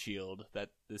biggest meat shield that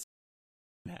this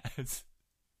has.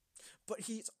 But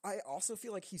I also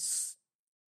feel like he's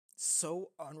so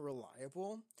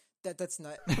unreliable that that's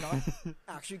not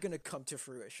actually going to come to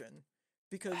fruition.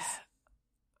 Because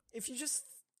if you just...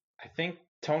 I think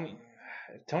Tony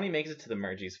makes it to the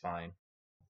merge, he's fine.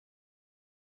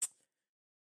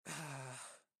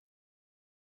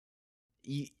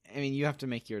 You have to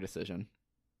make your decision,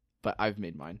 but I've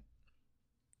made mine.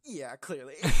 Yeah,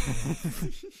 clearly.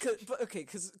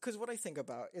 Because what I think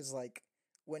about is like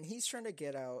when he's trying to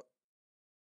get out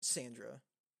Sandra,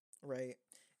 right?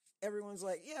 Everyone's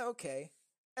like, yeah, okay,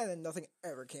 and then nothing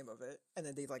ever came of it, and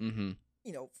then they like, Mm-hmm.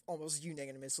 Almost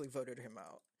unanimously voted him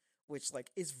out, which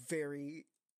like is very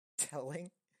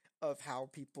telling of how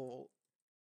people,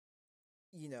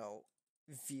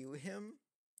 view him.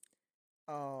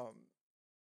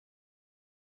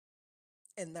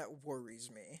 And that worries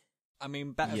me. I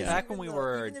mean, Yeah. back when we Even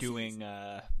were if doing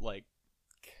Edge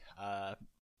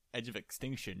of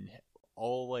Extinction,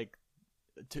 all like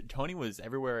Tony was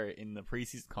everywhere in the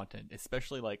preseason content,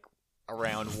 especially like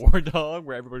around War Dog,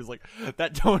 where everybody's like,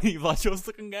 that Tony Vlachos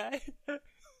looking guy.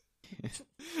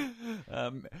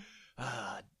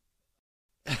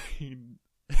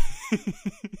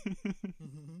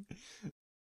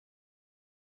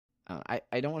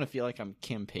 I don't want to feel like I'm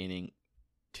campaigning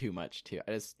too much too.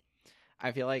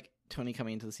 I feel like Tony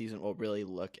coming into the season will really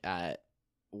look at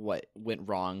what went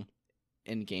wrong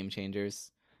in Game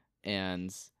Changers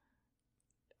and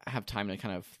have time to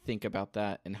kind of think about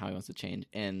that and how he wants to change.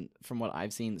 And from what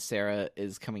I've seen, Sarah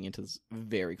is coming into this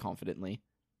very confidently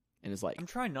and is like, I'm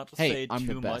trying not to Hey, say I'm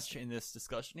the too best. much in this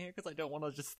discussion here because I don't want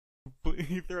to just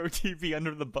completely throw TV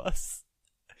under the bus.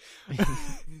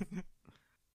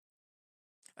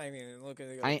 I mean, look at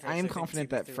the I am confident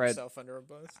that Fred- under a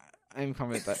bus. I'm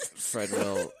confident that Fred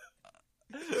will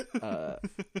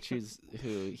choose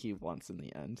who he wants in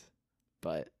the end.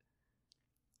 But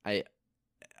go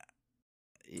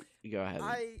ahead.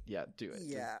 Do it.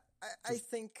 Yeah, I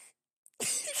think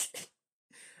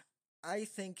I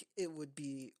think it would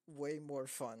be way more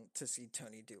fun to see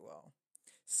Tony do well.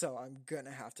 So I'm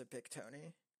gonna have to pick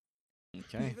Tony.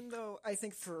 Okay. Even though I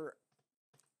think for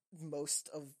most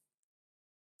of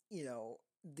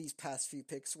these past few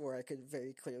picks where I could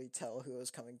very clearly tell who I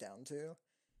was coming down to,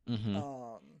 Mm-hmm.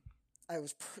 I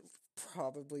was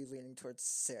probably leaning towards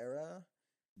Sarah.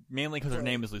 Mainly because her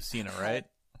name is Lucina, right?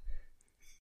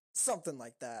 Something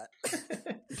like that.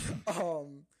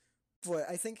 But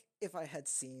I think if I had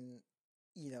seen,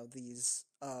 these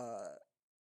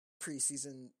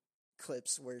preseason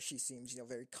clips where she seems,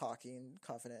 very cocky and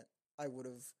confident, I would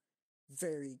have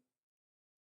very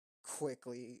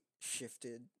quickly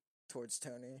shifted towards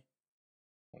Tony.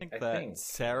 I think that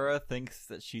Sarah thinks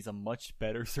that she's a much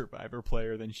better Survivor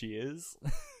player than she is.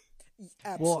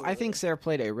 Absolutely. Well, I think Sarah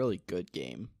played a really good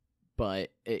game,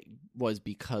 but it was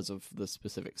because of the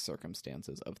specific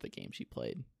circumstances of the game she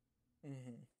played.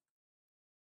 Mm-hmm.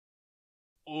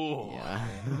 Oh,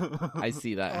 Yeah. I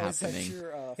see that Is that happening.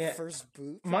 your Yeah. first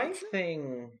boot? My prediction?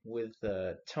 thing with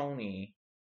Tony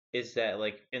is that,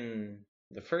 like, in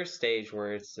the first stage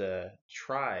where it's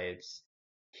tribes,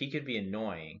 he could be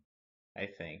annoying, I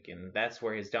think, and that's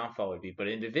where his downfall would be. But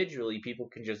individually, people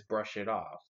can just brush it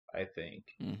off, I think,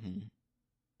 Mm-hmm.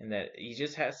 and that he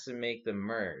just has to make the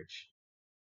merge,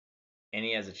 and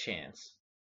he has a chance.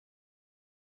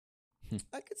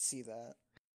 I could see that.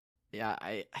 Yeah,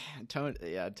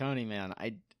 Tony, man,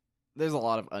 there's a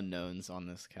lot of unknowns on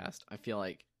this cast. I feel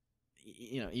like,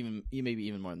 maybe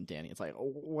even more than Danny. It's like,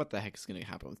 what the heck is going to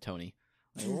happen with Tony?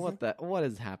 Like, what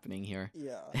is happening here?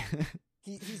 Yeah.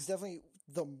 He's definitely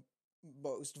the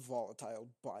most volatile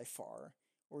by far,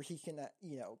 where he can,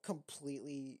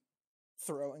 completely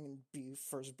throw and be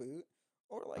first boot,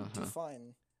 or like do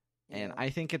fine. And I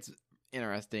think it's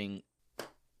interesting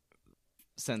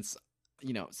since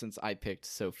I picked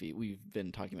Sophie, we've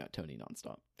been talking about Tony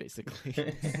nonstop,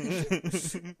 basically.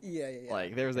 Yeah.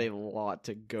 Like, there's a lot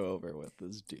to go over with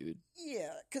this dude.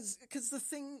 Yeah, because the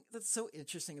thing that's so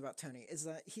interesting about Tony is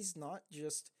that he's not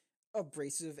just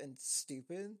abrasive and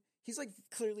stupid. He's, like,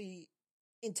 clearly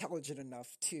intelligent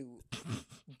enough to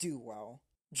do well,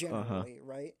 generally,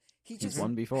 right? He's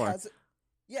won before.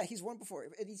 He's won before,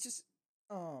 and he's just,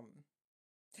 and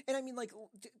I mean, like,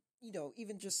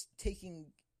 even just taking,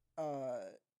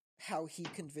 how he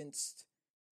convinced,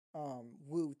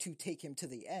 Wu to take him to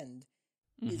the end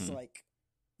is, like,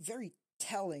 very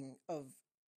telling of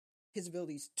his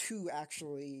abilities to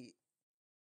actually,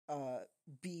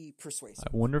 be persuasive.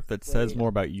 I wonder if that says more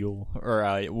about Yule or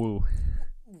Wu.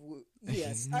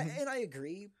 Yes, and I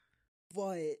agree,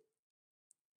 but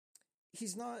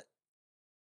he's not.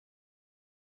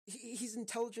 He's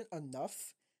intelligent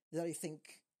enough that I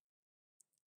think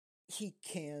he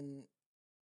can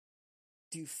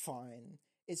do fine.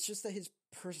 It's just that his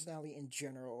personality in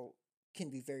general can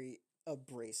be very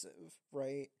abrasive,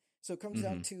 right? So it comes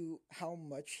down to how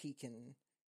much he can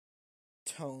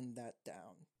tone that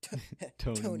down.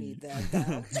 Tony that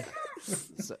down.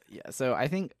 So I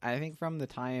think from the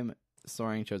time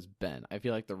Soaring chose Ben, I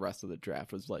feel like the rest of the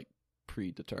draft was like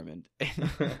predetermined.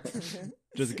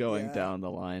 Just going down the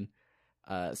line.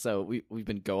 So we've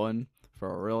been going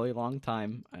for a really long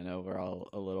time. I know we're all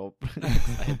a little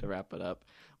excited to wrap it up.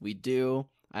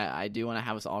 I do want to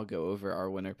have us all go over our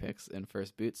winner picks in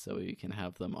first boots so we can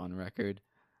have them on record.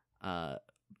 But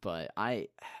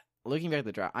looking back at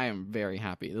the draft, I am very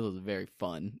happy. This was very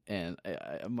fun and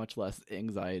much less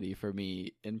anxiety for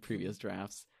me in previous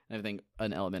drafts. And I think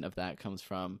an element of that comes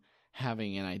from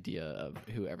having an idea of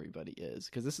who everybody is,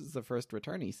 because this is the first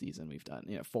returnee season we've done,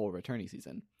 full returnee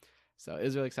season. So it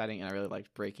was really exciting, and I really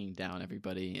liked breaking down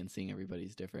everybody and seeing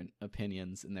everybody's different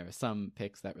opinions. And there were some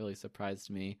picks that really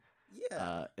surprised me.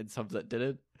 Yeah. And some that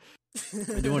didn't.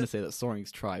 I do want to say that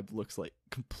Soaring's tribe looks like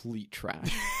complete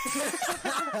trash.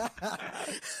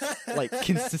 Like,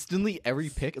 consistently every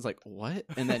pick is like, what?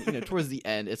 And then, towards the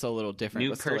end, it's a little different.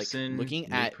 New person.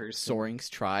 Looking at Soaring's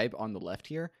tribe on the left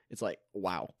here, it's like,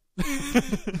 wow.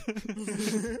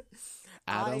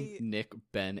 Adam, Nick,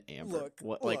 Ben, Amber.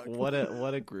 What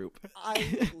a group. I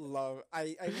think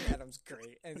Adam's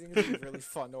great. I think it's really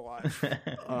fun to watch.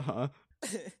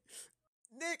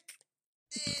 Nick,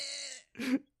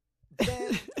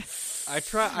 Ben. I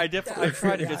try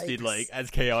to just be like as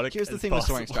chaotic. Here's the as thing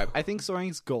possible. with Soaring's tribe. I think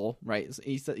Soaring's goal, right?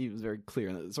 He said he was very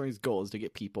clear that Soaring's goal is to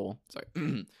get people.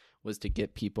 Was to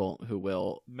get people who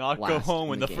will not last go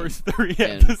home in the game first 3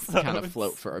 and episodes, kind of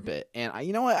float for a bit. And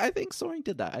you know what? I think Soaring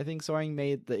did that. I think Soaring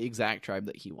made the exact tribe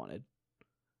that he wanted.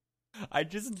 I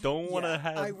just don't want to I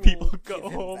have will people give go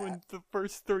him home that. in the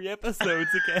first 3 episodes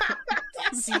again.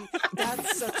 See,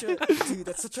 that's such a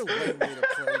lame way to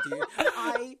play, dude.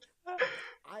 I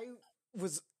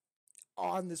was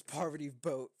on this poverty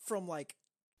boat from like.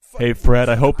 Hey Fred,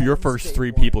 I hope your Adam's first day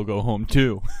 3 one. people go home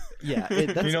too. Yeah,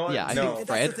 that's, You know what? I No. think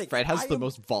That's the thing. Fred has the I am-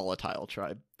 most volatile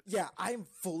tribe. Yeah, I am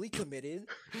fully committed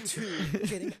to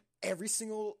getting every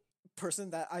single person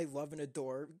that I love and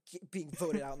adore being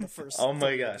voted out in the first. Oh my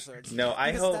 30 gosh! episodes. No,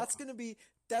 I Because hope. that's gonna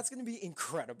be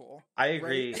incredible. I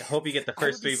agree. right? I hope you get the I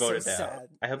would first be 3 so voted out. sad.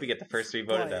 I hope you get the first 3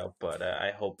 voted But- out, but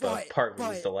I hope but-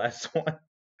 Parvati is but- the last one.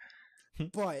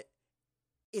 But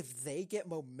if they get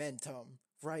momentum,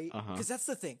 right? Uh-huh. Because that's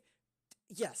the thing.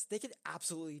 Yes, they could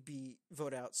absolutely be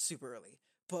voted out super early,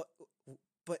 but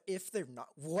if they're not,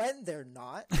 when they're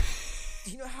not,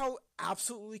 do you know how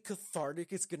absolutely cathartic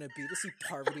it's gonna be to see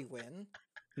Parvati win?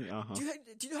 Uh-huh. Do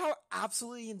you know how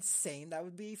absolutely insane that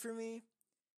would be for me?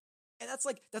 And that's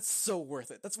so worth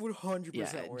it. That's 100%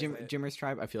 Yeah, worth it. Jimmer's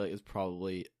tribe, I feel like, is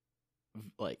probably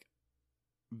like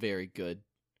very good,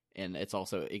 and it's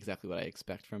also exactly what I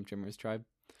expect from Jimmer's tribe.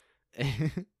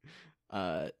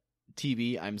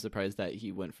 TV, I'm surprised that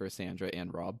he went for Sandra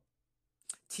and Rob.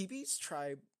 TB's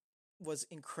tribe was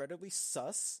incredibly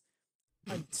sus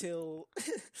until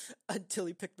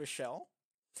he picked Michelle.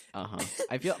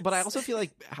 But I also feel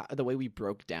like the way we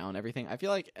broke down everything, I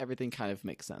feel like everything kind of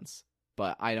makes sense.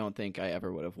 But I don't think I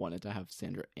ever would have wanted to have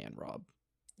Sandra and Rob.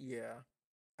 Yeah.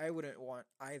 I wouldn't want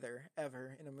either,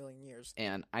 ever, in a million years.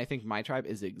 And I think my tribe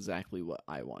is exactly what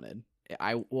I wanted.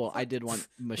 I did want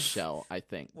Michelle, I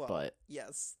think, Well, but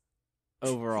yes.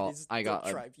 overall, It is I the got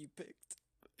tribe you picked.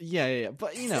 Yeah.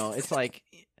 But, it's like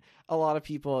a lot of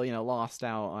people, lost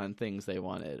out on things they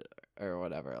wanted or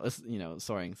whatever.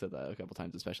 Soaring said that a couple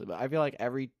times especially, but I feel like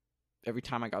every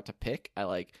time I got to pick, I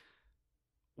like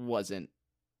wasn't,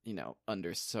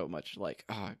 under so much like,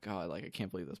 oh god, like I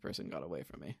can't believe this person got away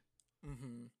from me.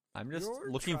 Mm-hmm. I'm just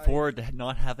You're looking trying- forward to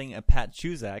not having a Pat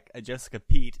Chuzak, a Jessica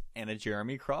Pete, and a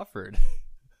Jeremy Crawford.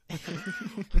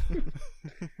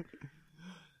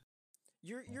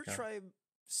 Your Okay. tribe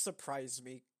surprised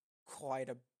me quite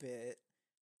a bit,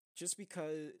 just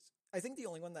because I think the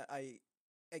only one that I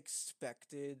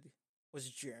expected was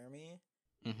Jeremy.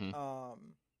 Mm-hmm.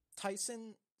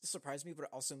 Tyson surprised me, but it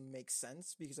also makes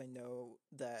sense because I know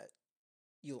that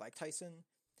you like Tyson.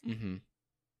 Mm-hmm.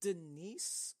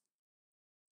 Denise,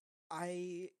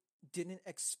 I didn't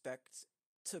expect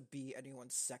to be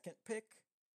anyone's second pick.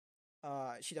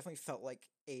 She definitely felt like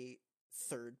a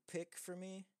third pick for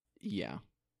me. Yeah.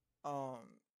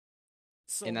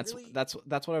 So And that's really, that's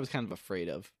what I was kind of afraid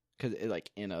of, because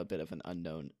like in a bit of an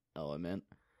unknown element,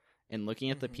 and looking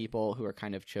at the Mhm. people who are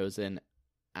kind of chosen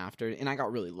after, and I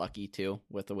got really lucky too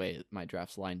with the way my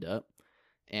drafts lined up.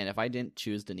 And if I didn't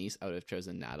choose Denise, I would have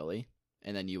chosen Natalie,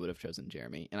 and then you would have chosen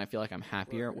Jeremy. And I feel like I'm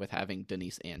happier Right. with having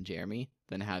Denise and Jeremy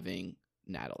than having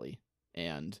Natalie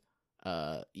and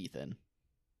Ethan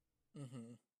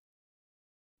Mhm.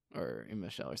 or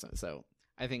Michelle or something. So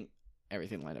I think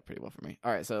everything lined up pretty well for me.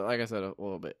 All right, so like I said a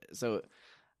little bit. So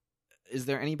is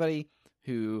there anybody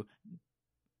who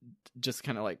just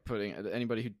kind of like putting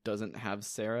anybody who doesn't have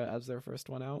Sarah as their first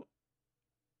one out?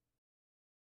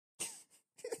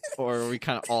 Or are we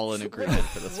kind of all in agreement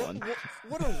for this one?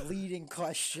 What a leading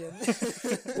question.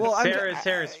 Well,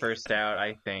 Sarah's first out,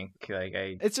 I think.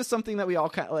 It's just something that we all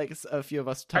kind of like. A few of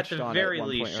us At touched the on. very at one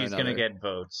least, point or she's gonna another. get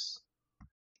votes.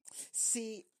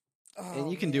 See, And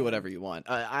you can do whatever you want.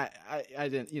 I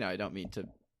didn't. I don't mean to.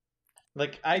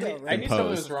 I No, knew right. something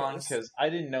was Impose. wrong because I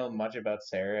didn't know much about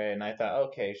Sarah, and I thought,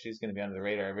 okay, she's gonna be under the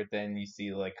radar. But then you see,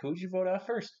 who'd you vote out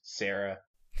first? Sarah.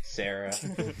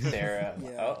 Yeah.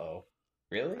 Uh-oh.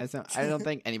 Really? I don't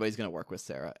think anybody's gonna work with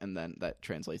Sarah, and then that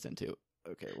translates into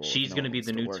okay. Well, if She's no gonna one be wants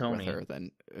the to new work Tony. With her,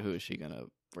 then who is she gonna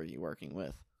be working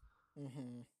with?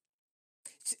 Mm-hmm.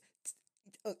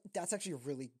 That's actually a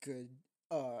really good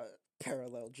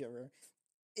parallel, Jimmer.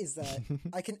 Is that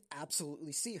I can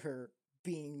absolutely see her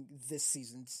being this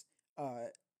season's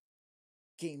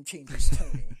Game Changers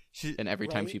Tony. And every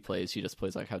time Right? she plays, she just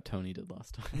plays like how Tony did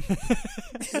last time.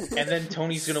 And then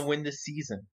Tony's gonna win the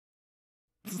season,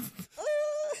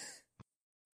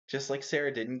 just like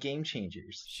Sarah did in Game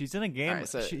Changers. She's in a game. Alright,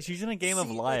 so- she's in a game of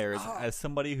See, liars like, as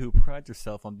somebody who prides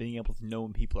herself on being able to know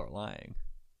when people are lying.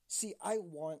 See, I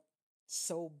want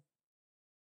so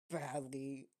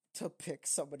badly to pick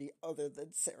somebody other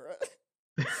than Sarah.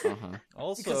 Uh-huh.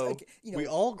 Also, Because, we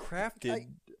all crafted I-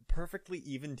 perfectly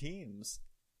even teams.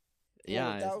 Yeah,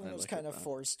 Well, that I one was looked at kind of that.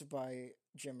 forced by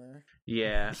Jimmer.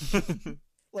 Yeah.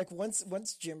 Like once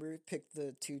Jimmer picked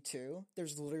the 2-2,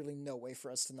 there's literally no way for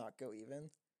us to not go even.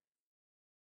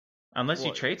 Unless you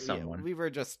Well, trade yeah, someone. we were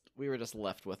just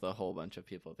left with a whole bunch of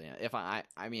people at the end. If I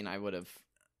would have.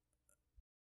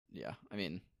 Yeah, I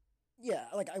mean, Yeah,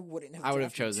 like I wouldn't have. I would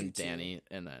have drafted chosen 2-2. Danny,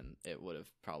 and then it would have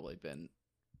probably been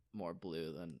more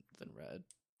blue than red.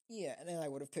 Yeah, and then I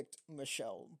would have picked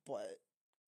Michelle, but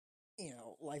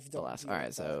life The don't. last. be All like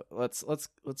right, so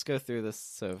let's go through this.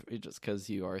 So just because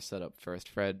you are set up first,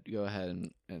 Fred, go ahead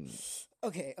and. that.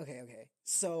 Okay.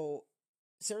 So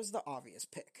Sarah's the obvious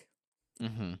pick,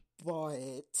 Mm-hmm.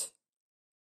 but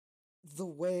the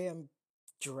way I'm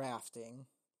drafting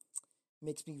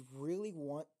makes me really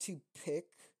want to pick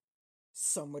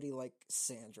somebody like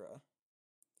Sandra,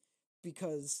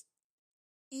 because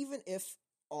even if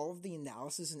all of the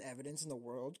analysis and evidence in the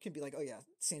world can be like, oh yeah,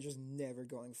 Sandra's never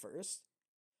going first,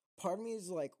 part of me is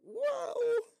like, whoa,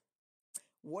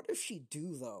 what if she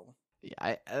do though?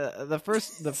 Yeah, the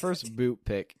first boot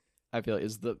pick I feel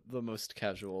is the most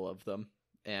casual of them,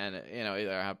 and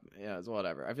it's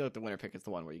whatever. I feel like the winner pick is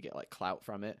the one where you get like clout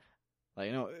from it.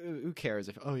 Like who cares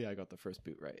if I got the first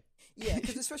boot right? Yeah,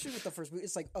 because especially with the first boot,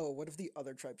 it's like, oh, what if the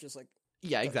other tribe just like?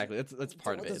 Yeah, exactly. That's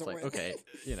part of it. It's doesn't like win. okay,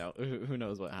 who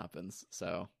knows what happens.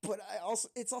 So But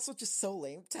it's also just so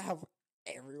lame to have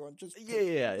everyone just pick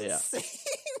Yeah. the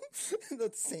same,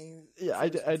 the same. yeah, I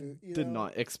first boot, you did know?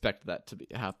 not expect that to be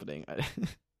happening.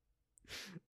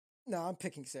 No, I'm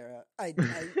picking Sarah. I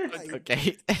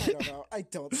Okay. I don't know. I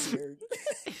don't see her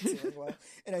doing well,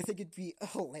 and I think it'd be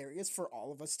hilarious for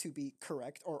all of us to be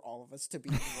correct or all of us to be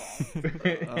wrong.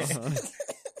 Uh-huh.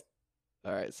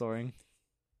 All right, soaring.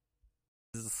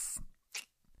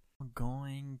 We're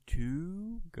going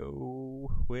to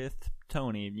go with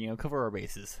Tony. Cover our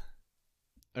bases.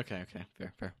 Okay,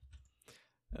 fair.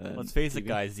 Let's face it, TV?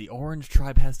 guys. The Orange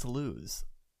Tribe has to lose.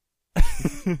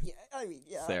 Yeah, I mean,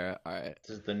 yeah. Sarah, all right.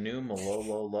 This is the new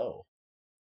Malolo.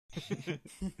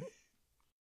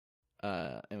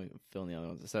 And we can fill in the other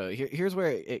ones. So here's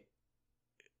where it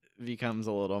becomes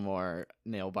a little more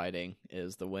nail biting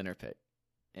is the winner pick.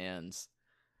 And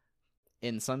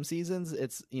in some seasons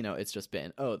it's it's just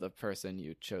been, oh, the person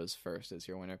you chose first is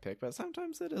your winner pick, but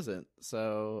sometimes it isn't.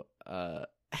 So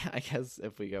I guess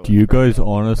if we go, Do you guys Fred,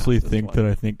 honestly fastest think one. that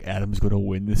I think Adam's going to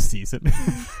win this season?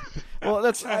 Well,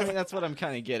 that's what I'm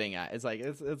kind of getting at. It's like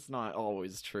it's not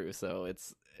always true, so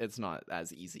it's not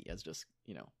as easy as just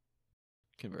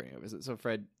converting over. So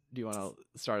Fred, do you want to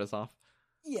start us off?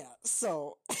 Yeah,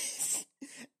 so if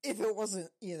it wasn't,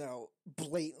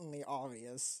 blatantly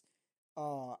obvious,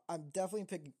 I'm definitely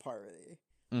picking Parvati.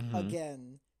 Mhm.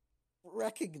 Again,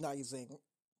 recognizing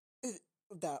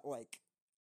that, like,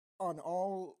 on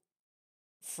all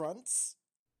fronts,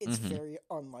 it's Mhm. very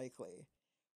unlikely.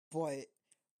 But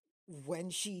when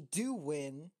she do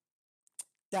win,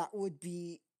 that would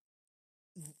be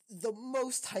the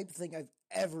most hyped thing I've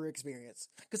ever experienced.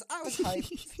 Because I was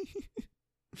hyped.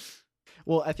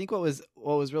 Well, I think what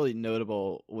was really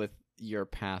notable with your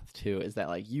path too is that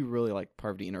like you really liked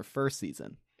Parvati in her first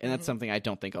season, and that's Mhm. something I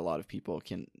don't think a lot of people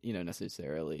can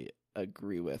necessarily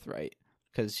agree with, right?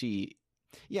 Because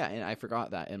and I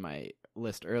forgot that in my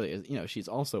list earlier. She's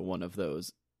also one of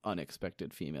those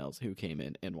unexpected females who came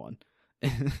in and won.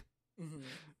 Mhm.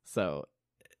 So,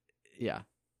 yeah,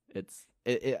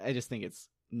 I just think it's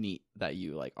neat that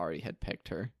you like already had picked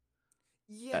her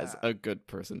Yeah. as a good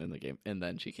person in the game, and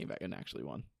then she came back and actually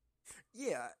won.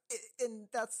 Yeah, and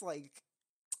that's like,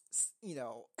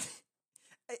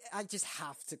 I just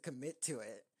have to commit to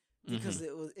it because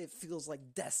it feels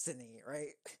like destiny,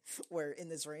 right? Where in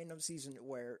this random season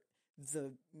where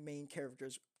the main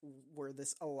characters were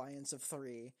this alliance of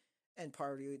three, and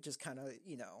Parvati just kind of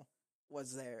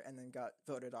was there and then got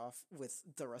voted off with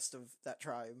the rest of that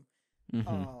tribe.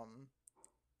 Mhm.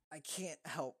 I can't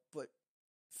help but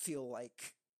feel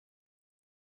like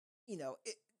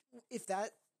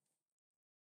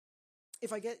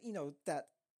if I get, that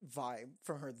vibe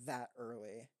from her that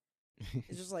early,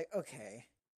 it's just like, okay,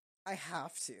 I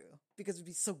have to, because it'd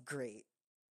be so great,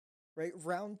 right?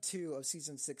 Round 2 of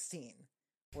season 16,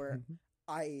 where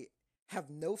I have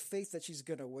no faith that she's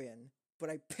gonna win, but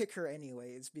I pick her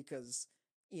anyways because,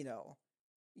 I It'll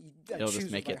choose just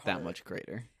with make my it that heart. much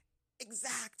greater.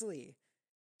 Exactly.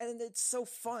 And it's so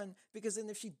fun because then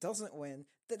if she doesn't win,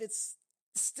 then it's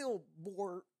still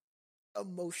more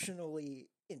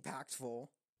emotionally impactful,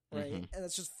 right? Mhm. And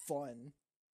it's just fun.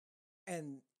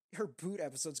 And her boot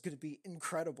episode's going to be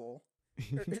incredible.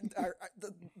 Our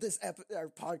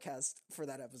podcast for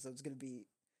that episode is going to be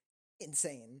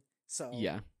insane. So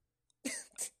Yeah.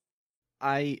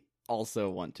 I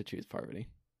also want to choose Parvati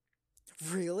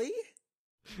Really?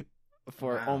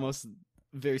 for Wow. almost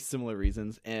very similar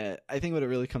reasons. And I think what it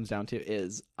really comes down to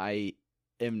is I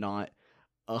am not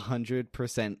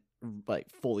 100% like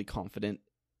fully confident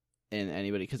in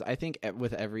anybody, because I think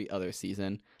with every other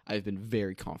season I've been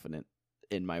very confident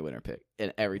in my winner pick,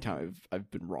 and every time I've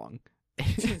been wrong.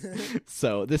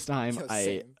 So this time Yo, I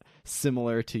same.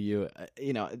 similar to you,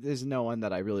 there's no one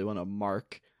that I really want to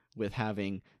mark with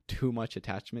having too much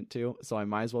attachment to, so I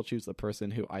might as well choose the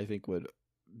person who I think would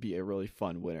be a really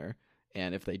fun winner.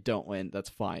 And if they don't win, that's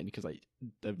fine because I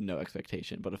have no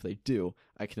expectation. But if they do,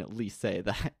 I can at least say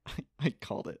that I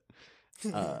called it.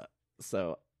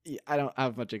 So yeah, I don't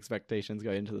have much expectations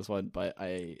going into this one, but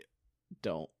I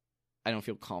don't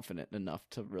feel confident enough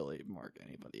to really mark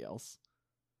anybody else.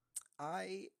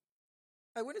 I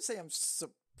wouldn't say I'm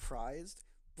surprised,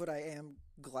 but I am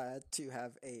glad to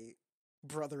have a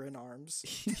brother in arms.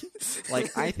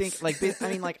 Like I think, I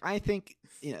think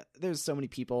there's so many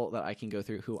people that I can go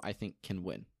through who I think can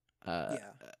win.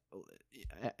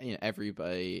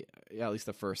 Everybody, at least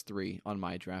the first 3 on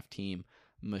my draft team: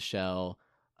 Michelle,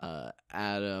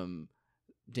 Adam,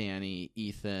 Danny,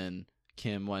 Ethan,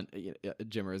 Kim,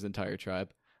 Jimmer's entire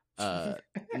tribe,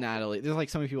 Natalie. There's like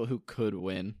so many people who could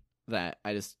win that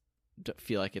I just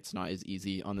feel like it's not as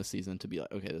easy on the season to be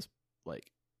like, okay, this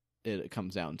it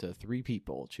comes down to 3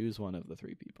 people. Choose one of the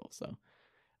 3 people. So,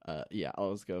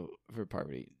 I'll just go for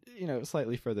Parvati.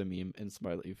 Slightly for the meme and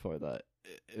slightly for the.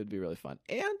 It would be really fun,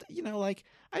 and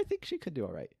I think she could do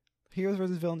all right. Heroes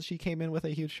versus Villains. She came in with a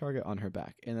huge target on her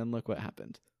back, and then look what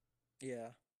happened. Yeah.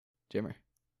 Jimmer.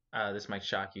 This might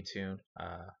shock you too.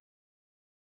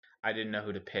 I didn't know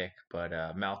who to pick, but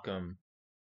Malcolm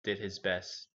did his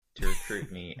best to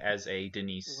recruit me as a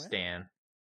Denise What? stan.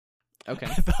 Okay.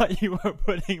 I thought you were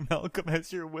putting Malcolm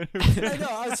as your winner. I know,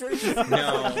 I was very confused.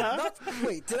 No.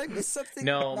 Wait, did I miss something?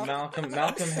 No, Malcolm.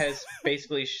 Malcolm has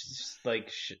basically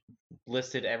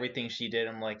listed everything she did.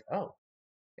 I'm like, oh,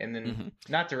 and then Mhm.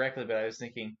 not directly, but I was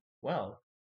thinking, well,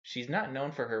 she's not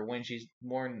known for her win. She's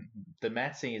more the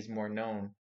Matsui is more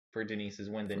known for Denise's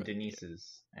win than Right.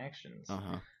 Denise's actions.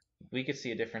 Uh-huh. We could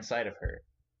see a different side of her.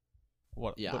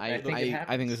 What? Yeah, what- I think it I think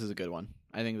happens. this is a good one.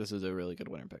 I think this is a really good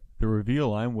winner pick. The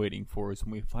reveal I'm waiting for is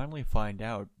when we finally find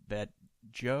out that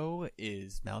Joe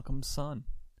is Malcolm's son.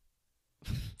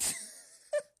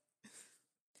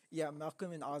 Yeah,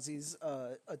 Malcolm and Ozzy's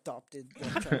adopted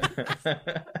grandchild.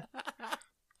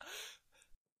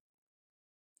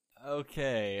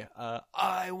 Okay,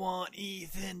 I want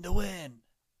Ethan to win.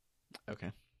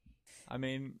 Okay. I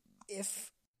mean,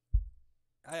 If,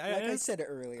 I like I said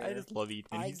earlier, I just love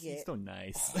Ethan. I He's get so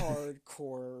nice.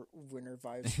 hardcore winner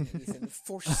vibes from Ethan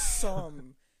for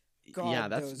some Yeah,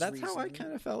 those that's how I reasons.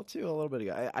 kind of felt too a little bit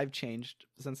ago. I've changed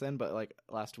since then, but like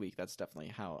last week, that's definitely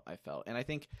how I felt. And I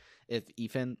think if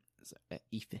Ethan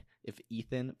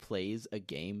plays a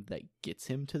game that gets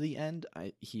him to the end,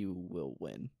 he will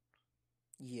win.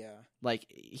 Yeah. Like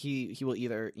he will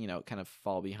either kind of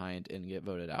fall behind and get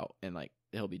voted out, and like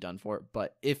he'll be done for.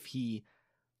 But if he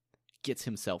gets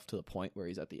himself to the point where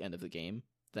he's at the end of the game,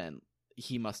 then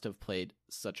he must have played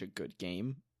such a good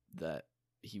game that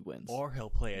he wins. Or he'll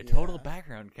play a total Yeah.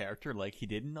 background character like he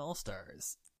did in All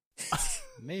Stars.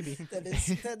 Maybe.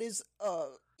 That is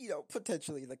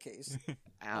potentially the case.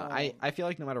 I feel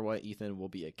like no matter what, Ethan will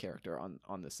be a character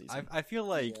on this season. I feel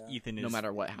like Yeah. Ethan is No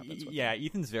matter what happens with Yeah, him.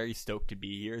 Ethan's very stoked to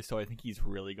be here, so I think he's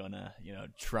really gonna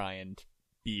try and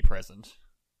be present.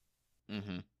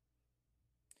 Mm-hmm.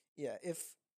 Yeah,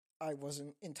 if I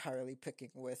wasn't entirely picking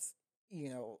with,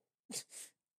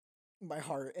 my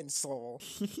heart and soul,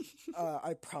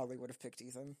 I probably would have picked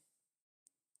Ethan.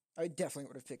 I definitely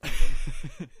would have picked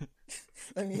Ethan.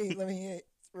 let me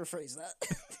rephrase that.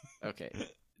 Okay,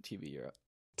 TV, you're up.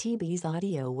 TB's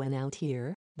audio went out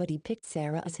here, but he picked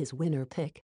Sarah as his winner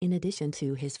pick, in addition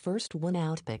to his first one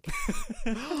out pick.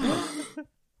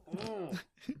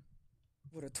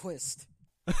 What a twist.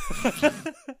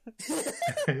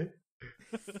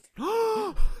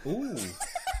 Ooh.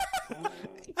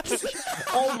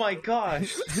 Oh my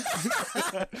gosh.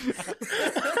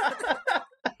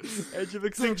 Edge of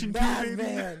Extinction 2, baby.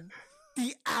 Madman.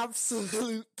 The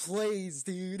absolute plays,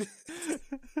 dude.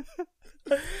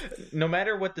 No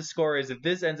matter what the score is, if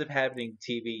this ends up happening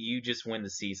TV, you just win the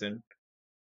season.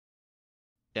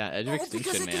 Yeah, Edge of Oh, because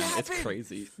Extinction, it can man. It's happen.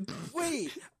 crazy.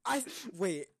 Wait.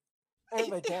 Oh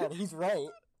my god, he's right.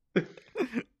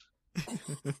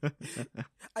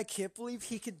 I can't believe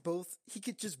he could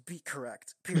just be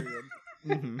correct, period.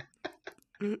 Mhm.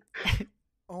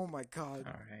 Oh my god.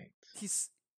 All right. He's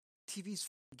TV's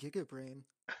Giga Brain.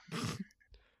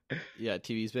 Yeah,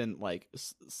 TV's been like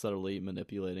subtly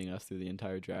manipulating us through the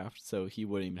entire draft, so he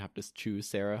wouldn't even have to choose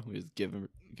Sarah. We just give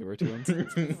her to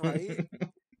him. Right?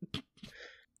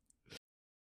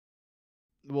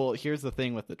 Well, here's the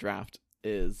thing with the draft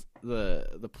is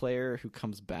the player who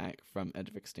comes back from Edge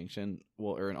of Extinction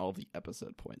will earn all the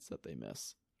episode points that they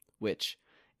miss, which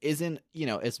isn't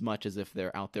as much as if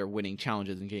they're out there winning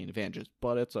challenges and getting advantages,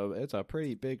 but it's a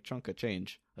pretty big chunk of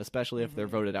change, especially if they're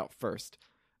Mhm. voted out first.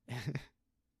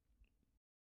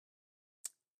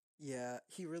 Yeah,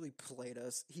 he really played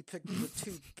us. He picked the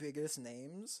two biggest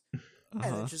names and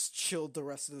Uh-huh. then just chilled the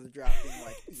rest of the draft being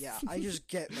like, yeah, I just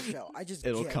get Michelle. I just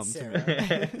It'll get come Sarah.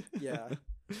 to me. Yeah.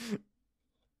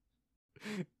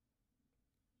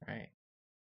 Right.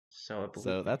 So I believe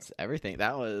So that's everything.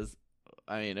 That was,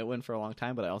 it went for a long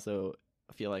time, but I also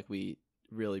feel like we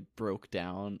really broke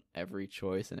down every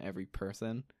choice and every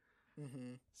person.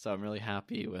 Mm-hmm. So I'm really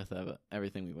happy with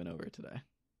everything we went over today.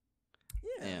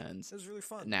 Yeah, And it was really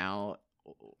fun. now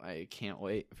I can't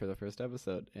wait for the first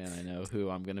episode, and I know who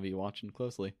I'm going to be watching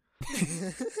closely.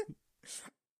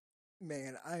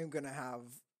 Man, I'm gonna have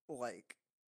like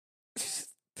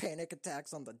panic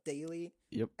attacks on the daily.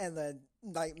 Yep. And then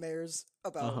nightmares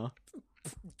about Uh-huh.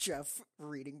 Jeff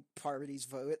reading Parvati's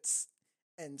votes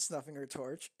and snuffing her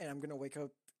torch, and I'm gonna wake up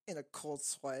in a cold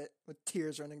sweat with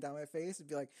tears running down my face and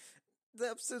be like, "The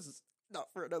episode's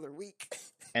not for another week."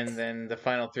 And then the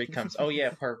final three comes. Oh yeah,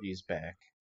 Parvati's back,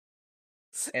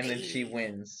 and then she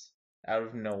wins out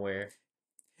of nowhere.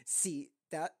 See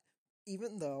that?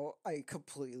 Even though I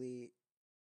completely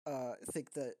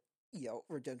think that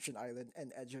Redemption Island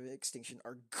and Edge of Extinction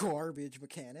are garbage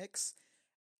mechanics,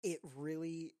 it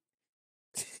really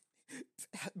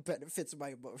benefits my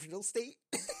emotional state.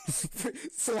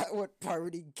 so that when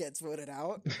Parvati gets voted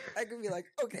out, I can be like,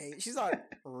 okay, she's not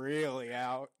really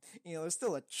out. You know, there's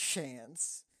still a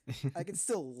chance. I can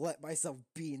still let myself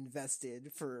be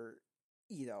invested for,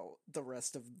 you know, the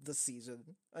rest of the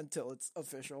season until it's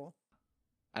official.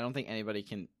 I don't think anybody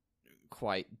can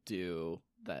quite do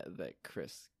that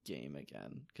Chris game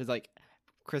again, because like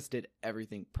Chris did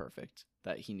everything perfect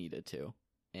that he needed to,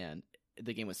 and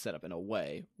the game was set up in a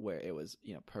way where it was,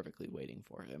 you know, perfectly waiting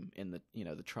for him. In the, you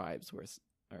know, the tribes were,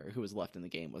 or who was left in the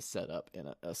game was set up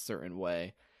in a certain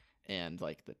way, and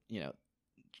like the, you know,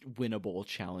 winnable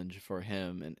challenge for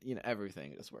him, and you know,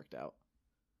 everything just worked out.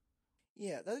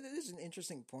 Yeah, that is an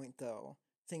interesting point though.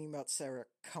 Thinking about Sarah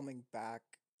coming back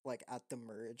like at the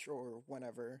merge or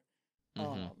whenever,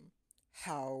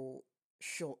 how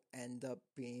she'll end up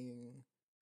being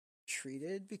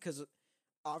treated, because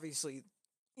obviously,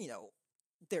 you know,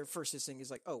 their first instinct is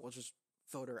like, oh, we'll just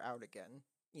vote her out again.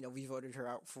 You know, we voted her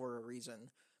out for a reason.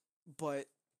 But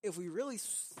if we really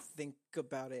think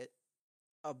about it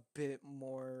a bit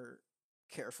more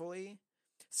carefully,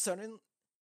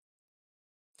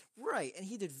 right, and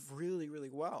he did really,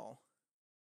 really well.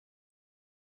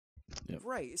 Yep.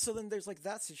 Right, so then there's like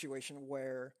that situation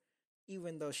where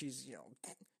even though she's, you know,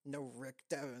 no Rick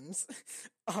Devens,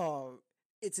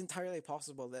 it's entirely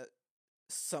possible that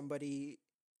somebody,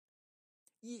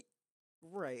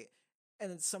 right,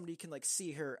 and then somebody can like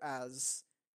see her as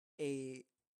a,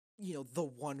 you know, the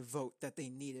one vote that they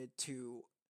needed to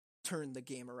turn the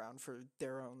game around for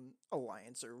their own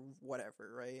alliance or whatever,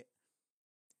 right?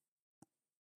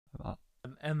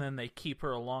 And then they keep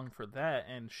her along for that,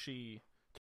 and she...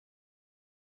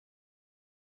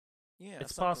 Yeah,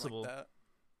 it's something possible. Like that.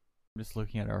 I'm just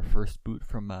looking at our first boot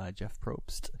from Jeff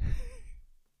Probst.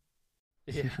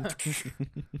 Yeah.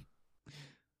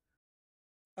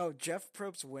 Oh, Jeff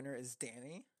Probst's winner is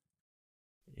Danny?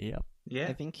 Yep. Yeah.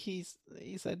 I think he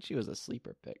said she was a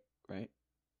sleeper pick, right?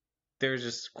 There was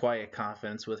just quiet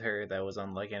confidence with her that was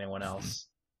unlike anyone else.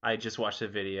 I just watched the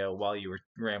video while you were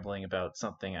rambling about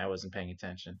something. I wasn't paying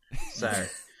attention. Sorry.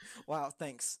 Wow,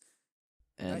 thanks.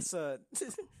 And Nice,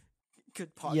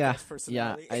 good podcast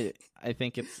personality. Yeah, I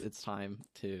think it's time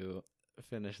to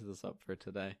finish this up for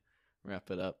today.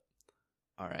 Wrap it up.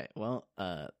 All right. Well,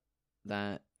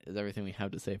 that is everything we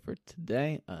have to say for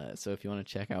today. So if you want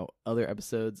to check out other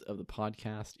episodes of the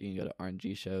podcast, you can go to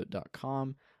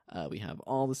rngshow.com. We have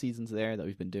all the seasons there that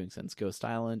we've been doing since Ghost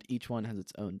Island. Each one has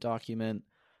its own document.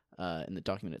 In the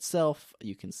document itself,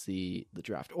 you can see the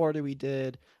draft order we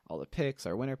did, all the picks,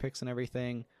 our winner picks and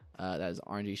everything. That is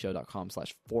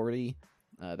rngshow.com/40.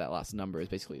 That last number is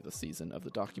basically the season of the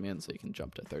document, so you can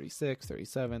jump to 36,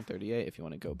 37, 38 if you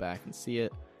want to go back and see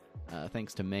it.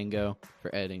 Thanks to Mango for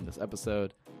editing this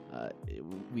episode.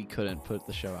 We couldn't put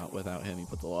the show out without him. He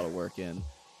puts a lot of work in,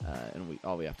 and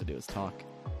all we have to do is talk.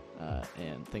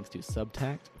 And thanks to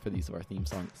Subtact for the use of our theme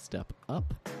song, Step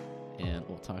Up. And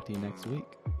we'll talk to you next week.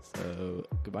 So,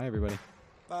 goodbye, everybody.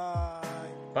 Bye.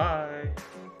 Bye.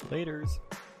 Laters.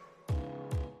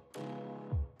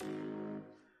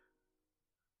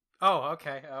 Oh,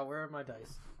 okay. Where are my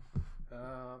dice?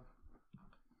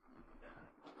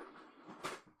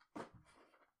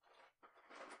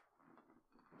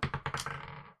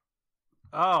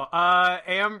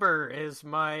 Amber is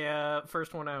my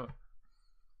first one out.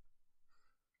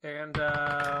 And,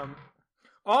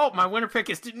 my winner pick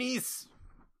is Denise!